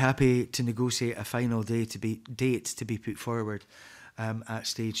 and I'd be happy to negotiate a final date to be put forward at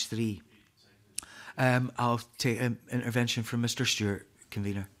stage 3. I'll take an intervention from Mr. Stewart,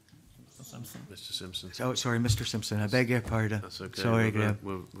 convener. Mr. Simpson. Oh, sorry, Mr. Simpson. I beg your pardon. That's okay. Sorry, Graham.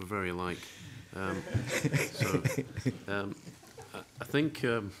 We're very alike. I think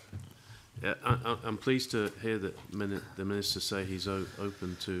I'm pleased to hear that the Minister say he's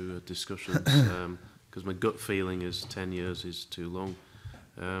open to discussions, because my gut feeling is 10 years is too long.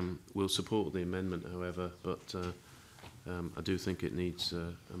 We'll support the amendment, however, but I do think it needs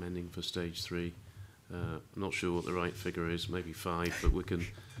amending for stage 3. I'm not sure what the right figure is, maybe 5, but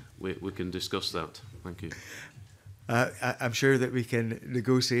we can discuss that. Thank you. I'm sure that we can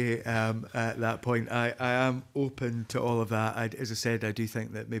negotiate at that point. I am open to all of that. As I said, I do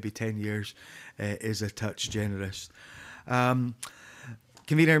think that maybe 10 years is a touch generous. Convener,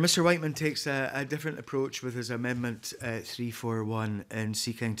 Mr. Whiteman takes a different approach with his Amendment 341 in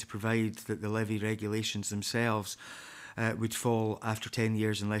seeking to provide that the levy regulations themselves would fall after 10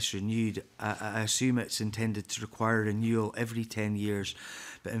 years unless renewed. I assume it's intended to require renewal every 10 years,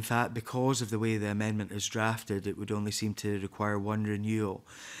 but in fact, because of the way the amendment is drafted, it would only seem to require one renewal.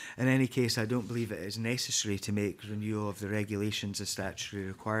 In any case, I don't believe it is necessary to make renewal of the regulations a statutory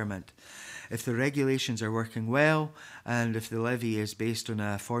requirement. If the regulations are working well, and if the levy is based on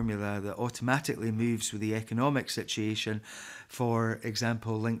a formula that automatically moves with the economic situation, for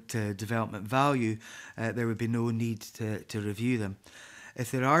example, linked to development value, there would be no need to review them. If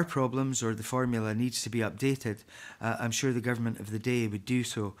there are problems or the formula needs to be updated, I'm sure the government of the day would do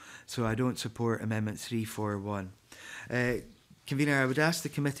so, so I don't support Amendment 341. Convener, I would ask the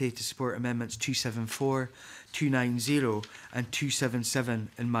committee to support Amendments 274, 290 and 277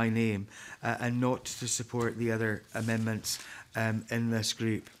 in my name, and not to support the other amendments in this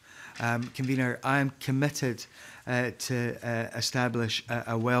group. Convener, I am committed to establish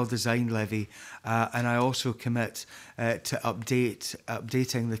a well-designed levy, and I also commit to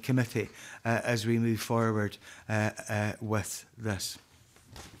updating the committee as we move forward with this.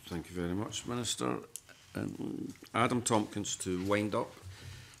 Thank you very much, Minister. Adam Tompkins to wind up.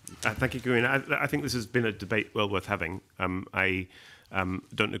 Thank you, Convener. I think this has been a debate well worth having. I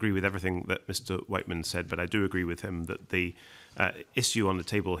don't agree with everything that Mr. Whiteman said, but I do agree with him that the issue on the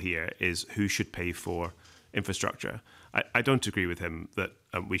table here is who should pay for infrastructure. I don't agree with him that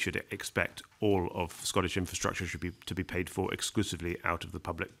we should expect all of Scottish infrastructure to be paid for exclusively out of the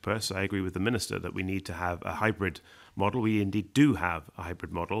public purse. I agree with the Minister that we need to have a hybrid model. We indeed do have a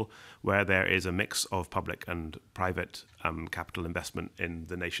hybrid model where there is a mix of public and private capital investment in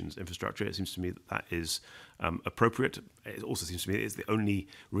the nation's infrastructure. It seems to me that that is appropriate. It also seems to me it's the only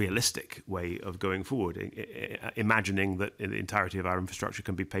realistic way of going forward. Imagining that the entirety of our infrastructure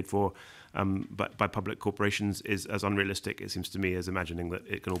can be paid for by public corporations is as unrealistic, it seems to me, as imagining that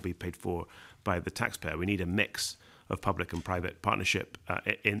it can all be paid for by the taxpayer. We need a mix of public and private partnership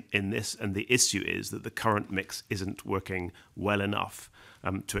in this, and the issue is that the current mix isn't working well enough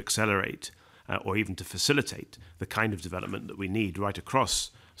to accelerate or even to facilitate the kind of development that we need right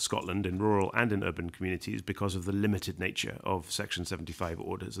across Scotland in rural and in urban communities because of the limited nature of Section 75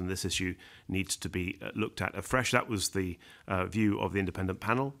 orders, and this issue needs to be looked at afresh. That was the view of the independent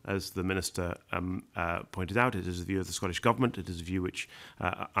panel, as the Minister pointed out. It is the view of the Scottish Government. It is a view which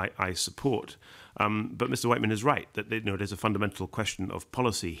I support. But Mr. Whiteman is right that there's a fundamental question of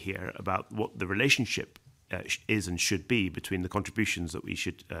policy here about what the relationship is and should be between the contributions that we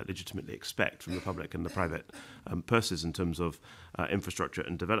should legitimately expect from the public and the private purses in terms of infrastructure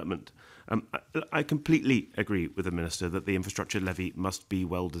and development. I completely agree with the Minister that the infrastructure levy must be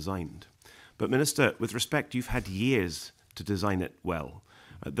well designed. But Minister, with respect, you've had years to design it well.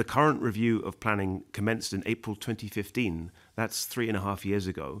 The current review of planning commenced in April 2015. That's 3.5 years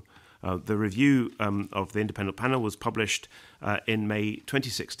ago. The review of the independent panel was published in May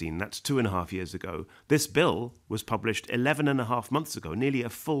 2016. That's 2.5 years ago. This bill was published 11.5 months ago, nearly a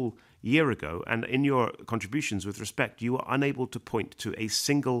full year ago. And in your contributions with respect, you are unable to point to a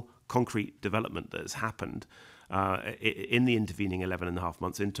single concrete development that has happened in the intervening 11.5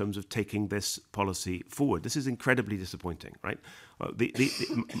 months in terms of taking this policy forward. This is incredibly disappointing, right?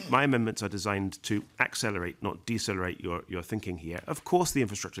 My amendments are designed to accelerate, not decelerate your thinking here. Of course, the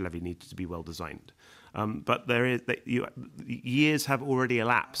infrastructure levy needs to be well designed, but years have already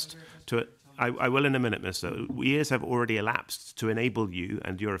elapsed to. I will in a minute, Minister. Years have already elapsed to enable you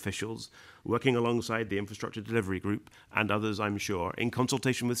and your officials, working alongside the Infrastructure Delivery Group and others, I'm sure, in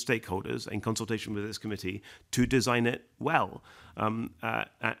consultation with stakeholders, in consultation with this committee, to design it well.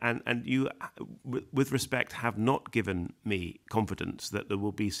 And you, with respect, have not given me confidence that there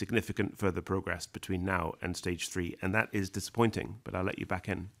will be significant further progress between now and stage 3, and that is disappointing, but I'll let you back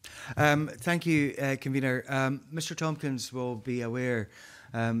in. Thank you, Convener. Mr. Tompkins will be aware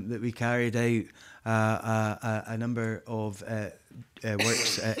that we carried out a number of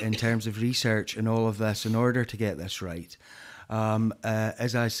works in terms of research and all of this in order to get this right.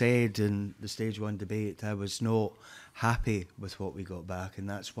 As I said in the Stage 1 debate, I was not happy with what we got back, and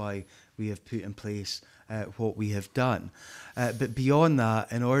that's why we have put in place what we have done. But beyond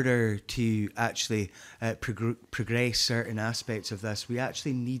that, in order to actually progress certain aspects of this, we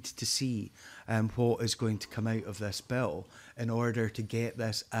actually need to see what is going to come out of this bill in order to get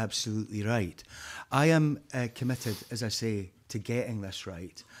this absolutely right. I am committed, as I say, to getting this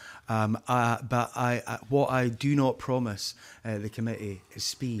right. But what I do not promise the committee is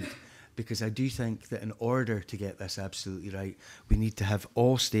speed, because I do think that in order to get this absolutely right, we need to have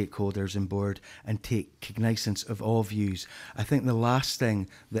all stakeholders on board and take cognizance of all views. I think the last thing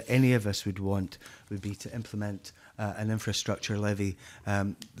that any of us would want would be to implement an infrastructure levy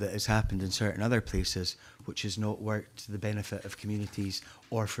that has happened in certain other places, which has not worked to the benefit of communities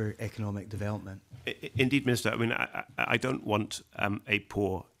or for economic development. Indeed, Minister. I mean, I don't want a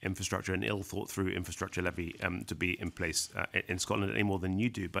poor infrastructure, an ill-thought-through infrastructure levy to be in place in Scotland any more than you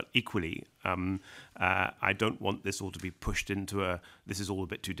do. But equally, I don't want this all to be pushed into this is all a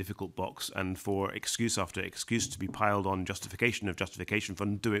bit too difficult box, and for excuse after excuse to be piled on justification of justification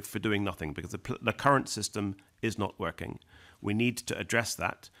for doing nothing, because the current system is not working. We need to address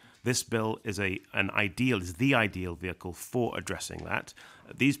that. This bill is the ideal vehicle for addressing that.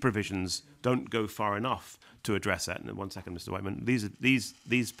 These provisions don't go far enough to address that. And 1 second, Mr. Whiteman.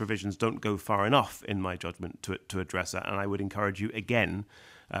 These provisions don't go far enough, in my judgment, to address that. And I would encourage you again,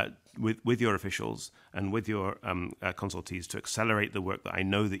 with your officials and with your consultees, to accelerate the work that I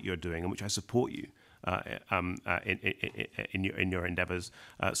know that you're doing and which I support you in your endeavours,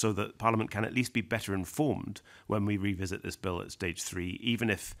 so that Parliament can at least be better informed when we revisit this bill at stage 3, even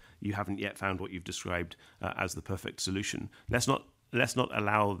if you haven't yet found what you've described as the perfect solution. Let's not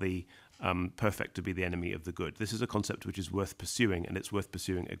allow the perfect to be the enemy of the good. This is a concept which is worth pursuing, and it's worth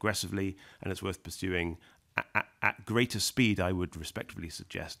pursuing aggressively, and it's worth pursuing at greater speed, I would respectfully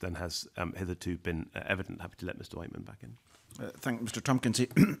suggest, than has hitherto been evident. Happy to let Mr. Whiteman back in. Thank you, Mr. Tompkins. He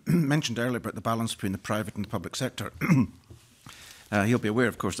mentioned earlier about the balance between the private and the public sector. He'll be aware,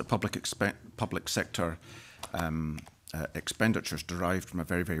 of course, that public sector expenditures derived from a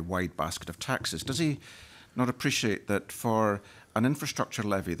very, very wide basket of taxes. Does he not appreciate that for an infrastructure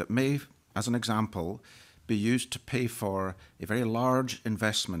levy that may, as an example, be used to pay for a very large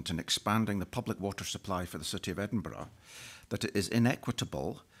investment in expanding the public water supply for the City of Edinburgh, that it is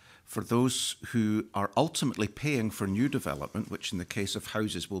inequitable for those who are ultimately paying for new development, which in the case of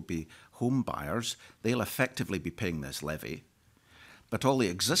houses will be home buyers, they'll effectively be paying this levy, but all the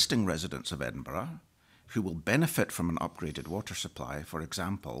existing residents of Edinburgh who will benefit from an upgraded water supply, for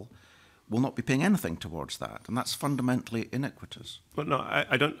example, will not be paying anything towards that, and that's fundamentally iniquitous. Well, no,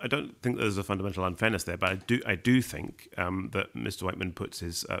 I don't think there's a fundamental unfairness there, but I do think that Mr. Whiteman puts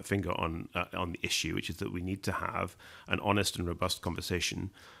his finger on the issue, which is that we need to have an honest and robust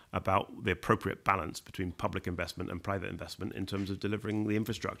conversation about the appropriate balance between public investment and private investment in terms of delivering the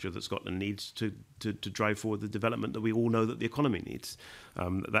infrastructure that Scotland needs to drive forward the development that we all know that the economy needs.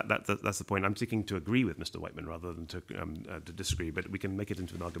 That's the point. I'm seeking to agree with Mr. Whiteman rather than to disagree, but we can make it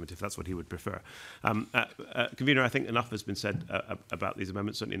into an argument if that's what he would prefer. Convener, I think enough has been said about these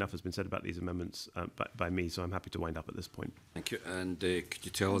amendments. Certainly enough has been said about these amendments by me, so I'm happy to wind up at this point. Thank you. And could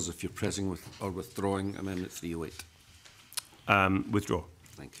you tell us if you're pressing or withdrawing Amendment 308? Withdraw.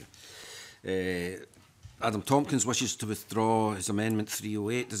 Thank you. Adam Tompkins wishes to withdraw his Amendment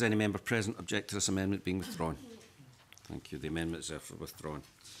 308. Does any member present object to this amendment being withdrawn? Thank you. The amendment is therefore withdrawn.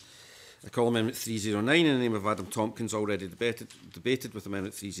 I call Amendment 309 in the name of Adam Tompkins, already debated with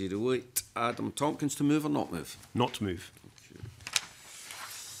Amendment 308. Adam Tompkins, to move or not move? Not to move.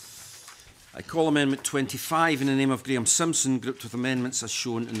 I call Amendment 25 in the name of Graham Simpson, grouped with amendments as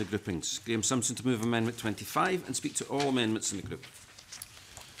shown in the groupings. Graham Simpson to move Amendment 25 and speak to all amendments in the group.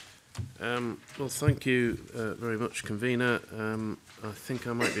 Well, thank you very much, Convener. I think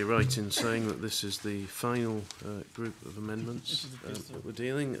I might be right in saying that this is the final group of amendments that we're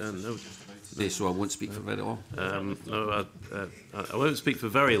dealing. So I won't speak for very long. No, I won't speak for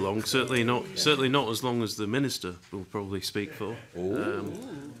very long. Certainly not as long as the Minister will probably speak for.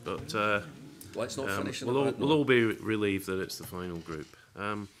 But let's not finish. We'll all be relieved that it's the final group.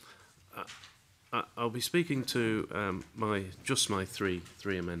 I'll be speaking to my three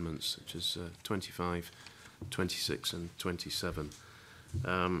amendments, which is 25, 26 and 27.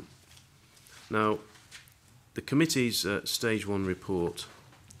 Now, the committee's Stage 1 report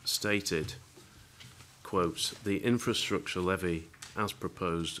stated, quote, "The infrastructure levy as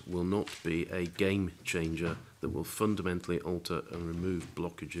proposed will not be a game changer that will fundamentally alter and remove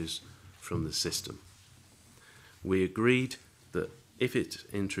blockages from the system. We agreed that if it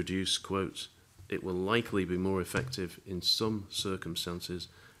introduced, quote, it will likely be more effective in some circumstances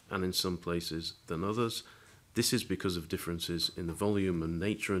and in some places than others. This is because of differences in the volume and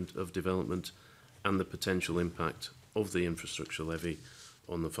nature of development and the potential impact of the infrastructure levy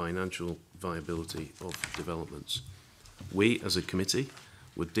on the financial viability of developments. We, as a committee,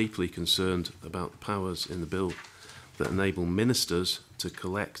 were deeply concerned about powers in the bill that enable ministers to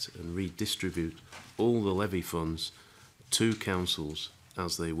collect and redistribute all the levy funds to councils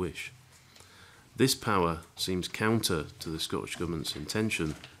as they wish. This power seems counter to the Scottish Government's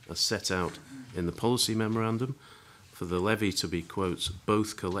intention as set out in the policy memorandum for the levy to be, quote,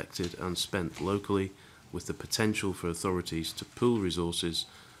 both collected and spent locally with the potential for authorities to pool resources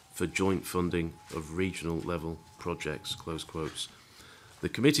for joint funding of regional level projects, close quotes. The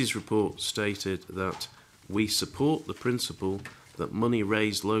committee's report stated that we support the principle that money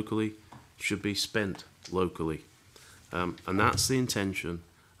raised locally should be spent locally. And that's the intention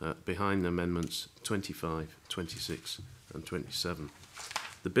behind the amendments 25, 26 and 27.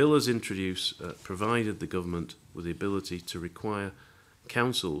 The bill as introduced provided the government with the ability to require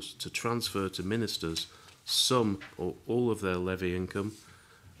councils to transfer to ministers some or all of their levy income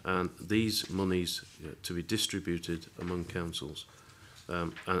and these monies to be distributed among councils.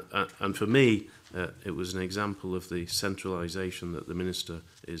 And for me, it was an example of the centralisation that the Minister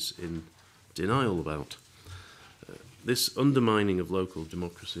is in denial about. This undermining of local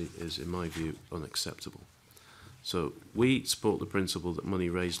democracy is, in my view, unacceptable. So we support the principle that money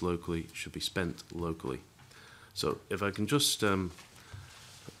raised locally should be spent locally. So if I can just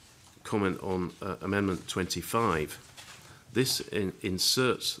comment on Amendment 25. This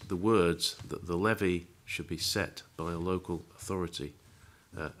inserts the words that the levy should be set by a local authority.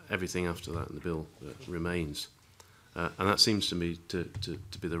 Everything after that in the bill remains. And that seems to me to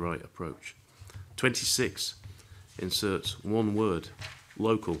be the right approach. 26 inserts one word,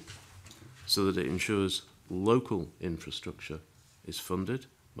 local, so that it ensures local infrastructure is funded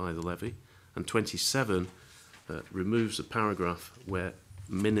by the levy. And 27 removes a paragraph where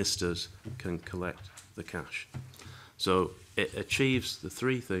ministers can collect the cash. So it achieves the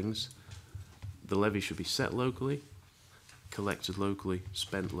three things. The levy should be set locally, collected locally,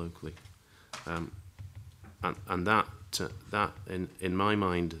 spent locally. And that in my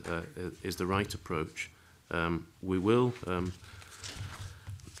mind, is the right approach. We will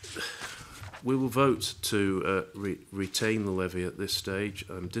vote to retain the levy at this stage.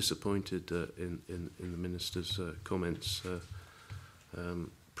 I'm disappointed in the Minister's comments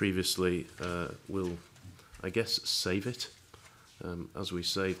previously. We'll, I guess, save it as we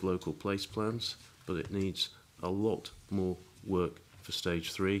save local place plans, but it needs a lot more work for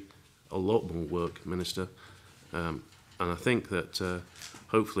stage 3, a lot more work, Minister. And I think that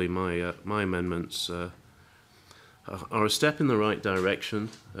hopefully my amendments are a step in the right direction,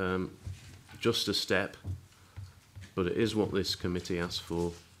 just a step, but it is what this committee asked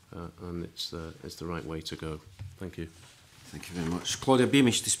for, and it's the right way to go. Thank you. Thank you very much. Claudia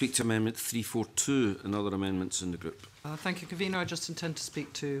Beamish to speak to Amendment 342 and other amendments in the group. Thank you, Convener. I just intend to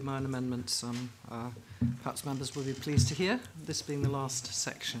speak to my own amendments. Perhaps members will be pleased to hear, this being the last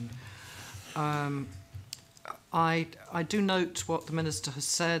section. I do note what the Minister has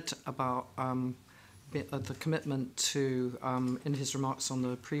said about the commitment to, in his remarks on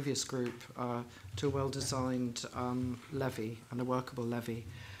the previous group, to a well-designed levy and a workable levy.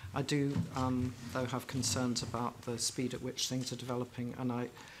 I do, though, have concerns about the speed at which things are developing, and I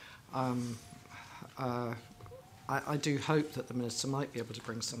do hope that the Minister might be able to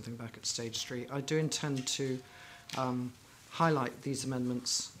bring something back at stage 3. I do intend to highlight these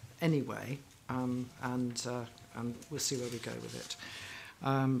amendments anyway, and we'll see where we go with it.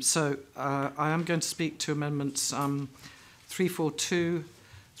 So I am going to speak to amendments 342,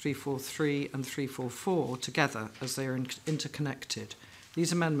 343 and 344 together as they are interconnected.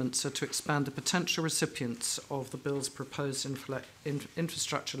 These amendments are to expand the potential recipients of the bill's proposed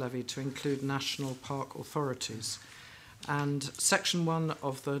infrastructure levy to include national park authorities. And Section 1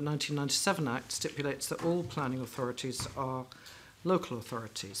 of the 1997 Act stipulates that all planning authorities are local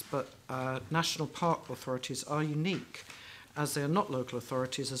authorities, but national park authorities are unique, as they are not local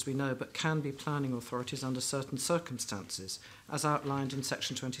authorities, as we know, but can be planning authorities under certain circumstances, as outlined in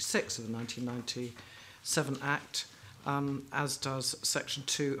Section 26 of the 1997 Act, as does Section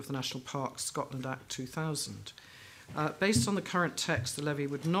 2 of the National Parks Scotland Act 2000. Based on the current text, the levy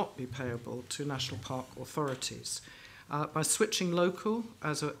would not be payable to national park authorities. By switching local,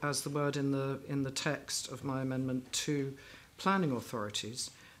 as the word in the text of my amendment, to planning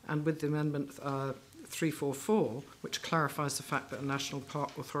authorities, and with the amendment 344, which clarifies the fact that national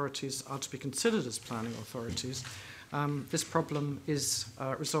park authorities are to be considered as planning authorities, this problem is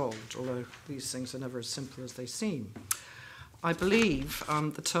resolved, although these things are never as simple as they seem. I believe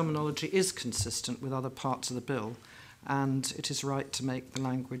the terminology is consistent with other parts of the bill, and it is right to make the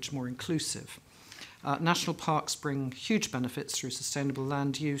language more inclusive. National parks bring huge benefits through sustainable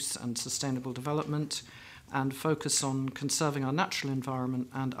land use and sustainable development, and focus on conserving our natural environment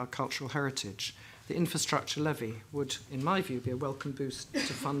and our cultural heritage. The infrastructure levy would, in my view, be a welcome boost to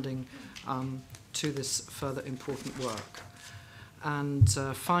funding to this further important work. And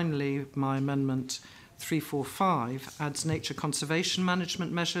finally, my amendment 345 adds nature conservation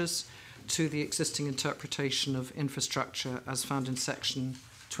management measures to the existing interpretation of infrastructure as found in Section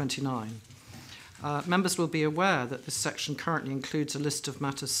 29. Members will be aware that this section currently includes a list of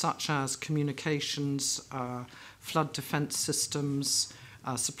matters such as communications, flood defence systems,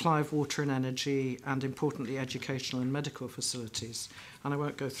 supply of water and energy, and importantly, educational and medical facilities. And I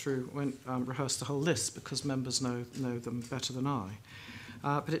won't go through, rehearse the whole list because members know them better than I.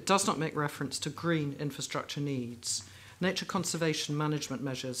 But it does not make reference to green infrastructure needs. Nature conservation management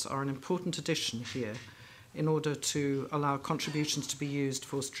measures are an important addition here in order to allow contributions to be used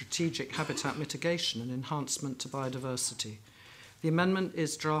for strategic habitat mitigation and enhancement to biodiversity. The amendment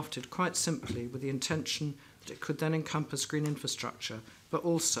is drafted quite simply with the intention that it could then encompass green infrastructure, but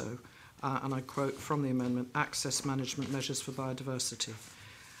also, and I quote from the amendment, access management measures for biodiversity.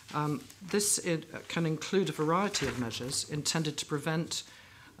 This can include a variety of measures intended to prevent,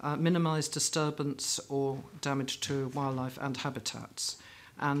 minimise disturbance or damage to wildlife and habitats.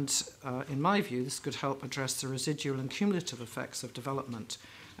 And in my view, this could help address the residual and cumulative effects of development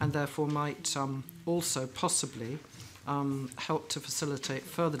and therefore might also possibly help to facilitate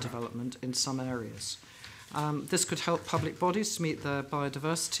further development in some areas. This could help public bodies to meet their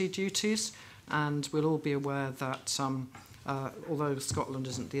biodiversity duties, and we'll all be aware that although Scotland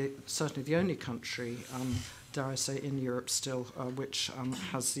isn't certainly the only country, dare I say, in Europe still, which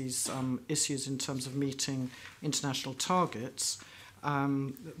has these issues in terms of meeting international targets,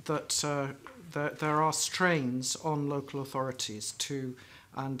 that there are strains on local authorities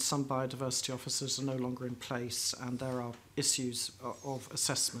and some biodiversity officers are no longer in place, and there are issues of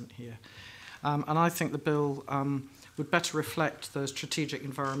assessment here. And I think the bill would better reflect the strategic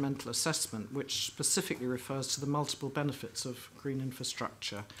environmental assessment, which specifically refers to the multiple benefits of green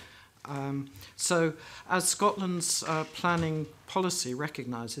infrastructure. So, as Scotland's planning policy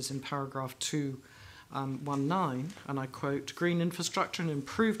recognises in paragraph 219, and I quote, "Green infrastructure and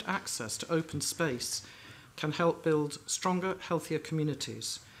improved access to open space can help build stronger, healthier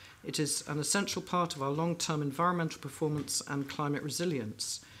communities. It is an essential part of our long-term environmental performance and climate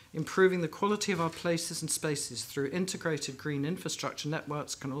resilience. Improving the quality of our places and spaces through integrated green infrastructure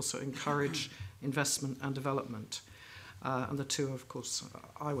networks can also encourage investment and development." And the two are, of course,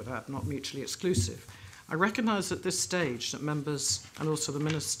 I would add, not mutually exclusive. I recognise at this stage that members and also the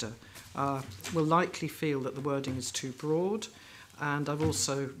Minister will likely feel that the wording is too broad, and I've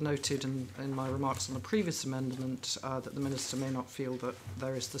also noted in my remarks on the previous amendment that the Minister may not feel that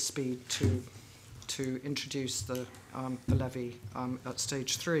there is the speed to introduce the levy at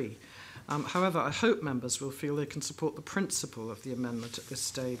stage 3. However, I hope members will feel they can support the principle of the amendment at this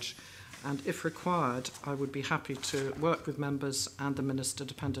stage, and if required, I would be happy to work with members and the Minister,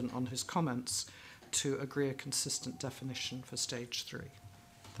 dependent on his comments, to agree a consistent definition for stage 3.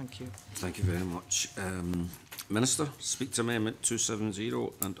 Thank you. Thank you very much. Minister, speak to Amendment 270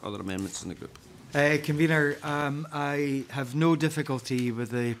 and other amendments in the group. Convener, I have no difficulty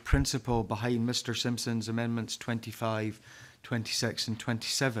with the principle behind Mr Simpson's amendments 25, 26 and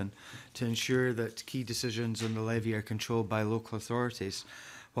 27 to ensure that key decisions on the levy are controlled by local authorities.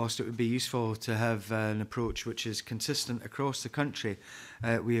 Whilst it would be useful to have an approach which is consistent across the country,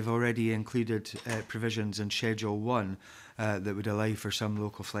 we have already included provisions in Schedule 1 that would allow for some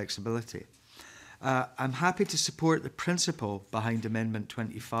local flexibility. I'm happy to support the principle behind Amendment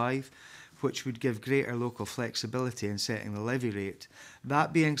 25, which would give greater local flexibility in setting the levy rate.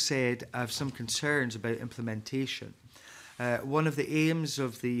 That being said, I have some concerns about implementation. One of the aims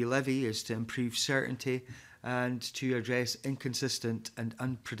of the levy is to improve certainty and to address inconsistent and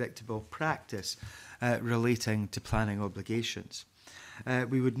unpredictable practice relating to planning obligations.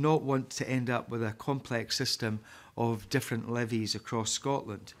 We would not want to end up with a complex system of different levies across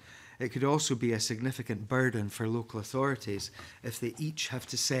Scotland. It could also be a significant burden for local authorities if they each have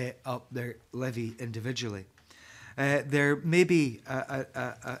to set up their levy individually. There may be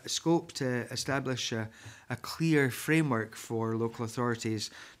a scope to establish a clear framework for local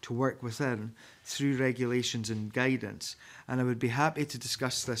authorities to work within through regulations and guidance, and I would be happy to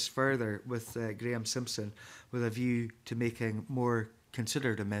discuss this further with Graham Simpson with a view to making more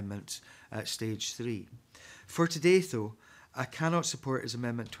considered amendments at stage 3. For today, though, I cannot support his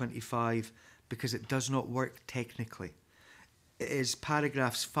Amendment 25 because it does not work technically. It is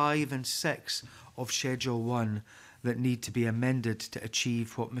paragraphs 5 and 6 of Schedule 1 that need to be amended to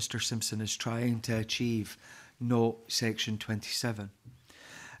achieve what Mr Simpson is trying to achieve, not Section 27.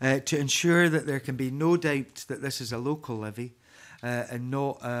 To ensure that there can be no doubt that this is a local levy and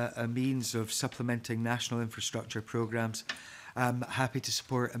not a means of supplementing national infrastructure programmes, I'm happy to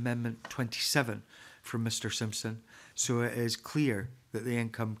support Amendment 27 from Mr Simpson, so it is clear that the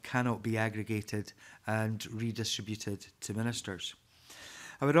income cannot be aggregated and redistributed to ministers.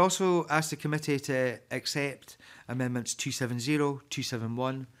 I would also ask the committee to accept Amendments 270,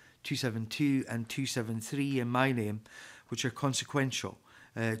 271, 272 and 273 in my name, which are consequential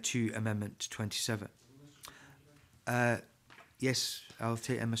to Amendment 27. Yes, I'll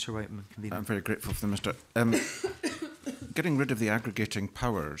take Mr Whiteman. I'm very grateful for the Minister. Getting rid of the aggregating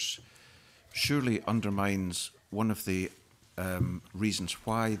powers surely undermines one of the reasons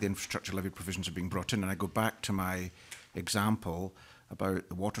why the infrastructure levy provisions are being brought in. And I go back to my example about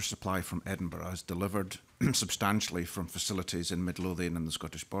the water supply from Edinburgh as delivered substantially from facilities in Midlothian and the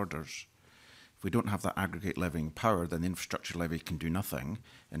Scottish borders. If we don't have that aggregate levying power, then the infrastructure levy can do nothing,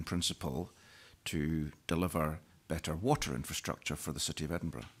 in principle, to deliver better water infrastructure for the City of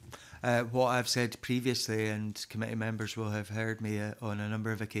Edinburgh. What I've said previously, and committee members will have heard me on a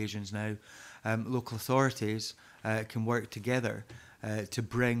number of occasions now, local authorities can work together to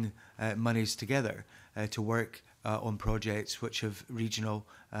bring monies together to work on projects which have regional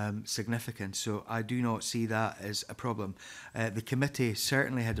significance. So I do not see that as a problem. The committee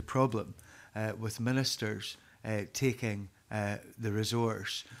certainly had a problem with ministers taking the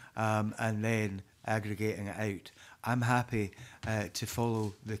resource and then aggregating it out. I'm happy to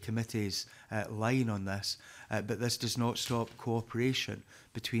follow the committee's line on this, but this does not stop cooperation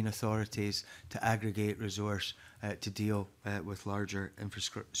between authorities to aggregate resource to deal with larger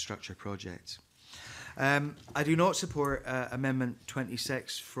infrastructure projects. I do not support Amendment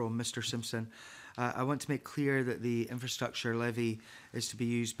 26 from Mr Simpson. I want to make clear that the infrastructure levy is to be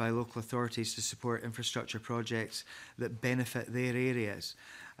used by local authorities to support infrastructure projects that benefit their areas.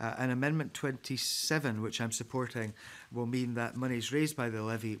 And Amendment 27, which I'm supporting, will mean that monies raised by the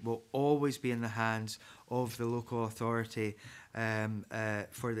levy will always be in the hands of the local authority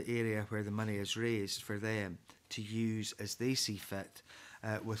for the area where the money is raised for them to use as they see fit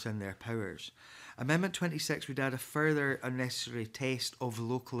within their powers. Amendment 26 would add a further unnecessary test of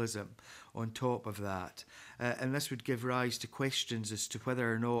localism on top of that, and this would give rise to questions as to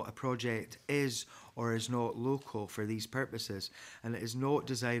whether or not a project is or is not local for these purposes, and it is not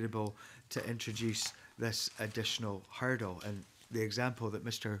desirable to introduce this additional hurdle. And the example that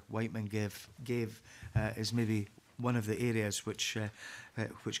Mr Whiteman gave is maybe one of the areas which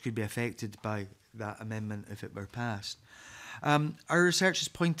could be affected by that amendment if it were passed. Our research has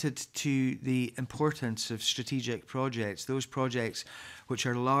pointed to the importance of strategic projects, those projects which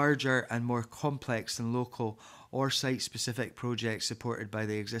are larger and more complex than local or site-specific projects supported by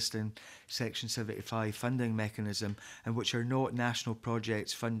the existing Section 75 funding mechanism and which are not national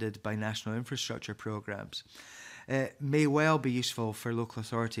projects funded by national infrastructure programmes. It may well be useful for local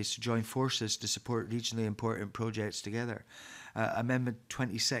authorities to join forces to support regionally important projects together. Amendment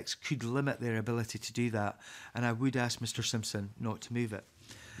 26 could limit their ability to do that, and I would ask Mr Simpson not to move it.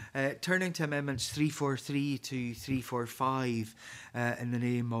 Turning to Amendments 343 to 345 in the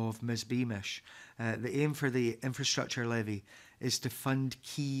name of Ms Beamish, the aim for the infrastructure levy is to fund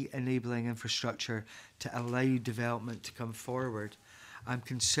key enabling infrastructure to allow development to come forward. I'm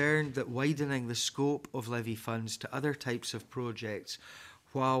concerned that widening the scope of levy funds to other types of projects,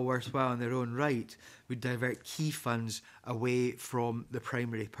 while worthwhile in their own right, would divert key funds away from the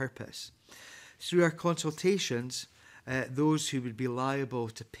primary purpose. Through our consultations, those who would be liable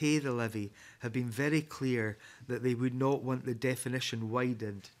to pay the levy have been very clear that they would not want the definition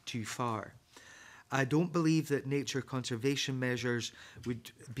widened too far. I don't believe that nature conservation measures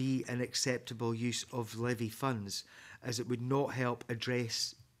would be an acceptable use of levy funds, as it would not help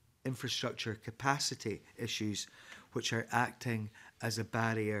address infrastructure capacity issues which are acting as a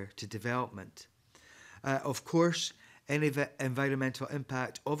barrier to development. Of course, any environmental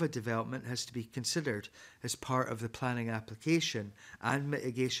impact of a development has to be considered as part of the planning application, and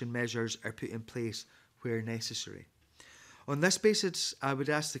mitigation measures are put in place where necessary. On this basis, I would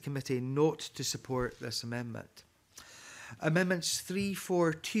ask the committee not to support this amendment. Amendments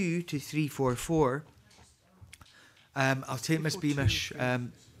 342 to 344. I'll take Ms Beamish.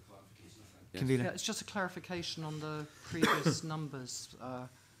 Convener. Yeah, it's just a clarification on the previous numbers,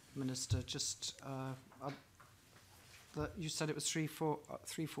 Minister. Just that you said it was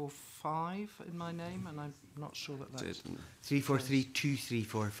 345 in my name, and I'm not sure that that's 343 to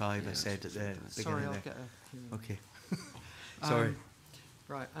 345. I said at the beginning. Sorry, I'll there. get a. Okay. Sorry.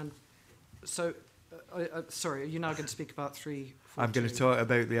 Right, and so sorry, are you now going to speak about 342? I'm going to talk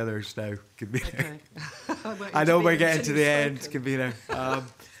about the others now, Convener. Okay. I know we're getting to the end, Convener.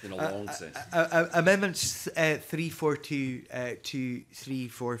 It's been a long session. Amendments 342 to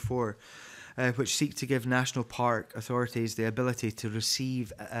 344, which seek to give national park authorities the ability to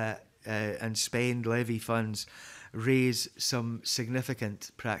receive and spend levy funds, raise some significant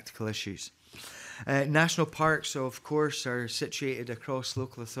practical issues. National parks, of course, are situated across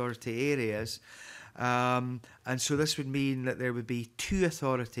local authority areas, and so this would mean that there would be two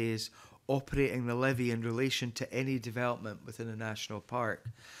authorities operating the levy in relation to any development within a national park.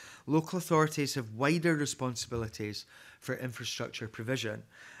 Local authorities have wider responsibilities for infrastructure provision,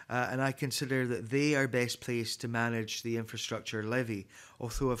 and I consider that they are best placed to manage the infrastructure levy,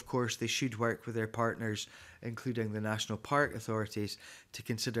 although of course they should work with their partners, including the national park authorities, to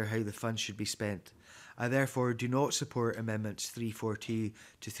consider how the funds should be spent. I therefore do not support amendments 342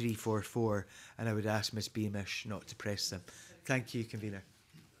 to 344, and I would ask Ms Beamish not to press them. Thank you, Convener.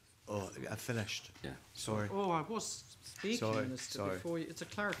 Oh, I've finished. Yeah. Sorry. Oh, I was speaking, Sorry, Minister. sorry. Before you, it's a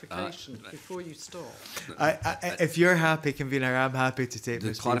clarification before you stop. If you're happy, Convener, I'm happy to take the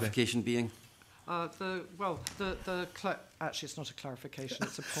Ms clarification being? Actually, it's not a clarification;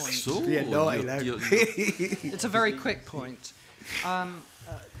 it's a point. So, yeah, no, I know. It's a very quick point.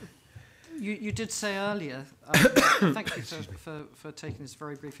 You did say earlier, thank you for taking this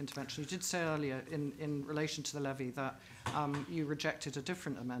very brief intervention. You did say earlier in relation to the levy that you rejected a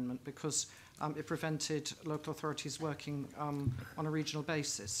different amendment because it prevented local authorities working on a regional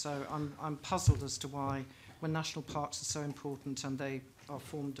basis. So I'm puzzled as to why, when national parks are so important and they are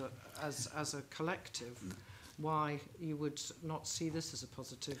formed as a collective, why you would not see this as a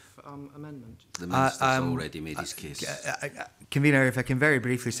positive amendment. The Minister's already made his case. Convener, if I can very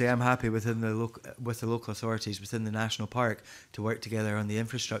briefly say, I'm happy with the local authorities within the national park to work together on the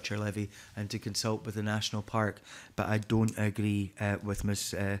infrastructure levy and to consult with the national park. But I don't agree with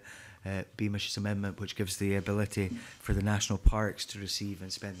Ms. Beamish's amendment, which gives the ability for the national parks to receive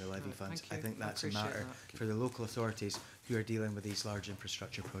and spend the levy funds. I think that's a matter for the local authorities who are dealing with these large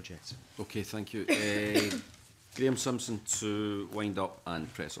infrastructure projects. Okay, thank you. Graham Simpson to wind up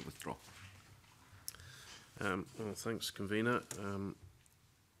and press or withdraw. Well, thanks, Convener.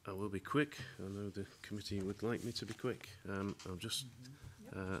 I will be quick. I know the committee would like me to be quick. I'll just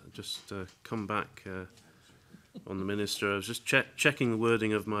come back on the Minister. I was just checking the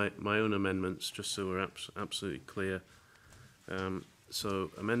wording of my own amendments, just so we're absolutely clear.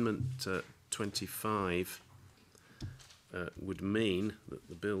 So Amendment 25 would mean that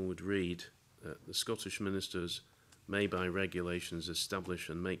the bill would read the Scottish Ministers may by regulations establish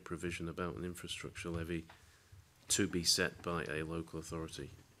and make provision about an infrastructure levy to be set by a local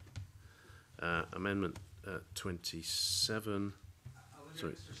authority. Amendment 27.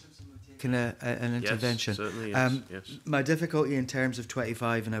 Sorry. Can an intervention? Yes, certainly, yes, yes. My difficulty in terms of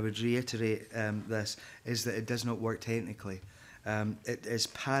 25, and I would reiterate this, is that it does not work technically. It is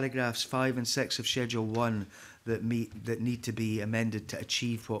paragraphs 5 and 6 of Schedule 1 that need to be amended to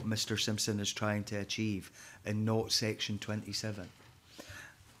achieve what Mr. Simpson is trying to achieve, and not Section 27.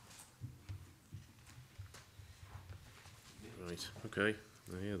 Right, okay,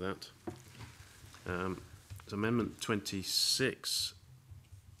 I hear that. Amendment 26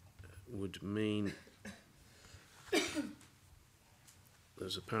 would mean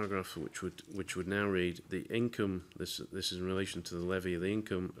there's a paragraph which would now read the income. This is in relation to the levy. The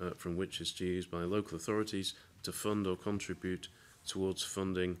income from which is to be used by local authorities to fund or contribute towards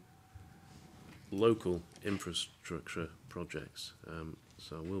funding local infrastructure projects.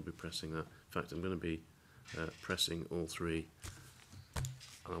 So I will be pressing that. In fact, I'm going to be pressing all three,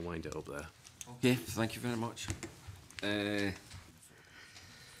 and I'll wind it up there. Okay, thank you very much.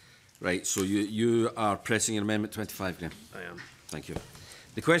 Right, so you are pressing an Amendment 25, Graham? I am. Thank you.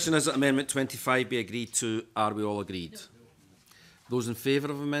 The question is that Amendment 25 be agreed to. Are we all agreed? No. Those in favour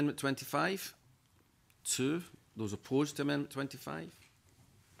of Amendment 25? 2. Those opposed to Amendment 25?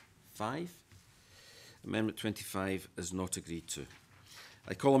 5. Amendment 25 is not agreed to.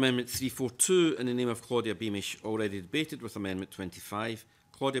 I call Amendment 342 in the name of Claudia Beamish, already debated with Amendment 25.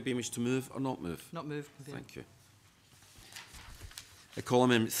 Claudia Beamish to move or not move? Not move. Thank you. I call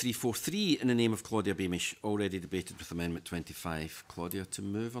Amendment 343 in the name of Claudia Beamish, already debated with Amendment 25. Claudia to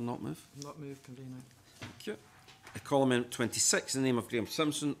move or not move? Not move, Convener. Thank you. I call Amendment 26 in the name of Graham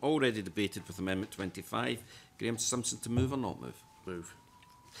Simpson, already debated with Amendment 25. Graham Simpson to move or not move? Move.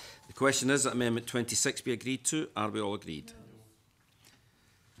 The question is that Amendment 26 be agreed to. Are we all agreed?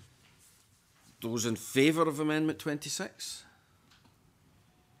 Those in favour of Amendment 26?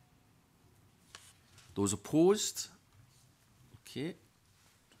 Those opposed? Okay.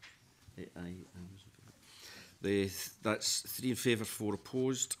 That's 3 in favour, 4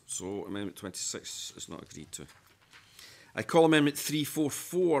 opposed, so Amendment 26 is not agreed to. I call Amendment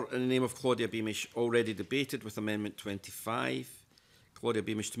 344 in the name of Claudia Beamish, already debated with Amendment 25. Claudia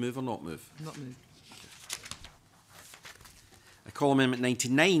Beamish to move or not move? Not move. I call Amendment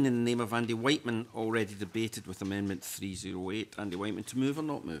 99 in the name of Andy Whiteman, already debated with Amendment 308. Andy Whiteman to move or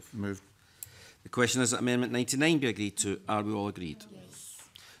not move? Move. The question is that Amendment 99 be agreed to. Are we all agreed? Yes.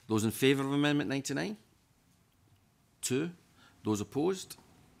 Those in favour of Amendment 99? 2. Those opposed?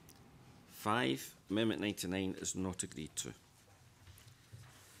 5. Amendment 99 is not agreed to.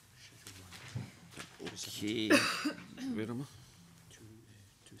 Okay. Where am I?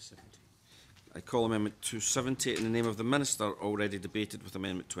 270. I call Amendment 270 in the name of the Minister, already debated with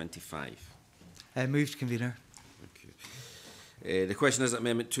Amendment 25. Moved, Convener. The question is that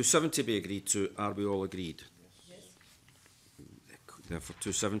Amendment 270 be agreed to. Are we all agreed? Yes. Therefore,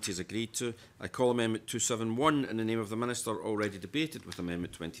 270 is agreed to. I call Amendment 271 in the name of the Minister, already debated with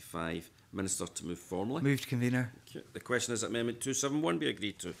Amendment 25. Minister to move formally. Moved, Convener. The question is that Amendment 271 be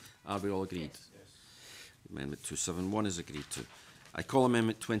agreed to. Are we all agreed? Yes. Amendment 271 is agreed to. I call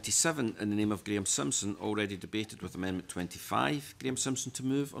Amendment 27 in the name of Graham Simpson, already debated with Amendment 25. Graham Simpson to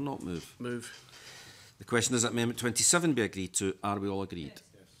move or not move? Move. The question is that Amendment 27 be agreed to. Are we all agreed?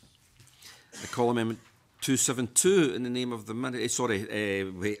 Yes. I call Amendment 272 in the name of the Minister.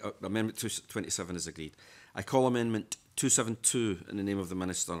 Amendment 227 is agreed. I call Amendment 272 in the name of the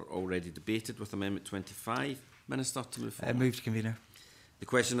Minister, already debated with Amendment 25. Minister, to move forward. Moved, Convener. The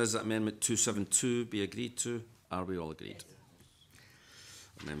question is that Amendment 272 be agreed to. Are we all agreed?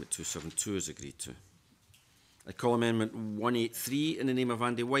 Amendment 272 is agreed to. I call Amendment 183 in the name of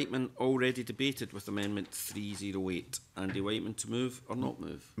Andy Whiteman, already debated with Amendment 308. Andy Whiteman, to move or not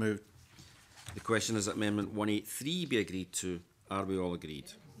move? Moved. The question is that Amendment 183 be agreed to. Are we all agreed?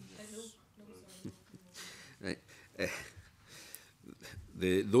 Right.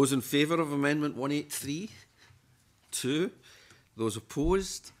 Those in favour of Amendment 183? 2. Those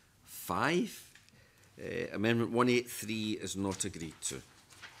opposed? 5. Amendment 183 is not agreed to.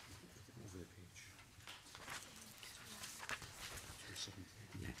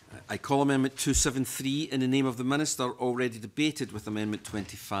 I call Amendment 273 in the name of the Minister, already debated with Amendment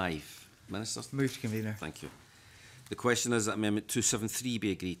 25. Minister? Moved, Convener. Thank you. The question is that Amendment 273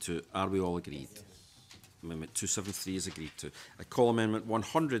 be agreed to. Are we all agreed? Amendment 273 is agreed to. I call Amendment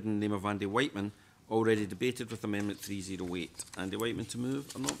 100 in the name of Andy Whiteman, already debated with Amendment 308. Andy Whiteman, to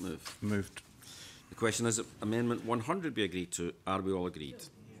move or not move? Moved. The question is that Amendment 100 be agreed to. Are we all agreed? Yes.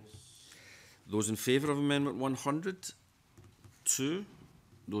 Those in favour of Amendment 100? 2.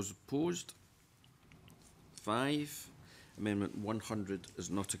 Those opposed? 5. Amendment 100 is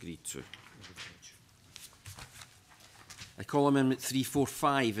not agreed to. I call Amendment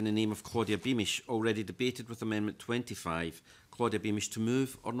 345 in the name of Claudia Beamish, already debated with Amendment 25. Claudia Beamish, to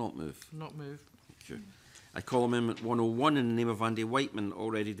move or not move? Not move. Thank you. I call Amendment 101 in the name of Andy Whiteman,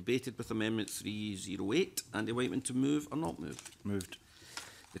 already debated with Amendment 308. Andy Whiteman, to move or not move? Moved.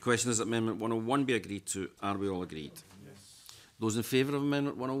 The question is that Amendment 101 be agreed to. Are we all agreed? Yes. Those in favour of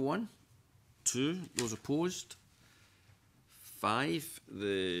Amendment 101? 2. Those opposed? 5.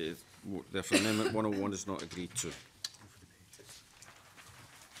 Therefore, Amendment 101 is not agreed to.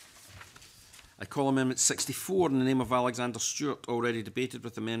 I call Amendment 64 in the name of Alexander Stewart, already debated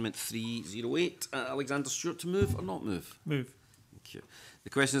with Amendment 308. Alexander Stewart, to move or not move? Move. Thank you. The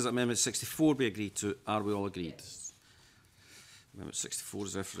question is that Amendment 64 be agreed to. Are we all agreed? Amendment 64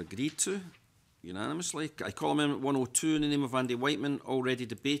 is therefore agreed to unanimously. I call Amendment 102 in the name of Andy Whiteman, already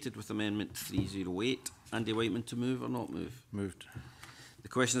debated with Amendment 308. Andy Whiteman, to move or not move? Moved. The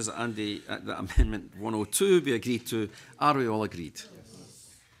question is that that Amendment 102 be agreed to. Are we all agreed? Yes.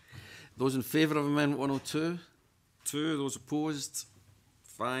 Those in favour of Amendment 102? 2. Those opposed?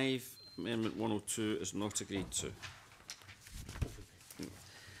 5. Amendment 102 is not agreed to.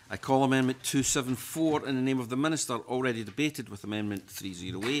 I call Amendment 274 in the name of the Minister, already debated with Amendment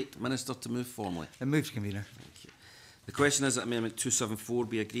 308. Minister, to move formally. Moved, Convener. Thank you. The question is that Amendment 274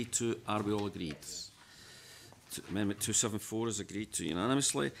 be agreed to. Are we all agreed? Amendment 274 is agreed to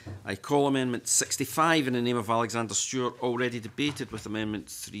unanimously. I call Amendment 65 in the name of Alexander Stewart, already debated with Amendment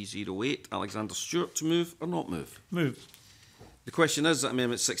 308. Alexander Stewart, to move or not move? Move. The question is that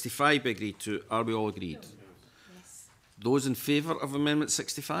Amendment 65 be agreed to. Are we all agreed? Yes. Those in favour of Amendment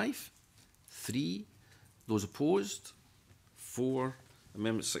 65? 3. Those opposed? 4.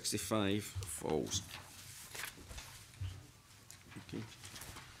 Amendment 65 falls. Okay.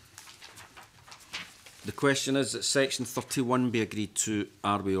 The question is that Section 31 be agreed to.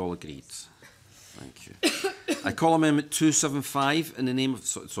 Are we all agreed? Thank you. I call Amendment 275 in the name of...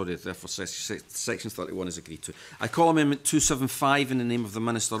 Sorry, therefore Section 31 is agreed to. I call Amendment 275 in the name of the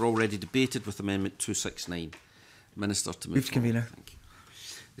Minister, already debated with Amendment 269. Minister, to move forward. Convener. Thank you.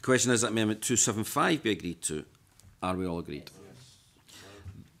 The question is that Amendment 275 be agreed to. Are we all agreed?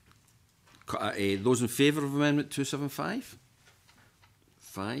 Yes. Those in favour of Amendment 275?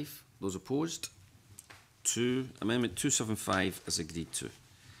 5. Those opposed? 2. Amendment 275 is agreed to.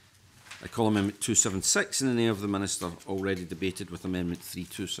 I call Amendment 276 in the name of the Minister, already debated with Amendment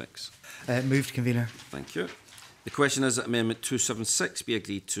 326. Moved, Convener. Thank you. The question is that Amendment 276 be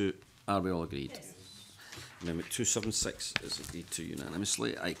agreed to. Are we all agreed? Yes. Amendment 276 is agreed to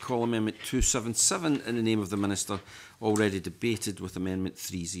unanimously. I call Amendment 277 in the name of the Minister, already debated with Amendment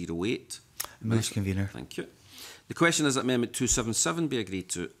 308. Moved, Convener. Thank you. The question is that Amendment 277 be agreed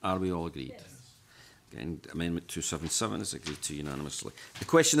to. Are we all agreed? Yes. Again, Amendment 277 is agreed to unanimously. The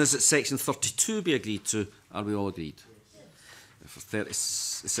question is that Section 32 be agreed to. Are we all agreed?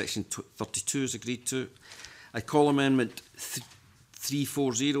 Yes. Section 32 is agreed to. I call Amendment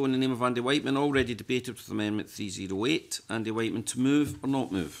 340 in the name of Andy Whiteman, already debated with Amendment 308. Andy Whiteman, to move or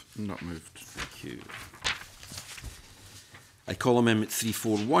not move? Not moved. Thank you. I call Amendment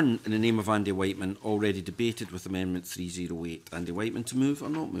 341 in the name of Andy Whiteman, already debated with Amendment 308. Andy Whiteman, to move or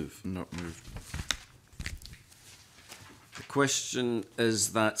not move? Not moved. The question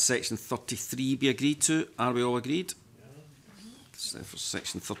is that section 33 be agreed to. Are we all agreed? Therefore,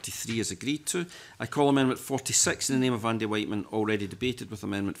 section 33 is agreed to. I call amendment 46 in the name of Andy Whiteman, already debated with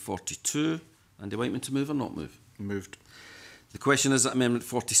amendment 42. Andy Whiteman to move or not move? Moved. The question is that amendment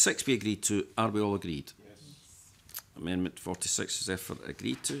 46 be agreed to. Are we all agreed? Yes. Amendment 46 is therefore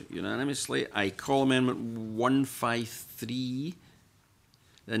agreed to unanimously. I call amendment 153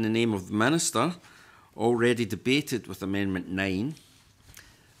 in the name of the Minister, already debated with amendment 9.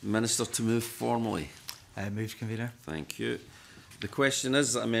 Minister to move formally. Moved, Convener. Thank you. The question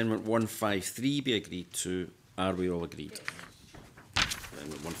is that amendment 153 be agreed to. Are we all agreed?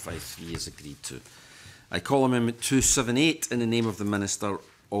 Amendment 153 is agreed to. I call amendment 278 in the name of the Minister,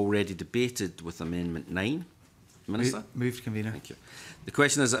 already debated with amendment 9. Minister? Moved, Convener. Thank you. The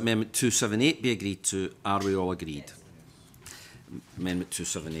question is that amendment 278 be agreed to. Are we all agreed? Amendment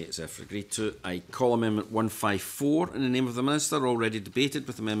 278 is therefore agreed to. I call amendment 154 in the name of the Minister, already debated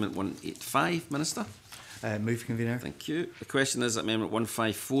with amendment 185. Minister? Moved, Convener. Thank you. The question is that amendment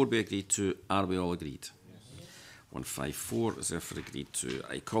 154 be agreed to. Are we all agreed? Yes. 154 is therefore agreed to.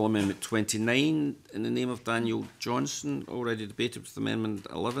 I call amendment 29 in the name of Daniel Johnson, already debated with amendment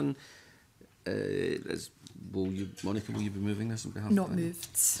 11. Monica, will you be moving this on behalf Not of Daniel?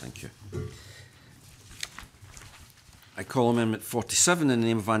 moved. Thank you. I call amendment 47 in the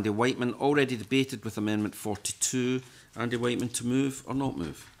name of Andy Whiteman, already debated with amendment 42. Andy Whiteman to move or not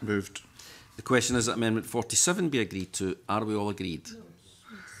move? Moved. The question is that amendment 47 be agreed to. Are we all agreed? No.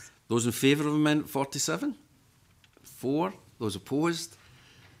 Those in favour of amendment 47? 4. Those opposed?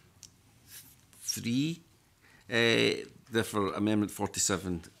 3. Therefore, amendment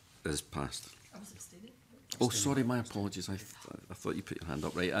 47 is passed. Oh, sorry, my apologies. I thought you put your hand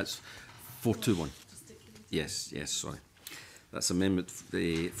up. Right, that's 421. Yes, sorry. That's amendment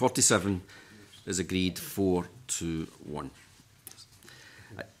 47 is agreed 421.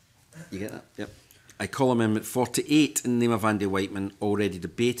 You get that? Yep. I call amendment 48 in the name of Andy Whiteman, already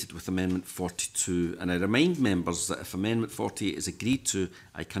debated with amendment 42. And I remind members that if amendment 48 is agreed to,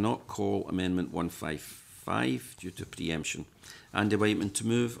 I cannot call amendment 155 due to preemption. Andy Whiteman to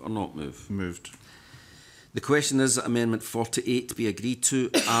move or not move? Moved. The question is that amendment 48 be agreed to.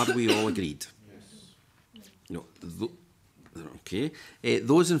 Are we all agreed? Yes. No. Okay.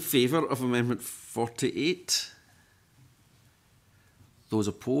 Those in favour of amendment 48? Those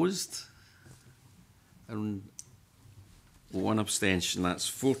opposed? And 1 abstention. That's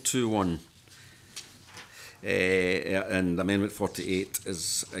 421. And amendment 48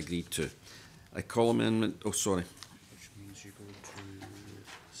 is agreed to. I call amendment... Oh, sorry. Which means you go to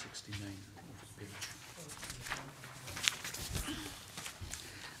 69 of the page.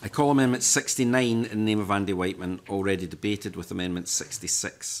 I call amendment 69 in the name of Andy Whiteman, already debated with amendment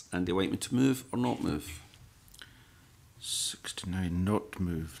 66. Andy Whiteman to move or not move? 69 not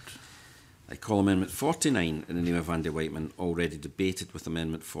moved. I call amendment 49 in the name of Andy Whiteman, already debated with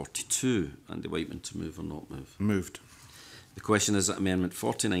amendment 42. Andy Whiteman to move or not move? Moved. The question is that amendment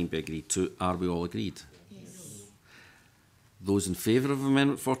 49 be agreed to. Are we all agreed? Yes. Those in favour of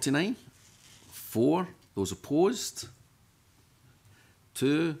amendment 49? 4. Those opposed?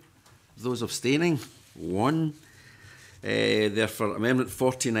 2. Those abstaining? 1. Therefore, amendment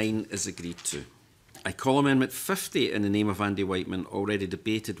 49 is agreed to. I call amendment 50 in the name of Andy Whiteman, already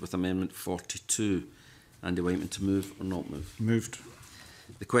debated with amendment 42. Andy Whiteman to move or not move? Moved.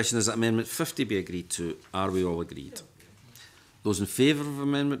 The question is that amendment 50 be agreed to. Are we all agreed? Those in favour of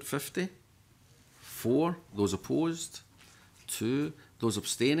amendment 50? 4. Those opposed? 2. Those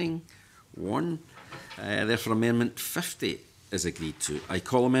abstaining? 1. Therefore, amendment 50 is agreed to. I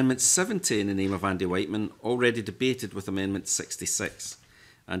call amendment 70 in the name of Andy Whiteman, already debated with amendment 66.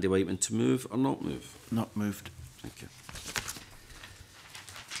 Andy Whiteman to move or not move? Not moved. Thank you.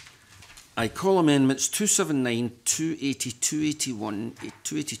 I call amendments 279, 280, 281,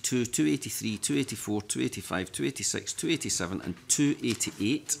 282, 283, 284, 285, 286, 287 and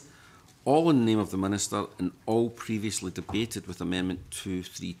 288, all in the name of the Minister and all previously debated with Amendment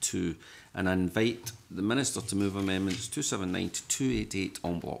 232. And I invite the Minister to move amendments 279 to 288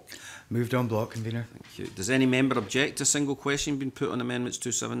 en bloc. Moved en bloc, Convener. Thank you. Does any member object to a single question being put on amendments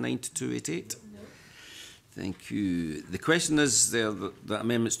 279 to 288? No. Thank you. The question is there that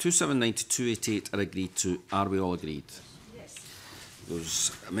amendments 279 to 288 are agreed to. Are we all agreed? Yes.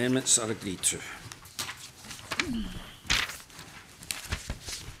 Those amendments are agreed to.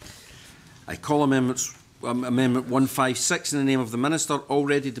 I call amendment 156 in the name of the Minister,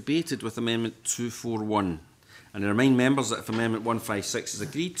 already debated with Amendment 241. And I remind members that if Amendment 156 is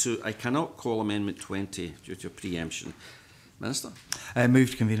agreed to, I cannot call Amendment 20 due to preemption. Minister?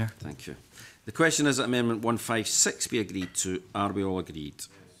 Moved, Convener. Thank you. The question is that Amendment 156 be agreed to. Are we all agreed?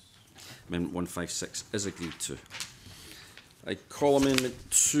 Amendment 156 is agreed to. I call Amendment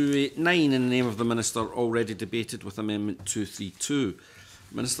 289 in the name of the Minister, already debated with Amendment 232.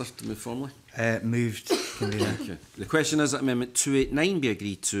 Minister, to move formally. Moved, Convener. Thank you. The question is that Amendment 289 be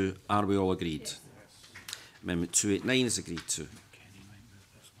agreed to. Are we all agreed? Amendment 289 is agreed to.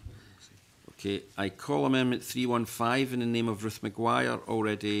 Okay, I call Amendment 315 in the name of Ruth Maguire,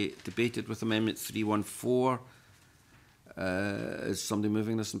 already debated with Amendment 314. Is somebody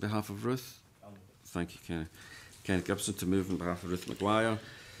moving this on behalf of Ruth? Thank you, Kenneth Gibson, to move on behalf of Ruth Maguire.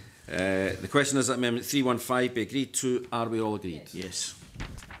 The question is that Amendment 315 be agreed to. Are we all agreed? Yes.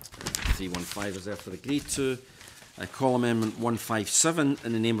 315 is therefore agreed to. I call Amendment 157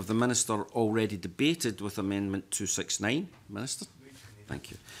 in the name of the Minister, already debated with Amendment 269. Minister?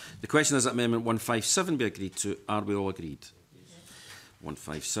 Thank you. The question is that Amendment 157 be agreed to. Are we all agreed? Yes.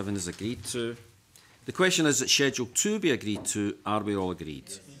 157 is agreed to. The question is that Schedule 2 be agreed to. Are we all agreed?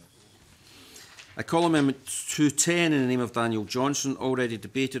 Yes. I call Amendment 210 in the name of Daniel Johnson, already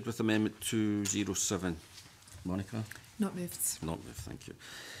debated with Amendment 207. Monica? Not moved. Not moved, thank you.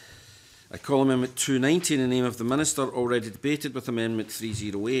 I call Amendment 290 in the name of the Minister, already debated with Amendment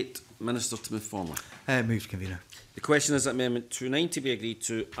 308. Minister, to move forward. Moved, Convener. The question is that Amendment 290 be agreed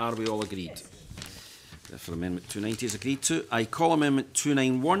to. Are we all agreed? Therefore, Amendment 290 is agreed to. I call Amendment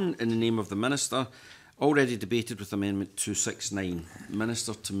 291 in the name of the Minister, already debated with Amendment 269.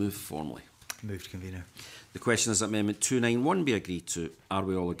 Minister, to move formally. Moved, Convener. The question is that Amendment 291 be agreed to. Are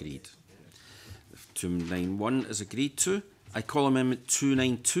we all agreed? If 291 is agreed to, I call Amendment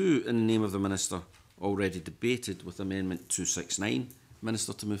 292 in the name of the Minister, already debated with Amendment 269.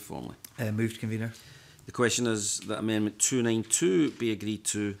 Minister, to move formally. Moved, Convener. The question is that Amendment 292 be agreed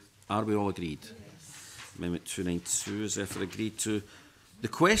to. Are we all agreed? Yes. Amendment 292 is therefore agreed to. The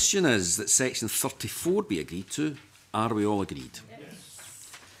question is that Section 34 be agreed to. Are we all agreed?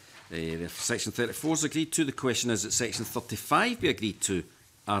 Yes. Section 34 is agreed to. The question is that Section 35 be agreed to.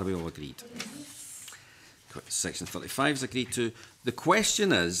 Are we all agreed? Yes. Section 35 is agreed to. The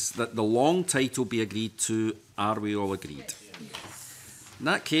question is that the long title be agreed to. Are we all agreed? Yes. In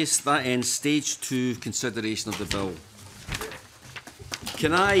that case, that ends Stage 2 consideration of the bill.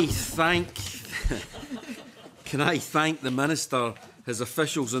 Can I thank the Minister, his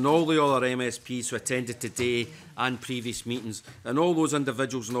officials and all the other MSPs who attended today and previous meetings, and all those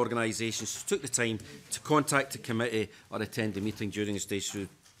individuals and organisations who took the time to contact the committee or attend the meeting during the Stage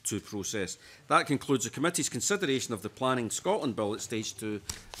 2 process. That concludes the committee's consideration of the Planning Scotland Bill at Stage 2,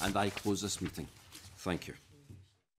 and I close this meeting. Thank you.